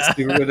 Normal guys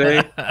super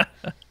bidet.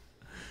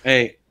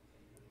 Hey,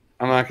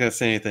 I'm not gonna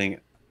say anything.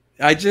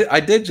 I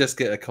did just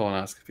get a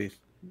colonoscopy.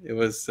 It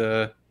was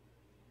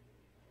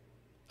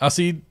I'll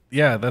see.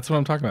 Yeah, that's what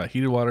I'm talking about.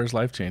 Heated water is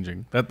life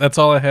changing. That's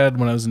all I had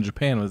when I was in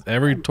Japan. Was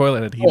every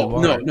toilet had heated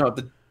water? no.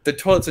 The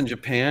toilets in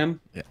Japan,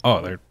 Yeah.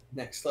 Oh, they're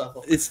Next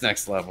level. it's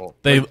next level.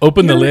 they Like,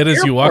 open the even in lid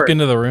as you walk airport.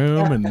 into the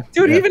room, and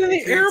Dude, yeah. even in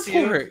the Treats you.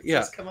 airport. Yeah.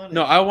 Just come on in.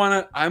 No,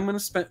 I'm gonna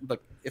spend.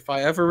 Look, if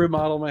I ever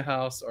remodel my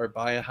house or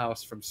buy a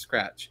house from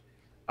scratch,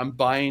 I'm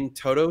buying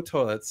Toto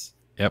toilets.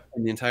 Yep.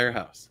 In the entire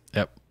house.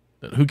 Yep.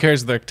 Who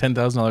cares if they're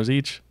 $10,000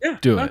 each? Yeah.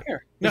 Do I it. don't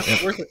care. No,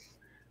 worth it.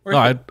 Worth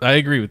No, it. I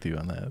agree with you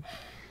on that.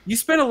 You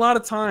spend a lot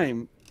of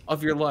time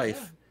of your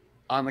life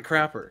on the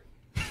crapper.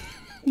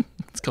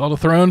 It's called a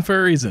throne for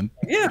a reason.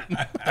 Yeah.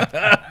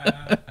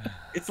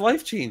 It's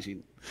life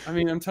changing. I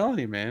mean, I'm telling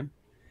you, man.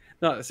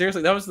 No,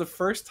 seriously, that was the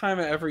first time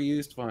I ever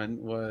used one.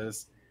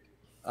 Was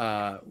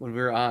when we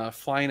were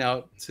flying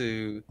out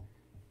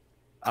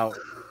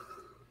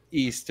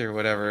east or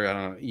whatever. I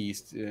don't know,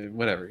 east,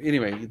 whatever.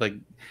 Anyway, like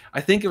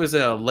I think it was a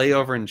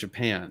layover in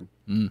Japan,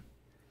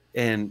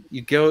 and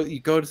you go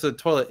to the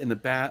toilet in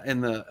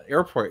the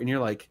airport, and you're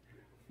like,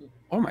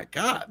 oh my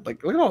God,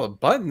 like look at all the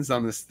buttons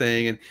on this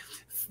thing, and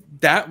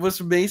that was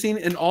amazing.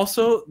 And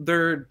also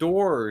their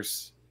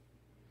doors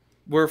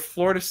were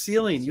floor to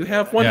ceiling. You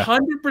have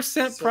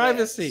 100%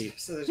 privacy.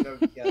 So there's no.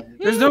 Yeah,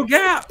 There's no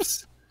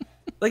gaps.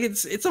 Like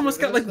it's almost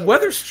got like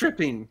weather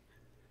stripping.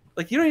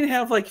 Like you don't even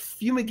have like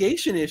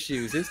fumigation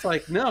issues. It's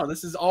like no,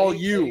 this is all I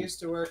you. used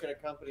to work at a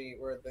company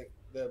where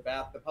the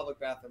public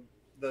bathroom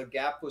the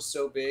gap was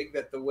so big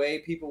that the way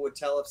people would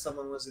tell if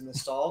someone was in the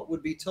stall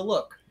would be to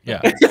look.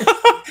 Yeah.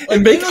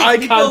 And make eye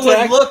People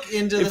contact. would look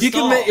into the If you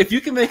stall.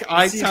 can make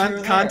eye see if you're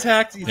there.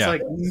 contact, it's Yeah.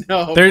 like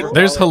no.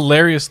 There's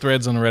hilarious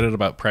threads on Reddit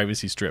about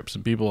privacy strips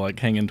and people like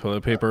hanging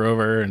toilet paper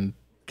over and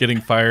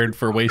getting fired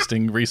for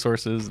wasting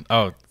resources.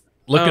 Oh,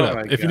 look it Oh up.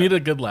 my If you God. need a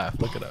good laugh,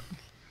 look it up.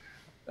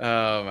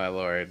 Oh my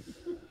lord.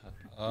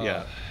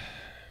 Yeah.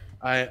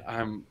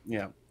 I'm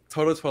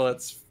Total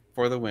toilets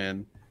for the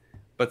win.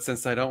 But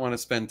since I don't want to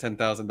spend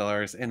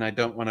 $10,000 and I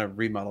don't want to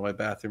remodel my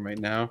bathroom right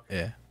now,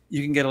 Yeah.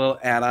 you can get a little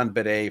add-on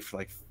bidet for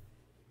like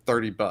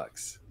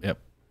 $30. Yep.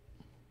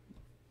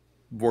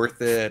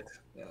 Worth it.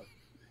 Yeah.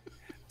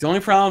 The only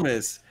problem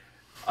is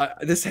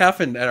this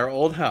happened at our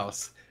old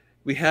house.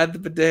 We had the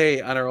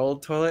bidet on our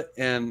old toilet,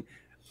 and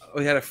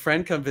we had a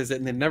friend come visit,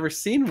 and they'd never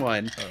seen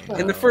one.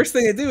 And the first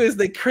thing they do is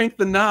they crank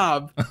the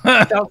knob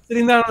without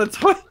sitting down on the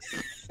toilet.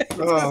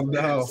 Oh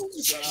no!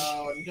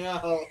 Oh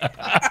no!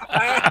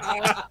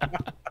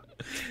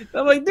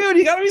 I'm like, dude,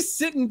 you gotta be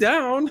sitting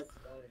down.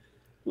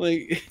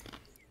 Like,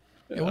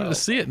 I wanted to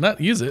see it, not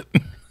use it.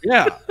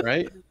 yeah,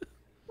 right.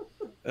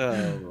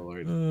 Oh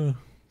Lord.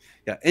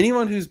 Yeah,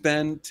 anyone who's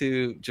been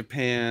to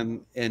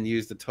Japan and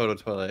used the Toto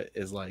toilet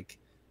is like,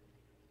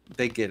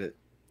 they get it.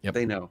 Yep.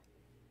 They know.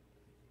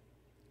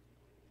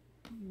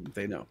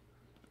 They know.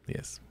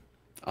 Yes.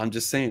 I'm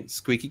just saying,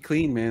 squeaky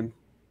clean, man.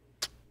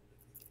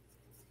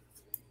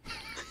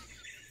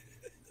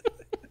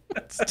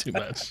 That's too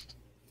much.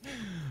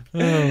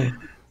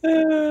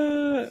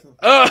 Oh.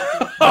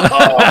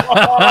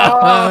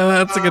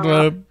 That's a good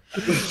one.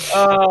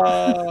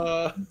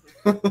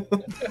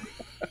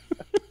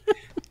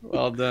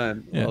 Well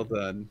done. Yeah. Well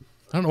done.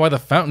 I don't know why the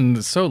fountain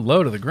is so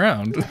low to the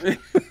ground.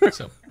 It's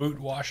a boot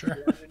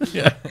washer.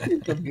 Yeah.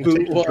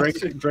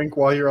 Drink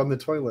while you're on the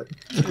toilet.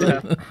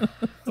 Yeah.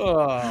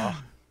 Oh.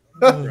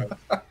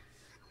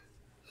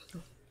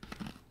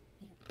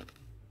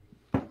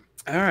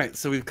 All right,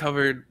 so we've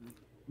covered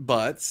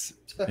butts.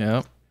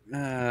 Yeah.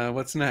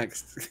 What's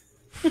next?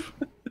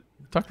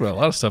 Talked about a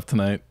lot of stuff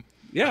tonight.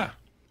 Yeah.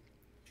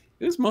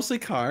 It was mostly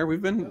car.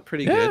 We've been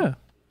pretty Yeah. good.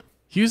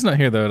 Hugh's not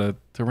here though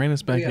to rein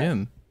us back Yeah.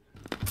 in.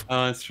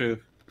 Oh, that's true.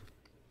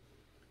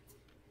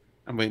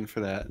 I'm waiting for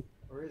that.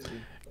 Where is he?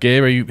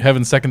 Gabe, are you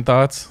having second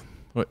thoughts?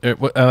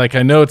 Like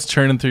I know it's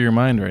churning through your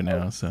mind right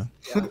now. So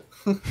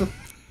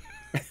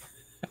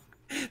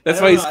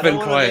That's why he's been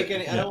quiet.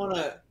 I don't want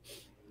to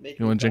make.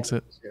 You wanna jinx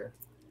it? Here.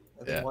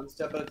 I think Yeah. one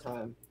step at a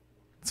time.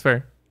 it's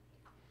fair.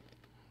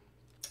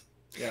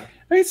 Yeah.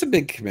 I mean, it's a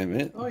big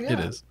commitment. Oh yeah. It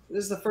is.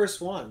 This is the first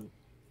one,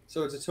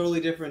 so it's a totally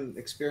different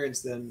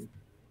experience than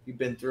you've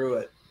been through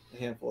it a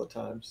handful of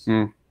times.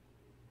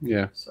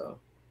 Yeah. So.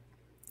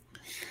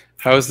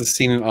 How is the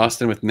scene in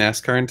Austin with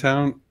NASCAR in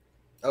town?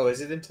 Oh,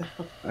 is it in town?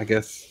 I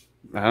guess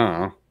I don't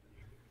know.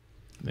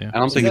 Yeah. I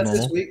don't Is think that it's.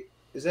 this week?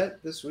 Is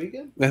that this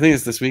weekend? I think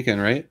it's this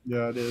weekend, right?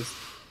 Yeah, it is.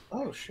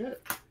 Oh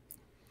shit.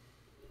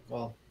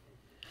 Well,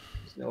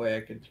 there's no way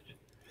I could.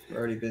 We're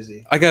already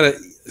busy. I gotta.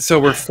 So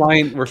we're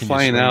flying. We're Can you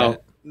flying swing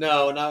out.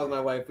 No, not with my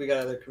wife. We got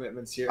other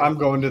commitments here. I'm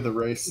going to the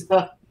race.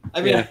 I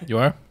mean, Yeah. You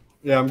are?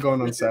 Yeah, I'm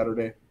going on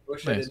Saturday. I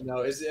wish I Nice. didn't know.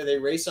 Are they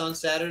race on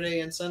Saturday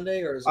and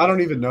Sunday, or is it, I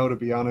don't even know, to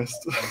be honest.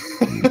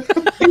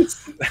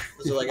 is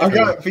it like I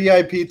got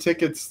VIP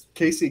tickets.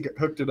 Casey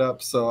hooked it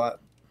up, so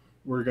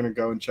we're gonna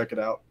go and check it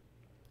out.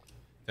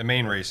 The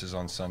main race is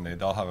on Sunday.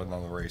 They'll have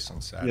another race on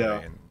Saturday,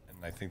 Yeah. and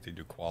I think they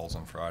do quals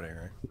on Friday,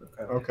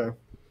 right? Okay.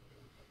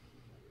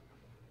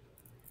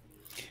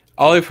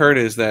 All I've heard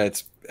is that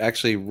it's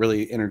actually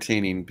really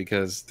entertaining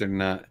because they're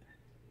not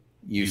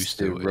used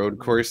to to it. road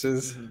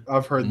courses.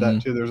 I've heard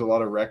that too. There's a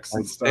lot of wrecks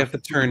and They have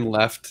stuff. to turn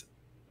left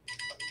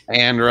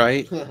and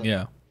right,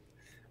 Yeah.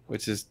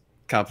 which is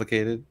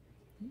complicated.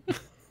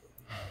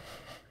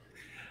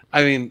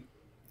 I mean,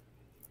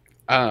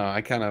 I don't know.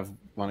 I kind of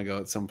want to go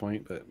at some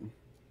point, but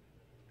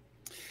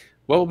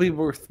what will be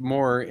worth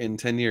more in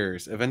 10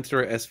 years?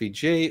 Aventura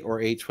SVJ or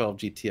A12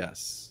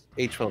 GTS?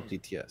 A12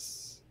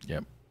 GTS.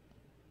 Yep.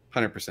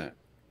 100%.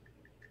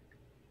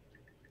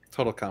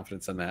 Total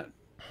confidence on that.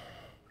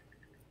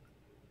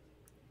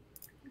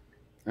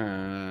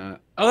 Oh,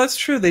 that's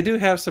true. They do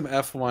have some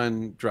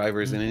F1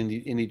 drivers and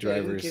Indy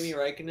drivers. Kimi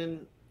Räikkönen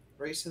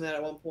racing that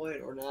at one point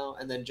or now,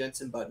 and then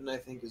Jensen Button I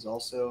think is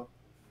also.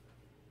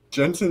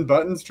 Jensen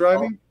Button's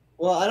driving.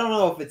 Well, I don't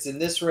know if it's in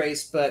this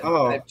race, but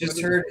Oh. I've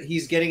just heard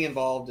he's getting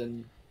involved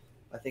in,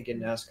 I think, in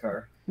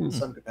NASCAR in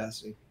some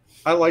capacity.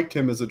 I liked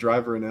him as a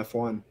driver in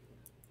F1.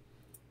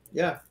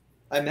 Yeah,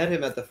 I met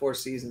him at the Four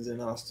Seasons in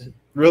Austin.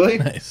 Really?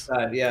 Nice.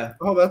 Yeah.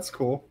 Oh, that's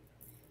cool.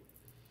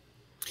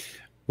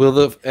 Will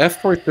the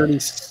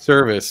F430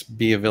 service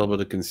be available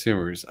to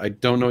consumers? I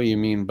don't know what you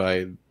mean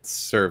by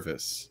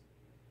service.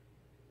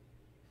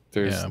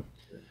 There's Yeah.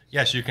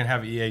 Yes, you can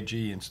have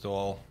EAG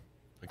install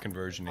the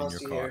conversion in your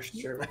car. Concierge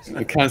service.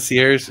 a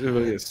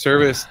concierge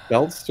service,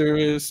 belt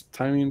service,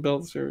 timing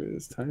belt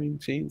service, timing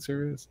chain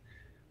service.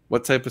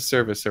 What type of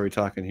service are we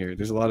talking here?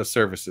 There's a lot of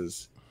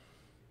services.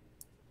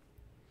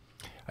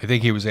 I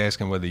think he was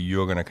asking whether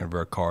you're going to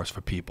convert cars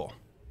for people.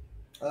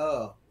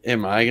 Oh,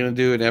 Am I going to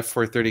do an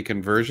F430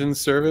 conversion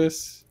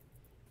service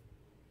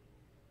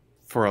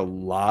for a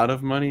lot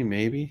of money?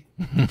 Maybe.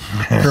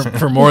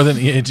 for more than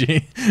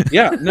EAG.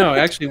 Yeah, no,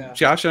 actually, Yeah.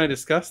 Josh and I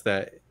discussed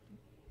that.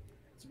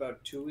 it's about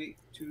 3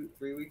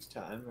 weeks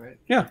time, right?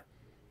 Yeah,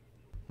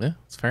 Yeah,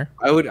 it's fair.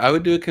 I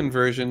would do a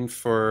conversion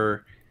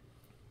for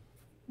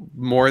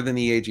more than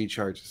EAG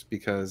charges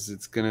because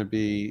it's going to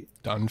be.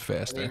 Done I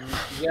faster. mean,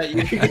 yeah,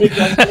 you could get it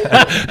done quicker.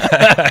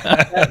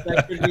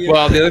 That could be a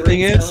Well, the other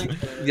thing great is, selling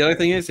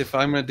point. if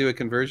I'm going to do a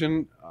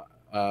conversion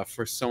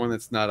for someone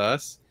that's not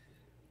us,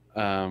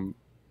 I'm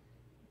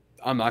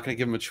not going to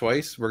give them a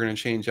choice. We're going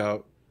to change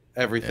out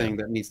everything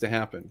that needs to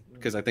happen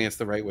because I think it's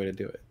the right way to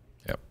do it.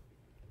 Yep.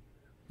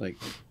 Like,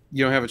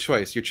 you don't have a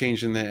choice. You're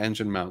changing the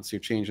engine mounts. You're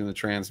changing the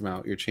trans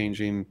mount. You're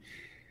changing,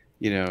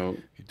 You're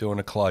doing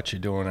a clutch.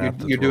 You're doing an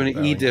You're doing an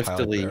bearing, E-diff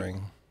pilot delete.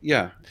 bearing.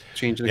 yeah,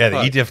 changing. Yeah, the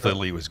clutch. E-diff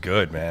delete was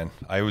good, man.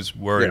 I was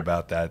worried Yeah.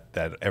 about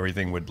that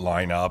everything would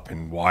line up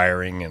and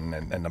wiring and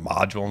the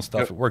module and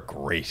stuff. Yep. It worked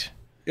great.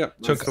 Yeah,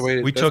 that's the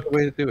way. we That's took- the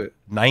way to do it.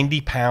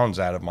 90 pounds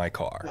out of my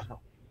car.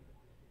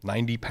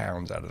 90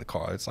 pounds out of the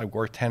car. It's like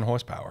worth 10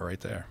 horsepower right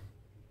there.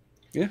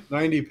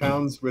 90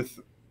 pounds with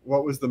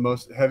what was the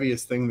most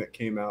heaviest thing that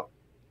came out?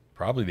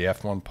 Probably the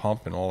F1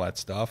 pump and all that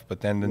stuff.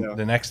 But then Yeah.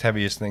 the next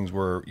heaviest things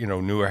were,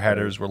 newer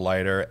headers were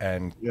lighter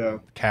and Yeah.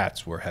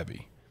 cats were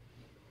heavy.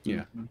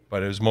 Yeah.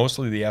 But it was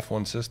mostly the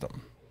F1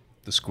 system.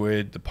 The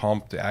squid, the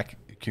pump, the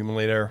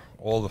accumulator,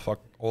 all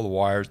the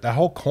wires. That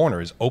whole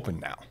corner is open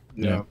now.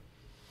 Yeah.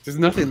 There's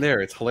nothing there.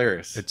 It's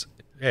hilarious.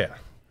 Yeah.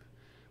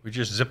 We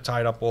just zip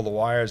tied up all the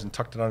wires and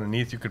tucked it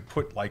underneath. You could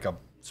put like a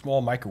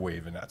small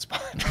microwave in that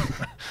spot.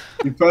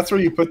 That's where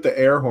you put the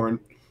air horn.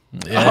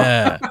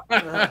 Yeah.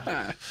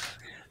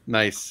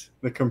 Nice.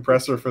 The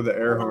compressor for the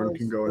air horn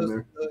can go in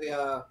there.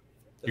 The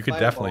You could fire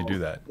definitely balls. do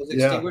that. Those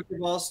Yeah. extinguisher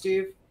balls,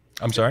 Steve.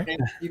 I'm sorry?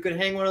 You could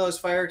hang one of those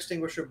fire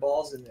extinguisher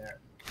balls in there.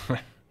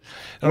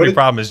 The only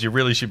problem is you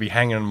really should be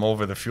hanging them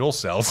over the fuel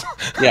cells.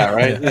 Yeah.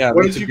 Right. Yeah.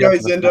 What we did you should get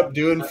guys to the end up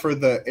doing for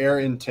the air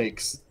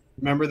intakes?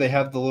 Remember they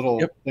had the little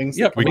Yep. things.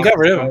 Yep, that we come got off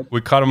rid the of 'em. side?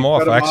 We cut them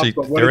off. Cut 'em Actually,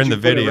 but what they're did in the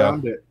you put video.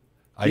 around it?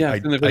 Yeah,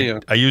 it's in the video.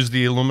 I used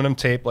the aluminum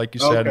tape like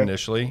you said Okay.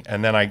 initially,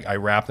 and then I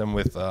wrapped them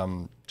with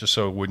just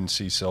so it wouldn't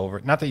see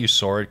silver. Not that you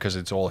saw it because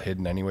it's all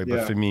hidden anyway, but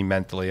Yeah. for me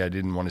mentally, I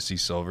didn't want to see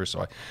silver,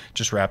 so I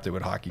just wrapped it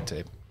with hockey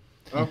tape.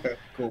 Okay,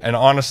 cool. And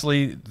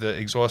honestly, the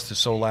exhaust is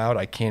so loud,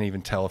 I can't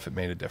even tell if it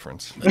made a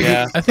difference.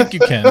 Yeah. I think you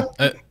can.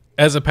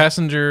 As a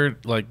passenger,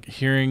 like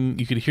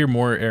you could hear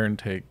more air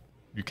intake.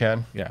 You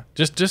can? Yeah,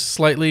 just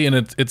slightly, and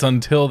it's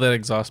until that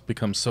exhaust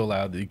becomes so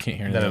loud that you can't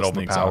hear And then anything it else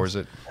in the overpowers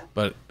exhaust. it.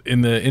 But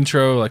in the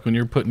intro, like when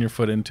you're putting your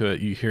foot into it,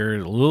 you hear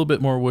a little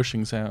bit more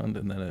whooshing sound,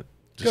 and then it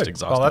just Good.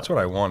 exhausts. Well, that's what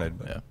I wanted.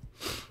 But Yeah.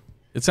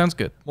 It sounds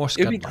good. more It'd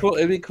be Scud-like. cool.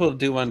 It'd be cool to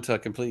do one to a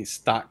complete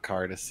stock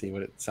car to see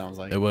what it sounds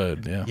like. It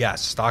would, yeah. Yeah,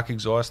 stock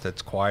exhaust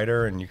that's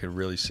quieter and you could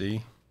really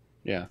see.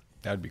 Yeah.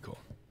 That'd be cool.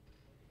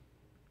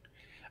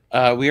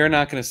 We are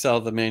not going to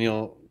sell the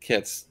manual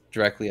kits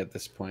directly at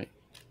this point.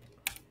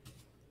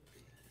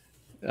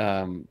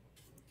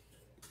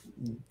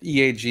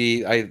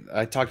 EAG,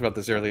 I talked about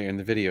this earlier in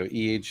the video.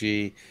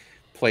 EAG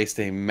placed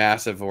a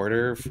massive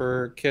order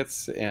for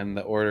kits, and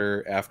the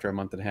order after a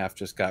month and a half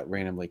just got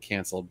randomly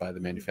canceled by the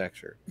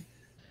manufacturer.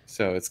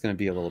 So it's going to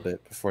be a little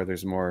bit before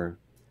there's more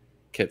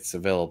kits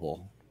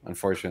available,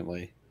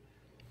 unfortunately.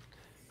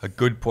 A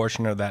good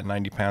portion of that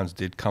 90 pounds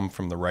did come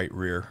from the right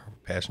rear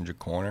passenger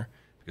corner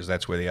because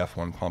that's where the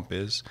F1 pump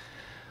is.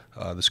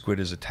 The squid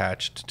is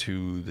attached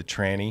to the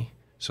tranny,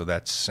 so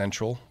that's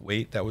central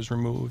weight that was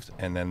removed,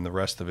 and then the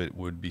rest of it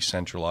would be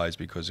centralized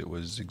because it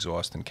was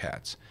exhaust and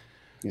cats.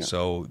 Yeah.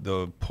 So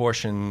the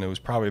portion, it was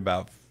probably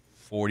about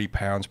 40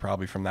 pounds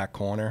probably from that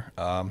corner.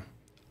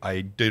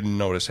 I didn't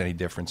notice any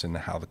difference in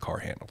how the car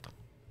handled.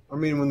 I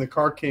mean, when the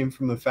car came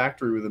from the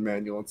factory with a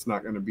manual, it's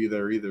not going to be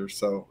there either.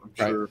 So I'm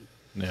Right. sure.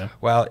 Yeah.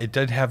 Well, it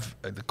did have,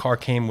 the car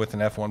came with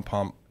an F1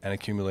 pump and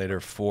accumulator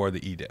for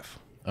the E-diff.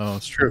 Oh,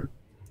 it's true.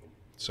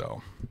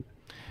 So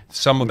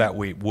some of that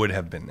weight would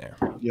have been there.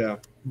 Yeah.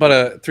 But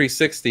a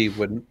 360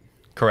 wouldn't.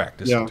 Correct.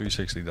 This Yeah.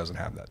 360 doesn't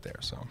have that there.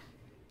 So,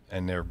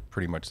 and they're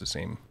pretty much the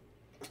same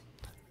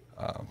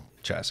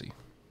chassis.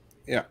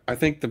 Yeah, I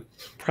think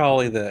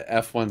probably the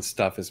F1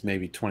 stuff is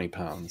maybe 20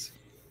 pounds.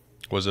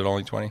 Was it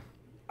only 20?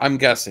 I'm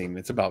guessing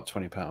it's about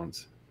 20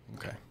 pounds.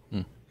 Okay.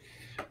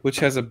 Which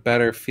has a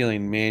better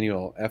feeling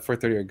manual,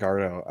 F430 or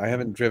Gardo? I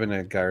haven't driven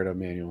a Gardo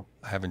manual,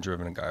 I haven't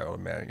driven a guy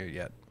automatic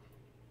yet.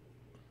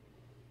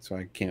 so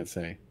I can't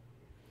say.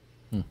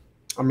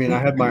 I mean, I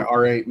had my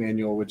R8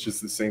 manual, which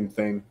is the same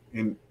thing,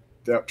 and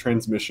that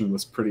transmission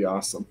was pretty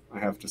awesome, I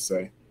have to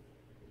say.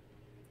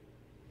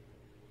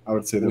 I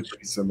would say they're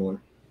pretty similar.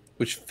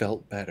 Which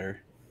felt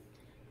better.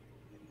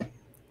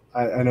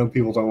 I know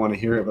people don't want to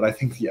hear it, but I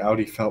think the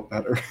Audi felt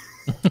better.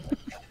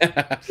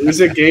 It was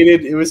a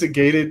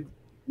gated,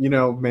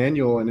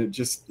 manual, and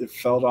it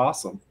felt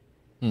awesome.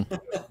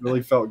 It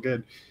really felt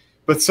good.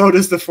 But so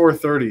does the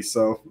 430,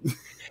 so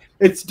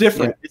it's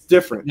different. Yeah. It's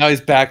different. Now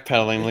he's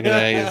backpedaling. Look at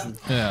that. He's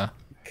Yeah.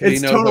 'Cause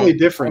It's totally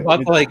different.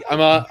 I'm about to, like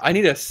I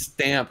need a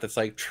stamp that's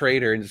like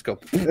trader and just go.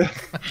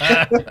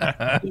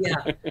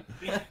 Yeah.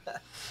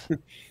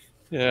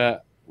 Yeah,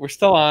 we're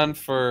still on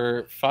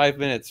for 5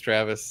 minutes,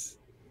 Travis.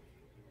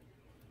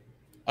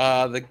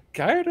 The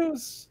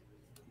Gallardos,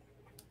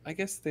 I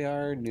guess they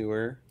are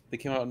newer. They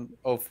came out in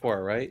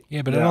 04, right?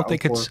 Yeah, but I Yeah, don't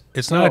think 04.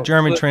 it's not a No,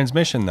 German but-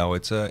 transmission though.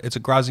 It's a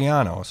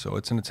Graziano, so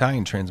it's an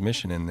Italian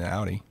transmission in the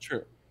Audi.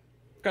 True.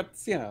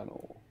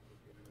 Graziano.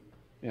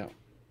 Yeah.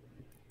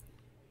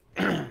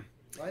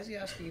 Why is he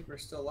asking if we're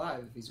still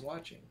live if he's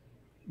watching?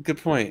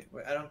 Good point.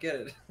 Wait, I don't get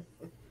it.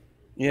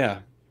 Yeah.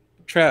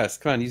 Travis,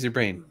 come on, use your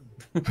brain.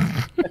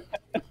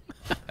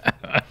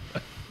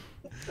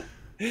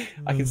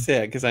 I can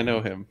say it because I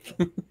know him.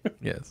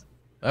 Yes.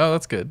 Oh,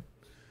 that's good.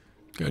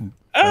 Good.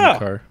 Ah,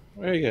 Car.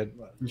 very good.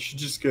 You should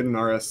just get an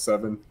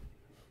RS7.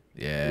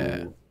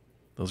 Yeah.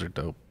 Those are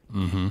dope.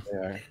 Mm-hmm. They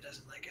are. It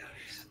doesn't like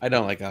Audis. I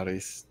don't like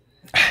Audis.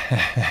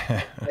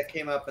 That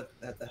came up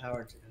at the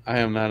Howard. I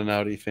am not an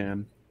Audi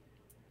fan.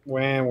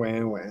 Wah, wah,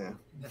 wah.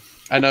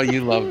 I know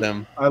you love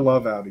them. I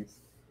love Audis.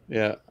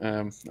 Yeah,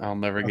 I'll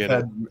never get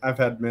it. I've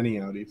had many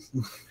Audis.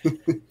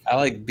 I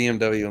like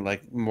BMW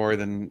like more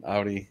than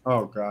Audi.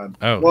 Oh God.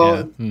 Oh, Well,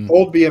 yeah. Hmm.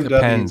 old BMWs.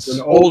 Depends.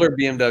 An old Older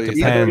BMWs.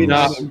 Depends. E39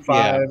 Not, M5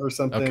 yeah. or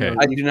something. Okay. or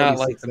I do not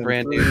like E46 the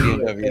brand new M3.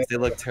 BMWs. They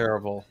look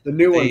terrible. The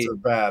new ones They- are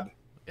bad.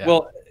 Yeah.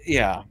 Well,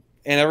 yeah.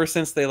 And ever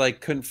since they like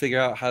couldn't figure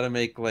out how to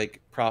make like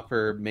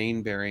proper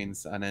main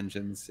bearings on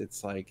engines,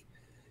 it's like,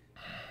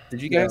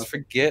 did you guys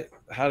forget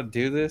how to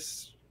do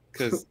this?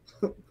 Because,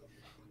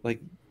 like,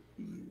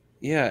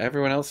 yeah,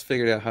 everyone else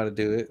figured out how to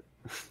do it.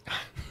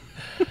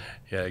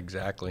 Yeah,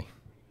 exactly.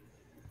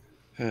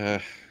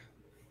 Don't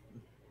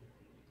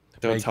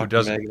Meg, who talk to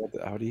doesn't- Meg about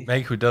the Audi.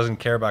 Meg, who doesn't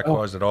care about Oh.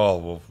 cars at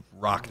all, will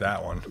rock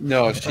that one.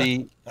 No,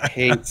 she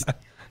hates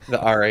the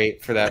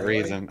R8 for that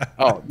reason.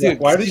 Oh, dude,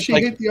 Why did she's she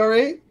like, hate the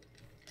R8?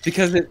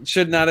 Because it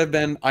should not have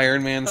been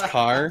Iron Man's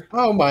car.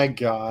 Oh my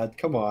God!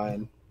 Come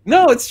on.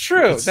 No, it's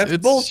true. It's- That's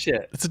it's-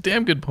 bullshit. It's a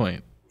damn good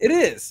point. It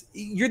is.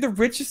 You're the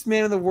richest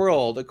man in the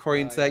world,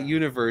 according to that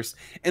universe,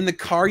 and the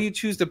car you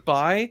choose to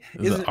buy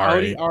Is is an an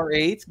Audi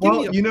R8. Give me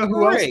Well, a you know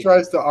who else break.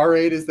 drives the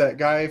R8 is that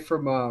guy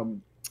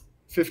from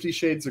 50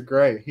 Shades of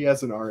Grey. He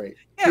has an R8.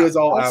 Yeah, he has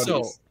all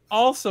also, Audis.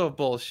 also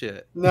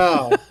bullshit.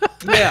 No,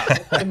 Yeah,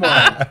 come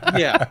on.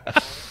 yeah,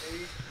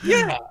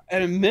 yeah.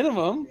 At a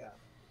minimum, Yeah.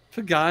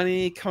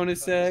 Pagani,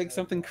 Koenigsegg,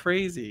 something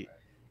crazy.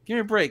 Give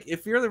me a break.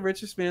 If you're the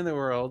richest man in the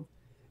world,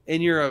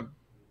 and you're a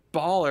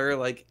baller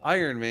like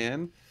Iron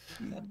Man,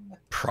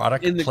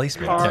 Product In the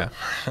placement. car.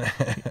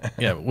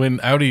 Yeah,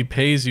 when Audi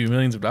pays you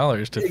millions of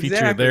dollars to feature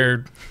Exactly.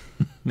 their,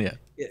 yeah,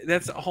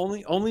 that's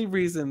the only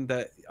reason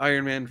that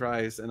Iron Man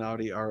drives an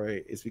Audi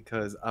R8 is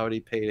because Audi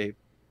paid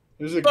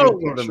There's a a good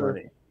boatload of picture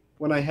money.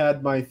 when I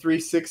had my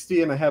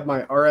 360 and I had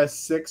my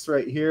RS6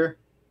 right here.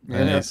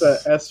 And nice,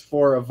 that's a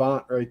S4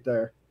 Avant right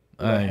there.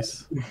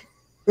 nice.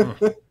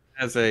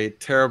 Has a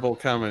terrible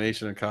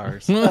combination of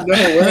cars. No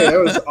way, that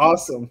was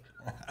awesome.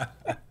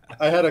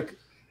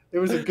 It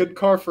was a good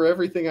car for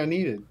everything I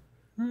needed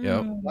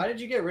Yep. Why did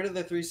you get rid of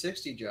the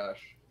 360, Josh?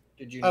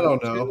 Did you? I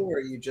don't need to, know. or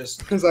you just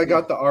because I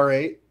got the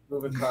R8.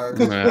 moving cars?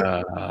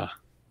 I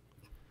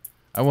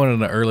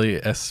wanted an early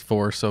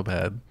S4 so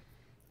bad,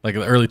 like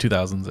the early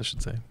 2000s, I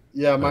should say.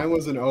 Yeah, mine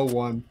was an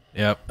 01.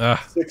 Yep.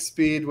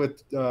 6-speed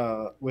with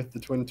the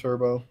twin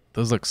turbo.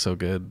 Those look so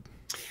good.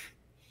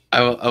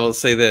 I will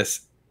say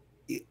this.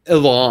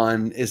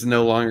 Elon is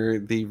no longer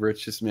the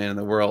richest man in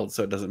the world,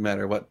 so it doesn't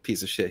matter what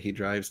piece of shit he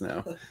drives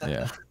now.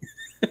 Yeah.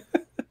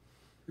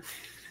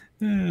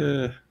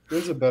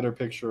 There's a better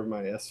picture of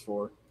my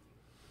S4.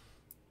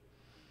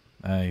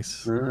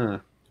 Nice. Uh.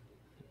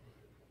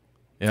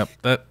 Yep.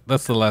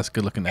 That's the last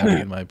good looking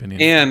Audi in my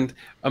opinion. And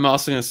I'm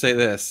also going to say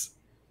this.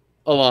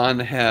 Elon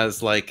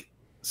has like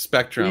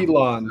Spectrum.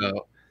 Elon.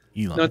 So,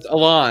 Elon. no, it's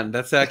Elon.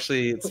 That's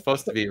actually it's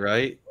supposed to be,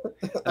 right?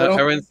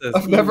 Everyone says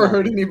I've never Elon.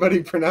 heard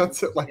anybody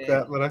pronounce it like Yeah.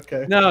 that, but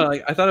okay. No,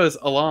 like I thought it was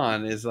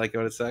Elon is like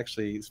what it's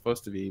actually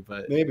supposed to be,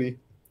 but Maybe.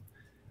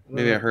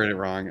 maybe I heard it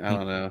wrong. I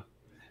don't know.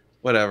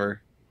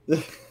 Whatever.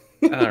 I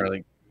don't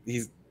really.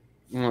 He's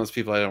one of those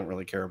people I don't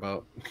really care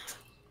about.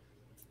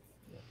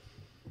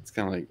 It's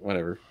kind of like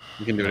whatever.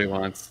 He can do what he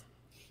wants.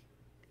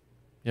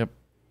 Yep.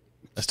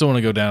 I still want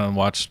to go down and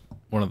watch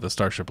one of the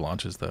Starship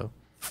launches though.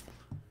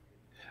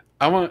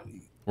 I want.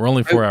 We're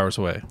only 4 hours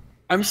away.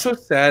 I'm so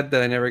sad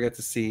that I never got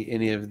to see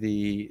any of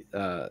the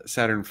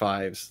Saturn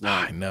V's.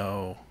 I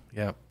know.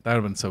 Yep. That would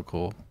have been so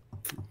cool.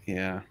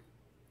 Yeah.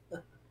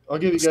 I'll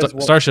give you guys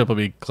Starship will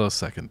be close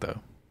second though.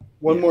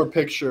 one more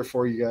picture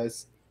for you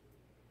guys.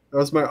 That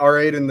was my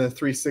R8 and the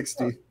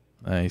 360.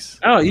 Nice.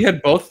 Oh, you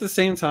had both at the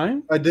same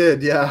time? I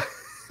did, yeah.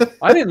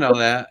 I didn't know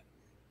that.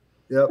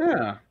 Yep.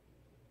 Yeah.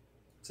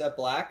 Is that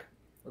black?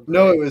 or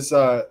No, gray? it was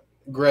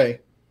gray.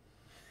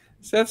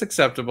 So that's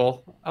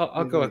acceptable.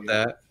 I'll go with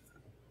that.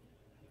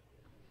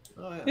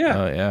 Oh, yeah. Yeah,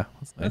 Oh yeah.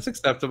 That's nice. that's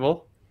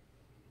acceptable.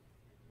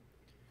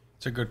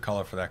 It's a good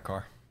color for that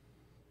car.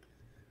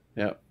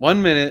 Yeah.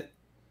 1 minute.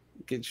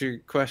 Get your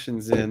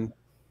questions in.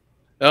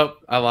 Oh,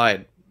 I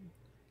lied.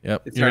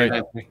 Yep, It's you're very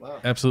right. nice. Wow.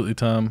 Absolutely,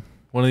 Tom.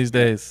 One of these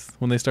days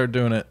when they start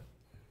doing it,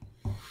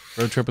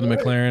 road trip with the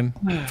McLaren.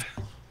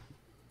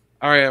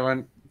 All right,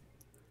 everyone.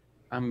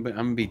 I'm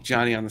gonna be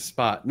Johnny on the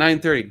spot.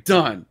 9:30,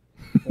 done.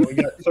 And we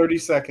got 30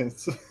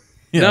 seconds.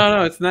 Yeah.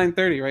 No, it's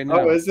 9:30 right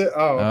now. Oh, is it?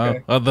 Oh,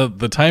 okay. Oh,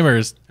 the timer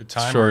is The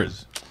timer short.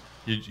 is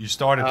you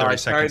started 30 I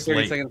seconds started 30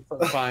 late.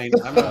 seconds. Fine.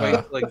 I'm gonna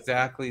wait till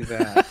exactly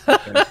that.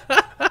 Okay.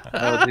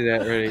 I'll do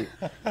that. Ready?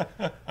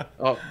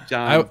 Oh,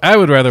 John. I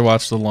would rather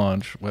watch the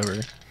launch,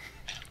 Weber.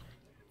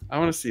 I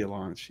want to see a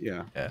launch.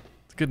 Yeah, Yeah,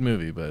 it's a good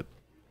movie, but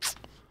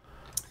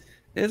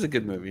it is a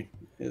good movie.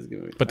 It is a good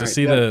movie. to All right,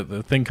 see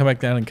the thing come back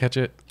down and catch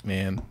it,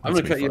 man. I'm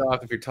gonna cut you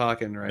off if you're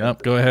talking, right?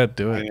 Yep, go ahead,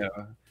 do I it.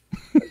 know.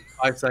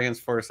 5 seconds,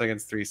 4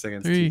 seconds, 3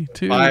 seconds. 3,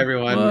 2, Bye,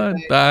 everyone.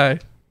 1, bye.